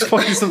 I think there's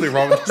fucking something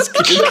wrong with this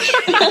kid.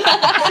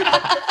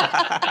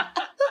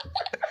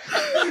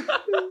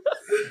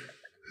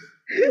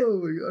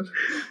 Oh my god.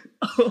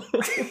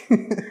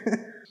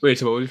 Wait,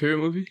 so what was your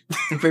favorite movie?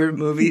 Favorite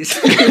movies?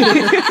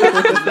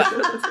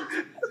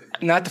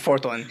 Not the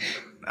 4th one.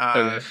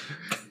 Okay.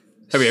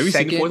 Have you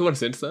seen the 4th one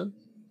since then?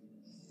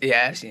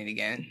 Yeah, I've seen it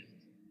again.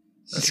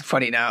 It's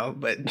funny now,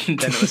 but then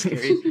it was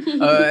scary.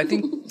 I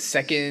think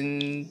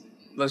 2nd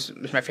was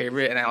my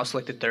favorite, and I also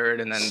like the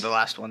 3rd, and then the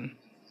last one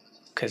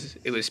because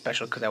it was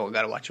special because I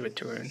got to watch it with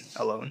Turin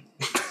alone.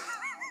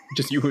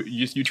 Just you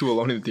two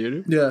alone in the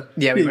theater? Yeah.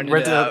 Yeah, we rented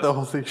it out. the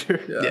whole theater.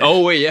 Yeah.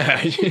 Oh wait,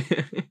 yeah.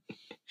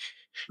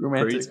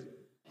 Romantic. Crazy.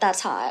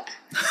 That's hot.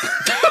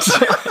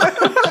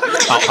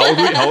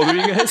 How old are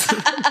you guys?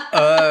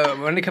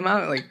 When did it come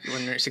out? Like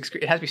when you're 6th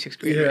grade? It has to be 6th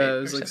grade. Yeah, right?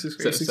 it was Or like seventh?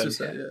 6th grade. 6th or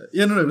Seventh, 7th.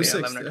 Yeah. No, it was Yeah, 6th.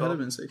 11 or It had 12.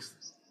 been 6th.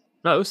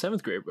 No, it was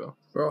 7th grade, bro.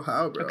 Bro,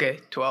 how, bro? Okay,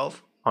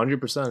 12. 100%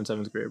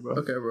 7th grade, bro.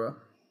 Okay, bro.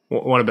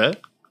 Want to bet?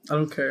 I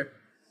don't care.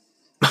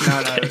 No.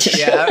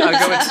 Yeah, I'll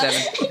go with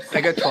 7.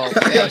 I go 12.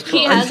 Yeah, I was 12.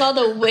 He has all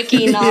the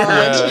wiki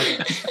knowledge.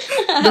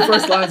 The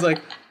first line's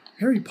like,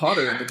 Harry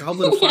Potter and the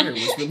Goblet of Fire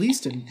was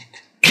released in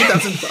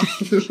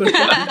 2005. So you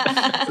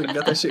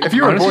got that shit. If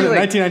you were Honestly, born in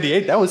like-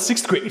 1998, that was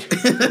 6th grade.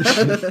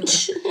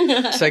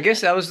 So I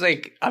guess that was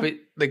like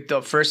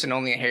the first and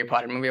only Harry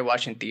Potter movie I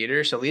watched in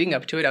theater. So leading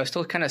up to it, I was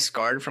still kind of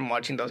scarred from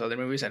watching those other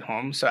movies at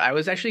home. So I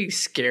was actually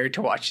scared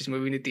to watch this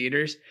movie in the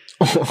theaters.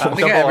 I don't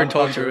think I ever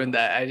told Tarun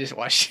that. I just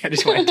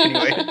went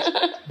anyway.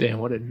 Damn,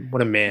 what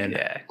a man.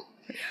 Yeah.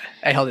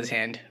 I held his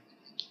hand.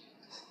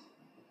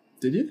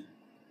 Did you?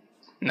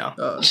 No.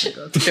 Oh, my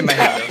God. In my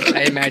head, though.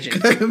 I imagine.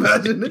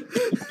 Imagine it.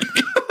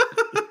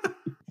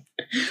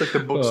 It's like the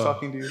book's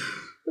talking to you.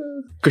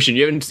 Christian,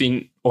 you haven't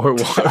seen or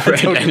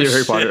read any of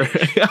Harry Potter.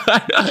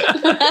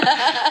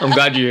 I'm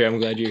glad you're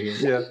here.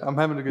 Yeah, I'm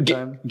having a good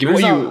time.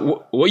 Given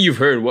what you've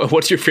heard,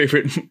 what's your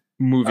favorite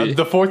movie?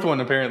 The 4th one,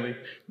 apparently.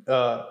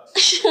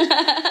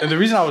 And the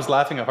reason I was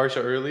laughing at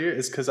Harsha earlier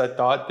is because I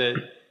thought that.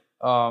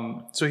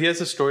 So he has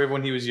a story of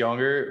when he was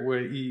younger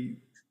where he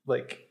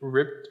like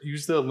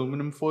used the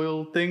aluminum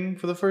foil thing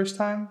for the first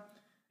time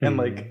and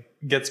like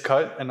gets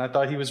cut. And I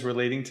thought he was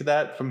relating to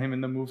that from him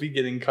in the movie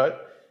getting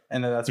cut.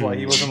 And then that's why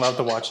he wasn't allowed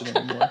to watch it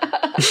anymore.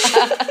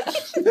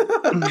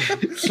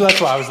 So that's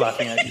why I was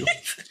laughing at you.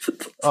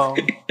 To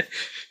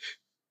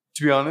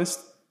be honest,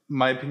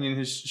 my opinion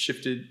has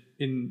shifted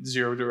in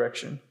 0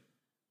 direction.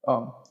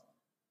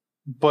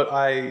 But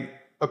I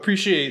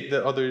appreciate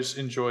that others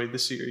enjoyed the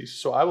series.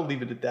 So I will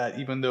leave it at that,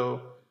 even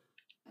though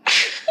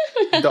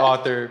the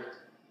author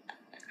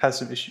has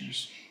some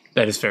issues.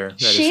 That is fair.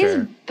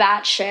 She's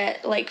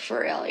batshit, like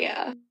for real,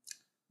 yeah.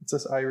 It's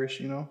us Irish,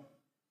 you know?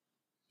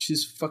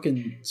 She's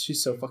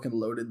so fucking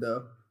loaded,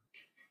 though.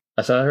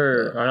 I saw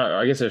her.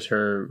 I guess it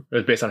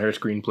was based on her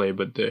screenplay,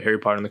 but the Harry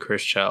Potter and the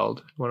Cursed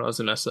Child when I was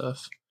in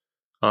SF.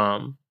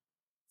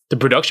 The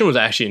production was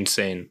actually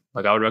insane.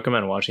 Like I would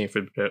recommend watching it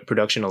for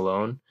production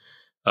alone.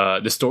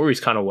 The story's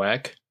kind of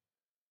whack,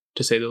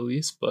 to say the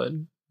least. But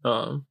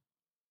yeah,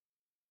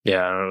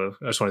 I don't know.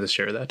 I just wanted to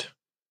share that.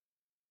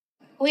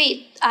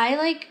 Wait, I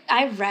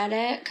read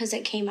it because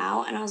it came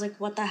out, and I was like,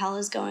 "What the hell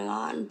is going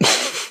on?"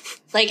 But,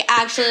 like,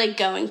 actually, like,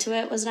 going to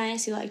it was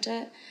nice. You liked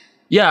it?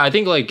 Yeah, I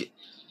think like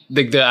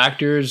the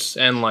actors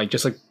and like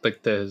just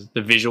like the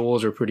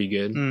visuals are pretty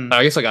good.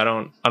 I guess like I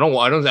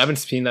haven't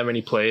seen that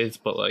many plays,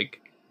 but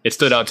like it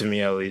stood out to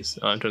me at least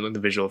in terms of like, the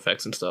visual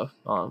effects and stuff.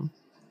 I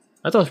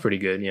thought it was pretty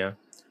good. Yeah,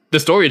 the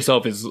story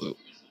itself is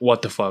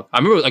what the fuck. I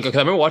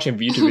remember watching a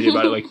YouTube video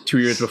about it like 2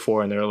 years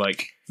before, and they were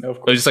like, it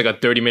was just like a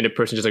 30-minute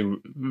person, just like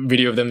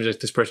video of them,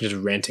 just this person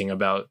just ranting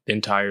about the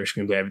entire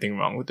screenplay, everything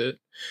wrong with it.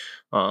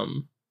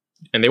 And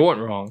they weren't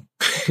wrong.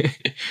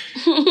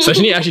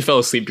 Sashini actually fell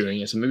asleep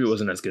during it, so maybe it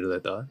wasn't as good as I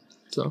thought.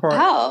 So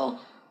Oh,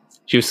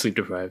 she was sleep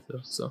deprived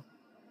though. So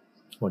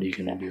what are you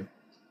gonna do?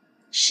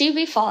 she'd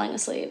be falling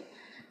asleep.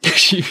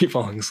 She'd be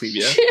falling asleep.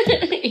 Yeah.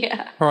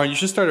 Yeah. Ron, you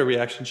should start a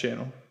reaction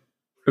channel.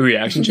 A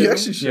reaction channel. You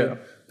actually should. Yeah.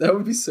 That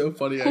would be so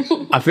funny.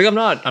 Actually. I think I'm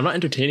not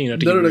entertaining enough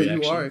to No, give a you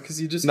reaction. are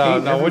because you just No,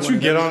 hate once you everyone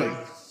get and on,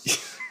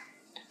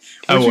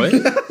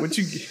 everything. What? once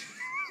you,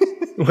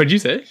 What'd you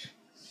say?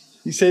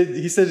 he said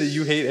that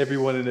you hate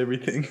everyone and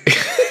everything.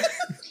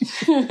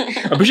 I'm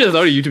pretty sure there's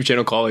already a YouTube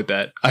channel called like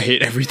that. I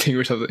hate everything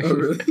or something. Oh,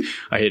 really?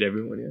 I hate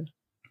everyone. Yeah.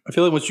 I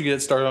feel like once you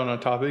get started on a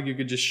topic, you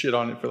could just shit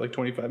on it for like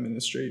 25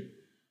 minutes straight.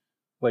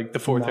 Like the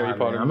fourth Harry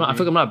Potter. I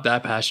feel like I'm not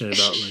that passionate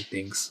about like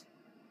things.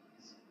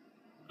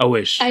 I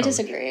wish. I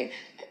disagree.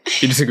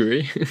 You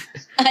disagree?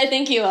 I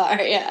think you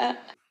are. Yeah.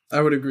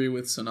 I would agree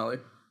with Sonali.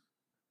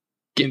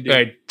 All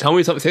right, tell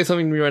me something. Say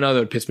something to me right now that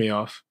would piss me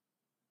off.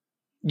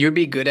 You'd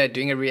be good at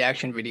doing a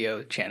reaction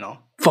video channel.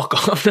 Fuck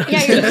off.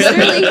 Yeah, you're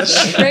literally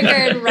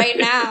triggered right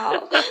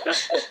now.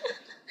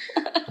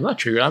 I'm not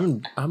triggered.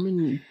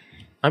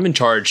 I'm in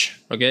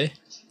charge. Okay.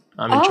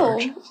 I'm in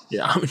charge.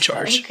 Yeah, I'm in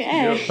charge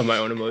Okay. of my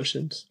own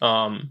emotions.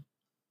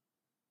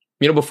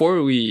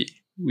 Before we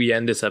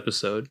end this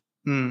episode,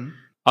 I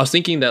was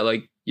thinking that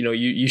like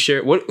you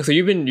share what. So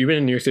you've been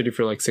in New York City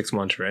for like 6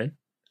 months, right?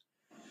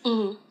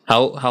 Mm-hmm.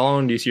 How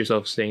long do you see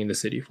yourself staying in the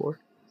city for?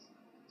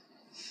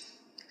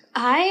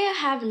 I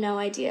have no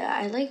idea.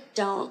 I like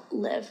don't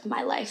live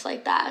my life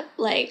like that.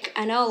 Like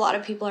I know a lot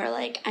of people are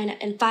like, I know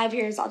in 5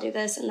 years I'll do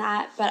this and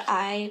that, but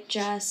I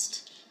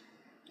just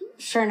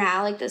for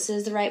now like this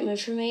is the right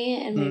move for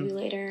me, and maybe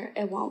later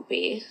it won't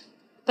be.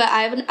 But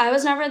I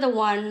was never the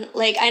one.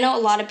 Like I know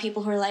a lot of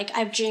people who are like,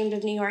 I've dreamed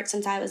of New York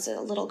since I was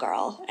a little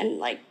girl, and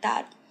like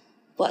that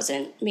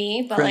wasn't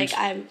me. But Cringe.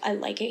 like I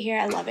like it here.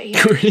 I love it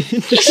here.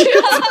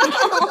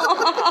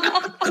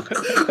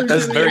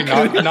 That's very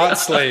not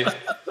slay.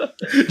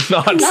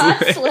 Not Not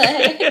slay.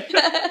 slay.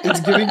 It's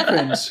giving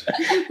cringe.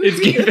 It's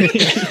giving.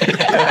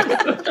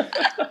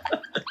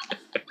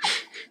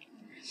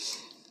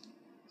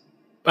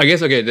 I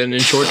guess okay. Then in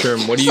short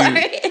term, what do you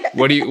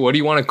what do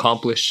you want to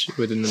accomplish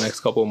within the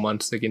next couple of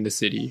months, like in the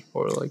city,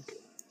 or like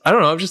I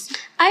don't know. I'm just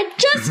I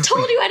just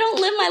told you I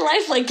don't live my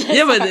life like this.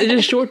 yeah, but it's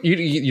just short.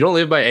 You don't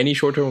live by any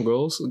short term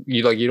goals.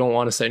 You don't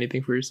want to set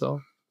anything for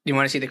yourself. You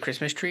want to see the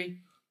Christmas tree?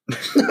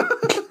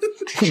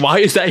 Why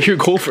is that your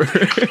goal for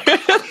her?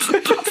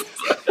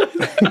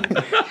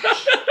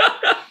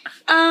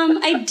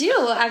 I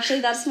do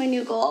actually. That's my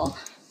new goal.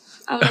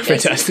 I'm gonna go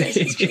see the Fantastic.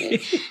 Christmas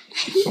tree.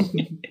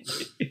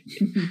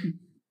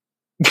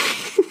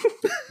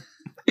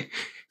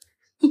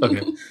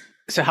 Okay.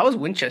 So how was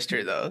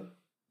Winchester though?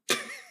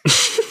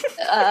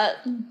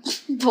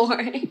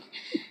 Boring.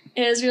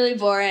 It was really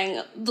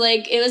boring.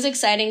 Like it was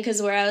exciting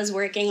because where I was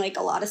working, like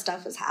a lot of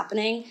stuff was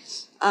happening.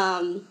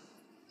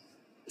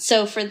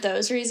 So for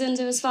those reasons,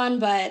 it was fun.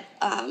 But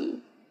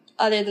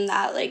other than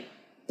that, like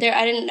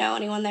I didn't know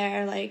anyone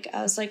there. Like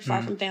I was like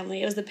far from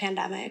family. It was the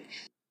pandemic.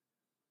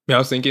 Yeah, I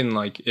was thinking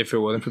like if it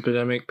wasn't for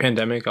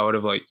pandemic, I would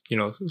have like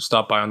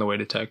stopped by on the way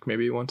to tech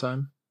maybe one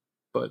time.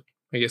 But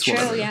I guess True.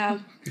 whatever. Yeah.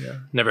 Yeah,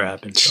 never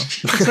happened. So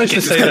It's nice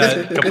to say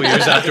that a couple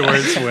years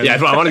afterwards. When, yeah,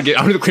 I want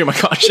to clear my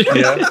conscience.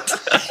 yeah.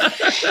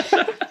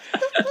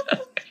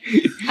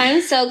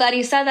 I'm so glad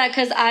you said that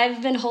because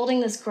I've been holding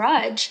this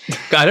grudge.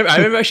 I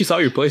never actually saw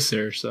your place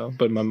there. So,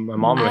 but my mom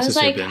and my I was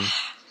sister like, have been.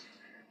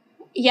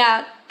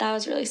 Yeah, that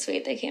was really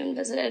sweet. They came and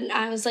visited, and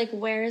I was like,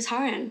 "Where is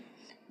Haran?"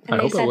 And I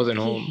they hope I said, wasn't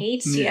he home.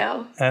 hates Yeah.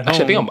 you. At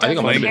Actually, home. I think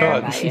I might Doesn't have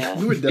care been. about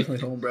You you. were definitely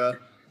home, bro.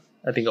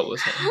 I think I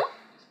was home.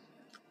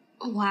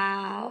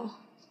 Wow.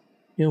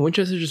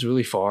 Winchester's just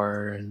really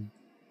far, and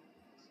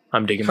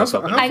I'm digging How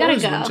myself. far- in. I gotta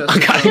is go. Winchester I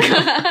gotta from- go.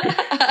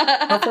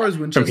 How far is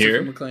Winchester here?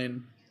 from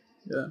McLean?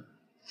 Yeah.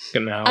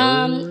 An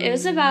hour. It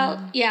was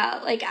about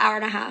like hour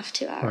and a half,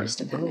 2 hours,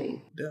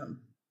 depending. Damn.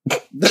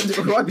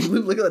 Rob, you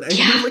live like that.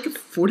 You live like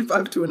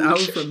 45 to an hour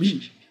from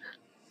me.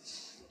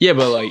 Yeah,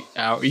 but like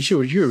hour. You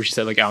sure she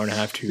said like hour and a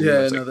half too.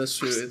 Yeah, It's no, like, that's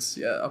true. It's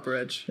upper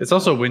edge. It's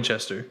also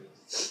Winchester.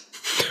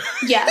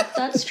 Yeah,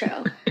 that's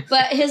true.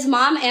 But his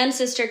mom and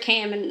sister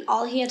came, and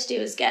all he had to do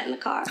was get in the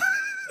car.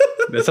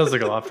 That sounds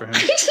like a lot for him.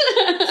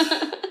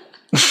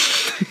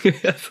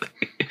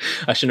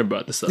 I shouldn't have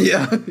brought this up.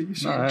 Yeah. You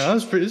should. That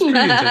was pretty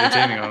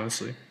entertaining,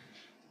 honestly.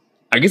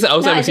 I guess I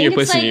also No, I haven't seen your think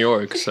place it's in New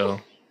like- York, so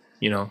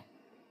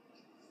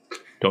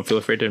don't feel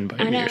afraid to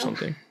invite I me or know.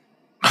 something.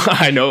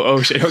 I know.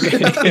 Oh shit. Okay.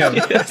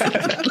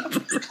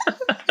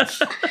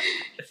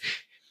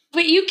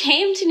 But you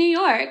came to New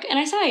York and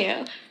I saw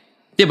you.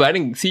 Yeah, but I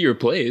didn't see your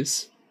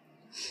place.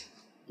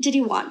 Did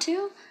you want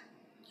to?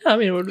 Yeah, I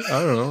mean, I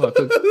don't know. I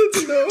thought,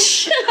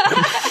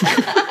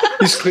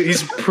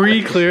 He's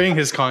pre-clearing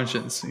his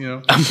conscience, you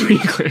know. I'm pretty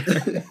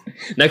clear.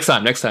 Next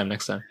time. Next time.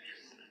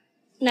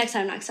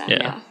 Yeah.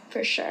 Yeah,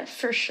 for sure.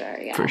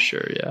 Yeah. For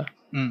sure, yeah.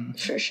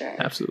 For sure.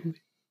 Absolutely.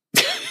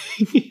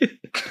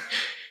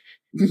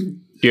 Do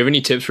you have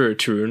any tips for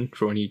Tarun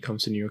for when he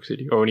comes to New York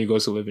City or when he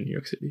goes to live in New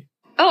York City?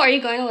 Oh, are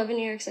you going to live in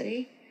New York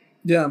City?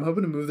 Yeah, I'm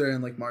hoping to move there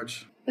in like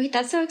March. Wait,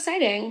 that's so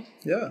exciting.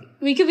 Yeah.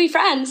 We could be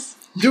friends.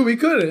 Dude, we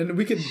could, and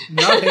we could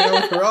not hang out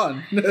with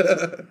Quran.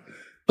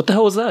 What the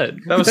hell was that?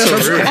 That was so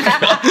rude.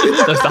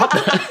 Stop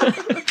that.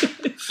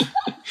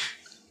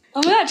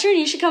 Oh my god, Tarun,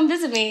 you should come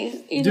visit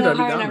me. You Dude, know I'd be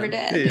how I down never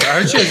there. did. Hey, I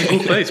heard she has a cool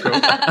place, bro.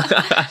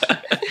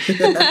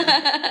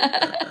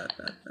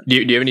 Do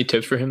you have any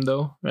tips for him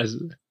though, as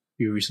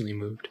you recently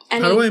moved?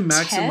 Any How do I tips?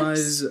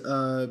 maximize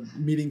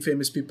meeting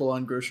famous people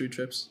on grocery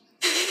trips?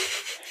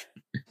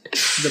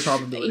 The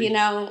probability. You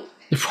know,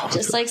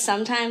 just like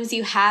sometimes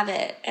you have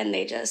it and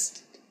you're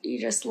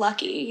just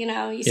lucky, you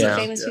know, you see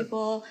famous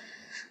people.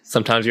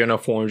 Sometimes you're on a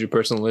 400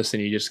 person list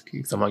and you just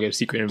somehow get a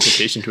secret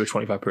invitation to a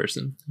 25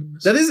 person.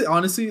 That is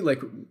honestly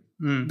like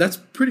that's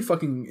pretty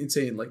fucking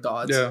insane. Like the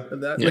odds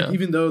of that. Yeah. Like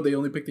even though they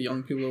only pick the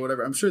young people or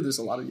whatever, I'm sure there's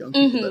a lot of young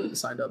people that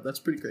signed up. That's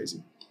pretty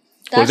crazy.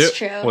 That's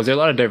true. Was there a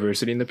lot of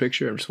diversity in the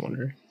picture? I'm just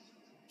wondering.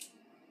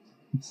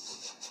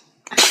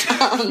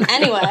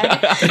 Anyway. I'm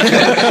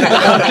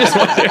just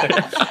wondering.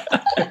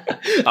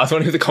 I was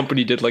wondering if the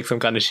company did like some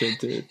kind of shit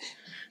to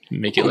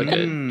make it like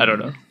a. I don't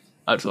know.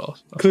 That's all.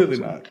 Clearly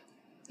not.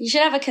 You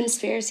should have a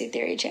conspiracy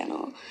theory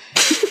channel.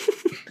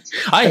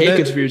 I hate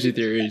conspiracy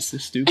theories.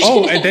 It's stupid.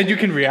 Oh, and then you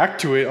can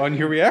react to it on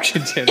your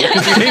reaction channel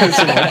because you hate it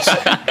so much.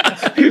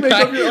 You make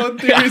up your own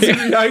theories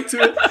and react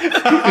to it.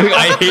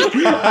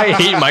 I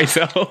hate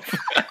myself.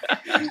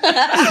 You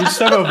just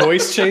have a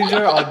voice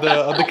changer on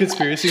the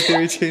conspiracy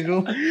theory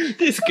channel.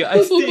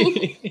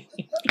 Disgusting.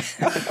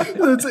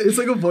 It's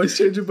like a voice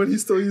changer, but he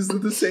still uses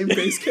the same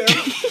face cam.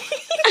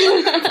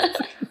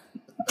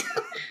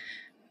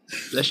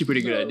 It's actually a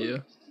pretty good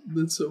idea.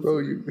 That's so Bro,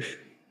 you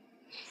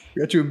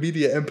got your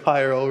media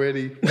empire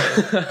already. Is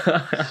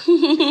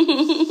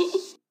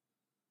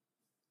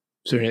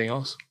there anything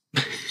else?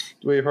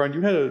 Wait, Harn, you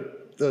had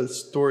a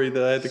story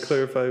that I had to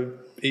clarify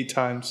 8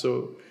 times,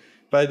 so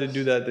if I had to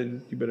do that,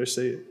 then you better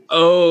say it.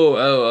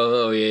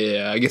 Oh,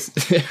 yeah. I guess.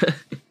 It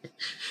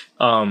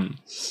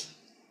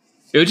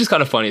was just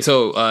kind of funny.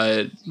 So,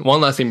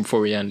 one last thing before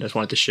we end, I just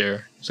wanted to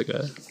share.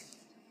 There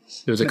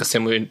was a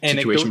similar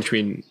situation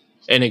between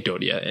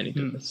anecdote.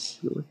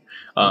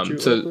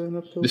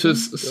 So this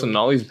was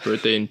Sonali's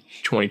birthday in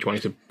 2020,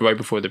 so right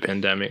before the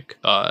pandemic.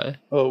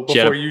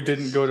 Before you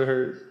didn't go to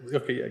her.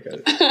 Okay, yeah, I got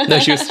it. No,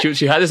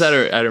 she had this at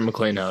her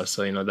McLean house,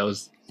 so that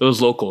was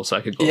local, so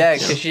I could go. Yeah,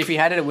 because if you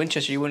had it at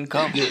Winchester, you wouldn't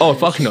come. Oh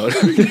fuck no.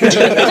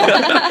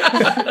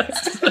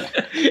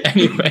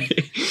 Anyway,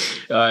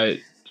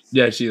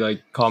 she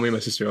like called me and my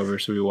sister over,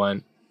 so we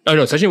went. Oh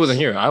no, Sachin wasn't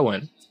here. I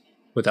went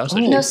without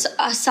Sachin. No,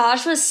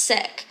 Saj was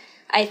sick,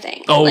 I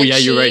think. Oh yeah,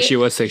 you're right. She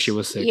was sick.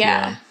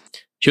 Yeah.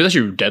 She was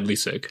actually deadly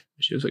sick.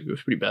 She was like, it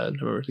was pretty bad.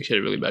 I remember she had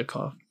a really bad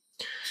cough.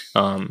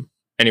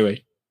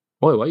 Anyway,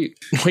 why are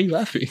you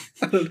laughing?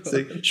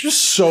 She was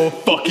so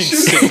fucking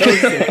sick.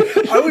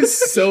 I was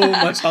so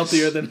much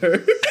healthier than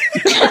her.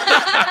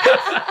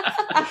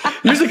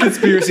 Here's a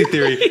conspiracy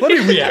theory. Let me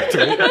react to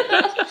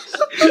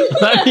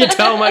it. Let me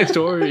tell my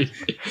story.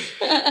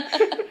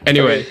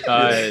 Anyway,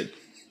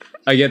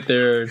 I get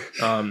there.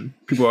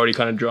 People are already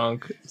kind of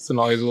drunk.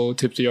 Sonali's a little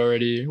tipsy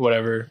already.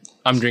 Whatever.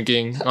 I'm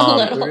drinking.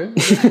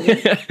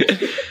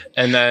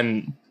 And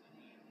then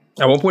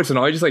at one point,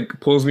 Sonali just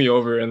like pulls me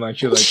over and like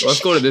she was like,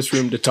 "Let's go to this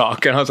room to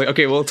talk." And I was like,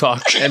 "Okay, we'll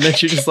talk." And then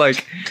she was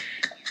like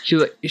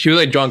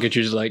drunk and she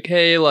was just like,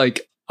 "Hey,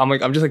 like." I'm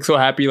just like so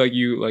happy like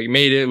you like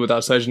made it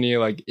without Sajni.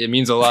 Like it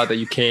means a lot that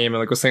you came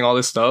and like was saying all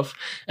this stuff.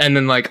 And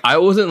then like I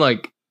wasn't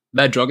like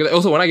that drunk.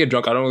 Also, when I get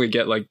drunk, I don't really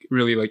get like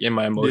really like in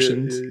my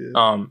emotions.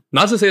 Yeah.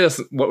 Not to say that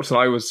what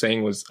Sonali was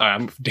saying was I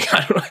don't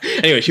know.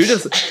 Anyway, she was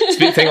just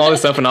saying all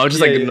this stuff, and I was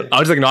just I was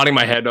just like nodding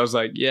my head. I was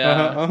like,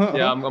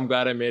 I'm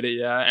glad I made it.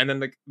 Yeah. And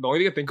then like the only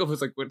thing I think of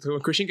was like when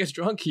Christian gets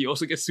drunk, he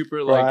also gets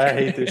super like. I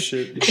hate this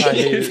shit. I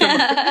hate it. He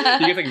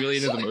gets like really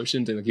into his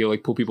emotions and like he'll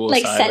like pull people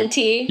like aside.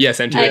 Senti. Like,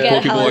 Senti. Like,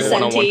 pull people like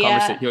one-on-one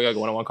conversation. Yeah. He'll like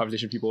one-on-one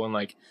conversation with people and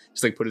like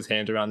just like put his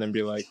hands around them and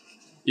be like.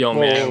 Yo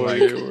man,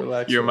 like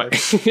relax, you're my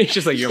it's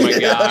just like you're my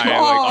guy, and, like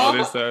all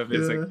this stuff.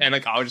 It's like and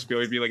like I'll just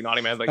always be like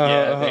nodding my head like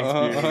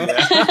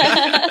thanks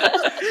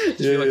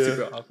dude. It's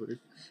super awkward.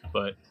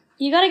 But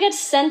you gotta get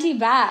Senti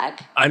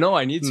back. I know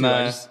I need to.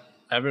 I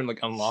haven't like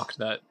unlocked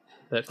that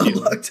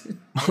feeling.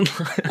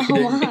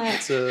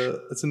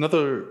 It's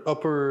another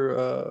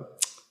upper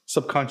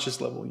subconscious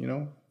level,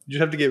 you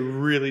just have to get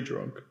really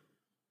drunk.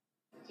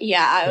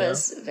 Yeah, I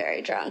was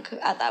very drunk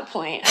at that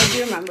point. I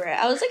do remember it.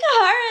 I was like,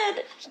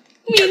 Harad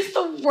means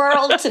the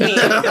world to me.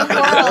 The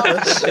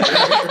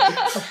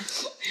world.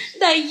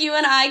 that you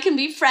and I can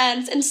be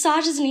friends, and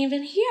Saj isn't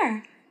even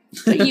here.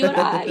 But you and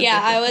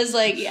I was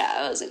like,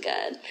 yeah, it wasn't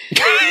good.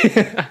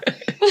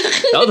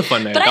 That was a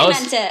fun night. But I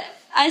meant it.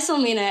 I still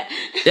mean it.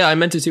 Yeah, I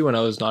meant it too when I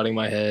was nodding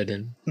my head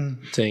and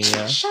saying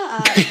yeah. Shut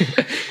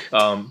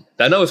up.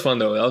 That night was fun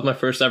though. That was my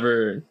first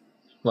ever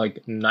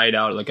like night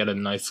out, like at a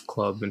nice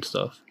club and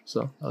stuff.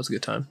 So that was a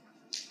good time.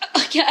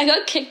 Yeah, I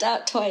got kicked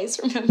out twice,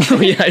 remember?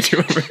 Oh yeah, I do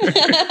remember.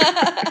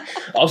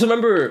 I also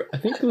remember, I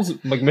think it was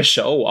like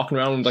Michelle walking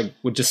around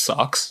with just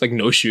socks, like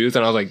no shoes,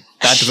 and I was like,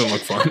 that doesn't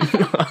look fun.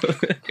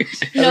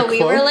 No,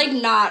 we were like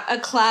not a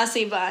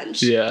classy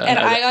bunch. Yeah. And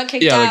I got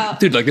kicked out. Like,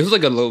 dude, like this was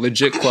like a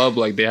legit club.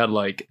 Like they had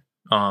like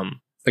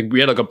we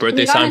had like a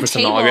birthday sign for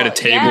Sonali. We had a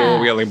table.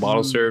 Yeah. We had like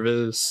bottle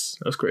service.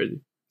 That was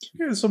crazy.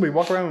 Yeah, somebody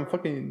walk around with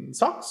fucking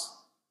socks.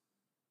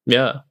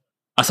 Yeah.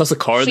 I saw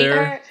Sakar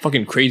there.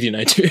 Fucking crazy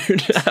night,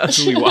 dude.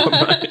 Absolutely wild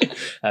night.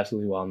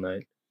 Absolutely wild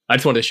night. I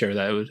just wanted to share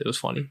that. It was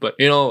funny. But,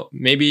 you know,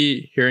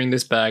 maybe hearing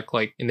this back,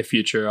 like, in the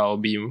future, I'll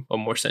be a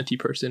more senti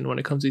person when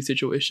it comes to these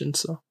situations,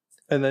 so.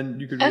 And then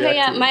you could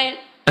react to it.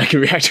 I can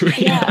react to it,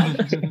 yeah.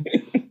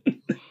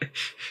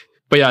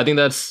 But, yeah, I think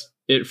that's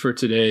it for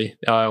today.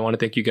 I want to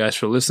thank you guys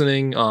for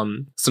listening.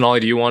 Sonali,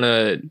 do you want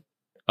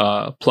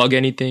to plug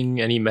anything?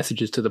 Any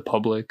messages to the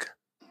public?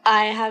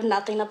 I have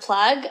nothing to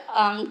plug.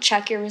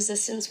 Check your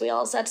resistance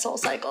wheels at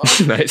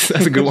SoulCycle. Nice.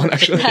 That's a good one,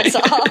 actually. That's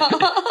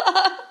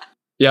all.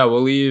 Yeah,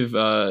 we'll leave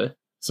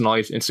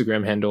Sonali's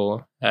Instagram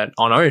handle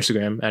on our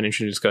Instagram at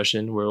Interesting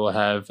Discussion, where we'll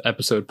have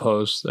episode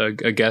posts, a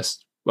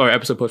guest or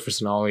episode post for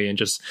Sonali, and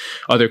just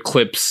other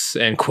clips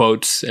and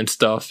quotes and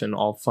stuff, and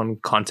all fun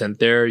content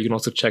there. You can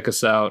also check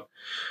us out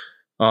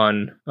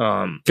on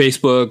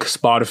Facebook,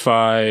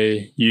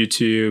 Spotify,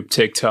 YouTube,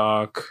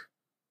 TikTok,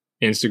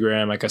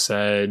 Instagram, like I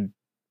said,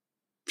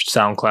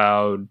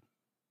 SoundCloud,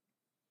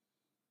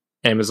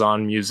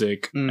 Amazon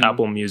Music,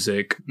 Apple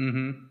Music.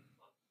 Mm-hmm.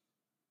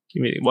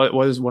 What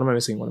am I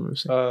missing?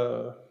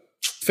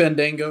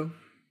 Fandango.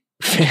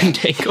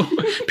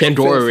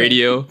 Pandora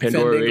Radio.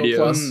 Pandora Fandango Radio.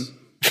 Plus.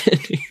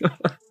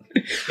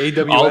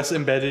 AWS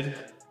embedded.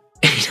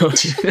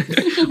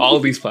 All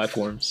of these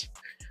platforms.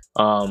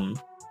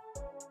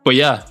 But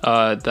yeah,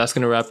 that's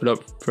gonna wrap it up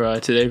for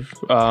today.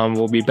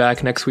 We'll be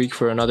back next week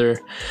for another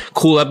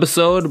cool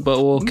episode,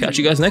 but we'll catch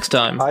you guys next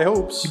time. High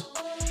hopes.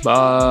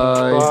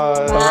 Bye.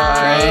 Bye.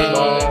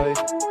 Bye.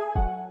 Bye.